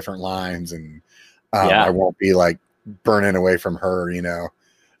picking different lines, and I won't be like burning away from her. You know,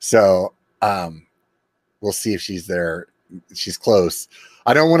 so we'll see if she's there. She's close.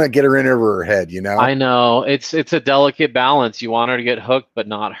 I don't want to get her in over her head, you know. I know it's a delicate balance. You want her to get hooked but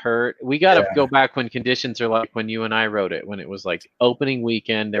not hurt. We got to go back when conditions are like when you and I rode it, when it was like opening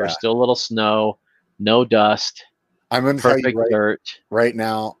weekend. There was still a little snow, no dust. I'm going to tell you right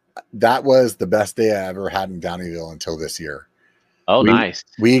now, that was the best day I ever had in Downieville until this year. Oh, nice.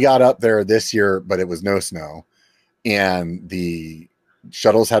 We got up there this year, but it was no snow, and the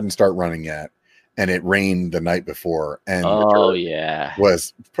shuttles hadn't started running yet. And it rained the night before, and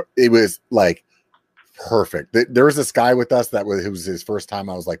it was like perfect. There was this guy with us it was his first time.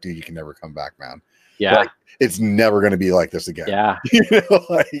 I was like, dude, you can never come back, man. Yeah, like, it's never going to be like this again. Yeah, you know,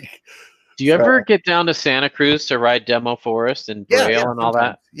 like. Do you ever get down to Santa Cruz to ride Demo Forest and Braille and all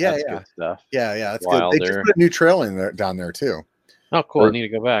that? That's good stuff. Yeah, that's good. They just put a new trail in there down there too. Oh, cool! I need to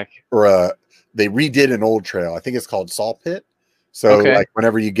go back. Or they redid an old trail. I think it's called Salt Pit. So like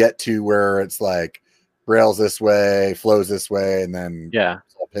whenever you get to where it's like rails this way, flows this way, and then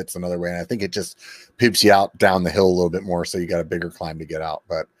Salt Pit's another way. And I think it just poops you out down the hill a little bit more, so you got a bigger climb to get out.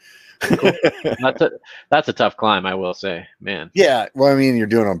 But that's a tough climb, I will say, man. Yeah, well, I mean, you're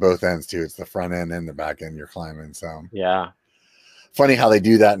doing it on both ends too. It's the front end and the back end you're climbing. So yeah. Funny how they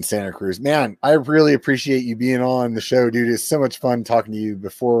do that in Santa Cruz. Man, I really appreciate you being on the show, dude. It's so much fun talking to you.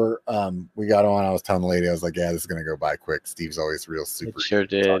 Before we got on, I was telling the lady, I was like, yeah, this is going to go by quick. Steve's always real super. It sure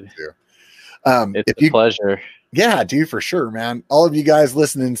did. It's a pleasure. Yeah, dude, for sure, man. All of you guys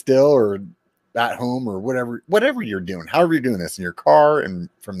listening still or at home or whatever you're doing, however you're doing this in your car and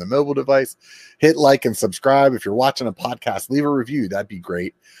from the mobile device, hit like and subscribe. If you're watching a podcast, leave a review. That'd be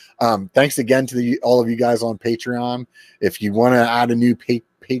great. Thanks again to all of you guys on Patreon. If you want to add a new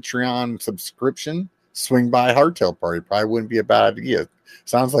Patreon subscription, swing by Hardtail Party. Probably wouldn't be a bad idea.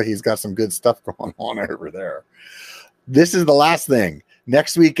 Sounds like he's got some good stuff going on over there. This is the last thing.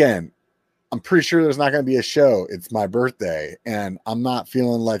 Next weekend, I'm pretty sure there's not going to be a show. It's my birthday, and I'm not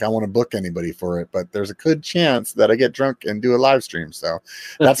feeling like I want to book anybody for it, but there's a good chance that I get drunk and do a live stream. So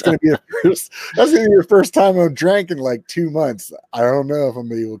that's going to be the first time I've drank in like 2 months. I don't know if I'm going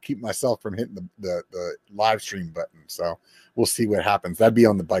to be able to keep myself from hitting the live stream button. So we'll see what happens. That'd be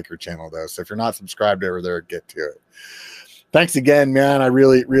on the Biker channel though. So if you're not subscribed over there, get to it. Thanks again, man. I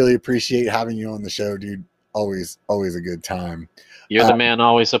really, really appreciate having you on the show, dude. Always a good time. You're the man.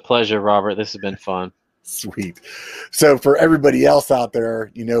 Always a pleasure, Robert. This has been fun. Sweet. So for everybody else out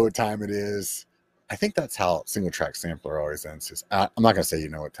there, you know what time it is. I think that's how Single Track Sampler always ends. Just, I'm not going to say you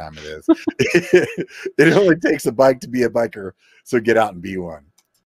know what time it is. It only takes a bike to be a biker, so get out and be one.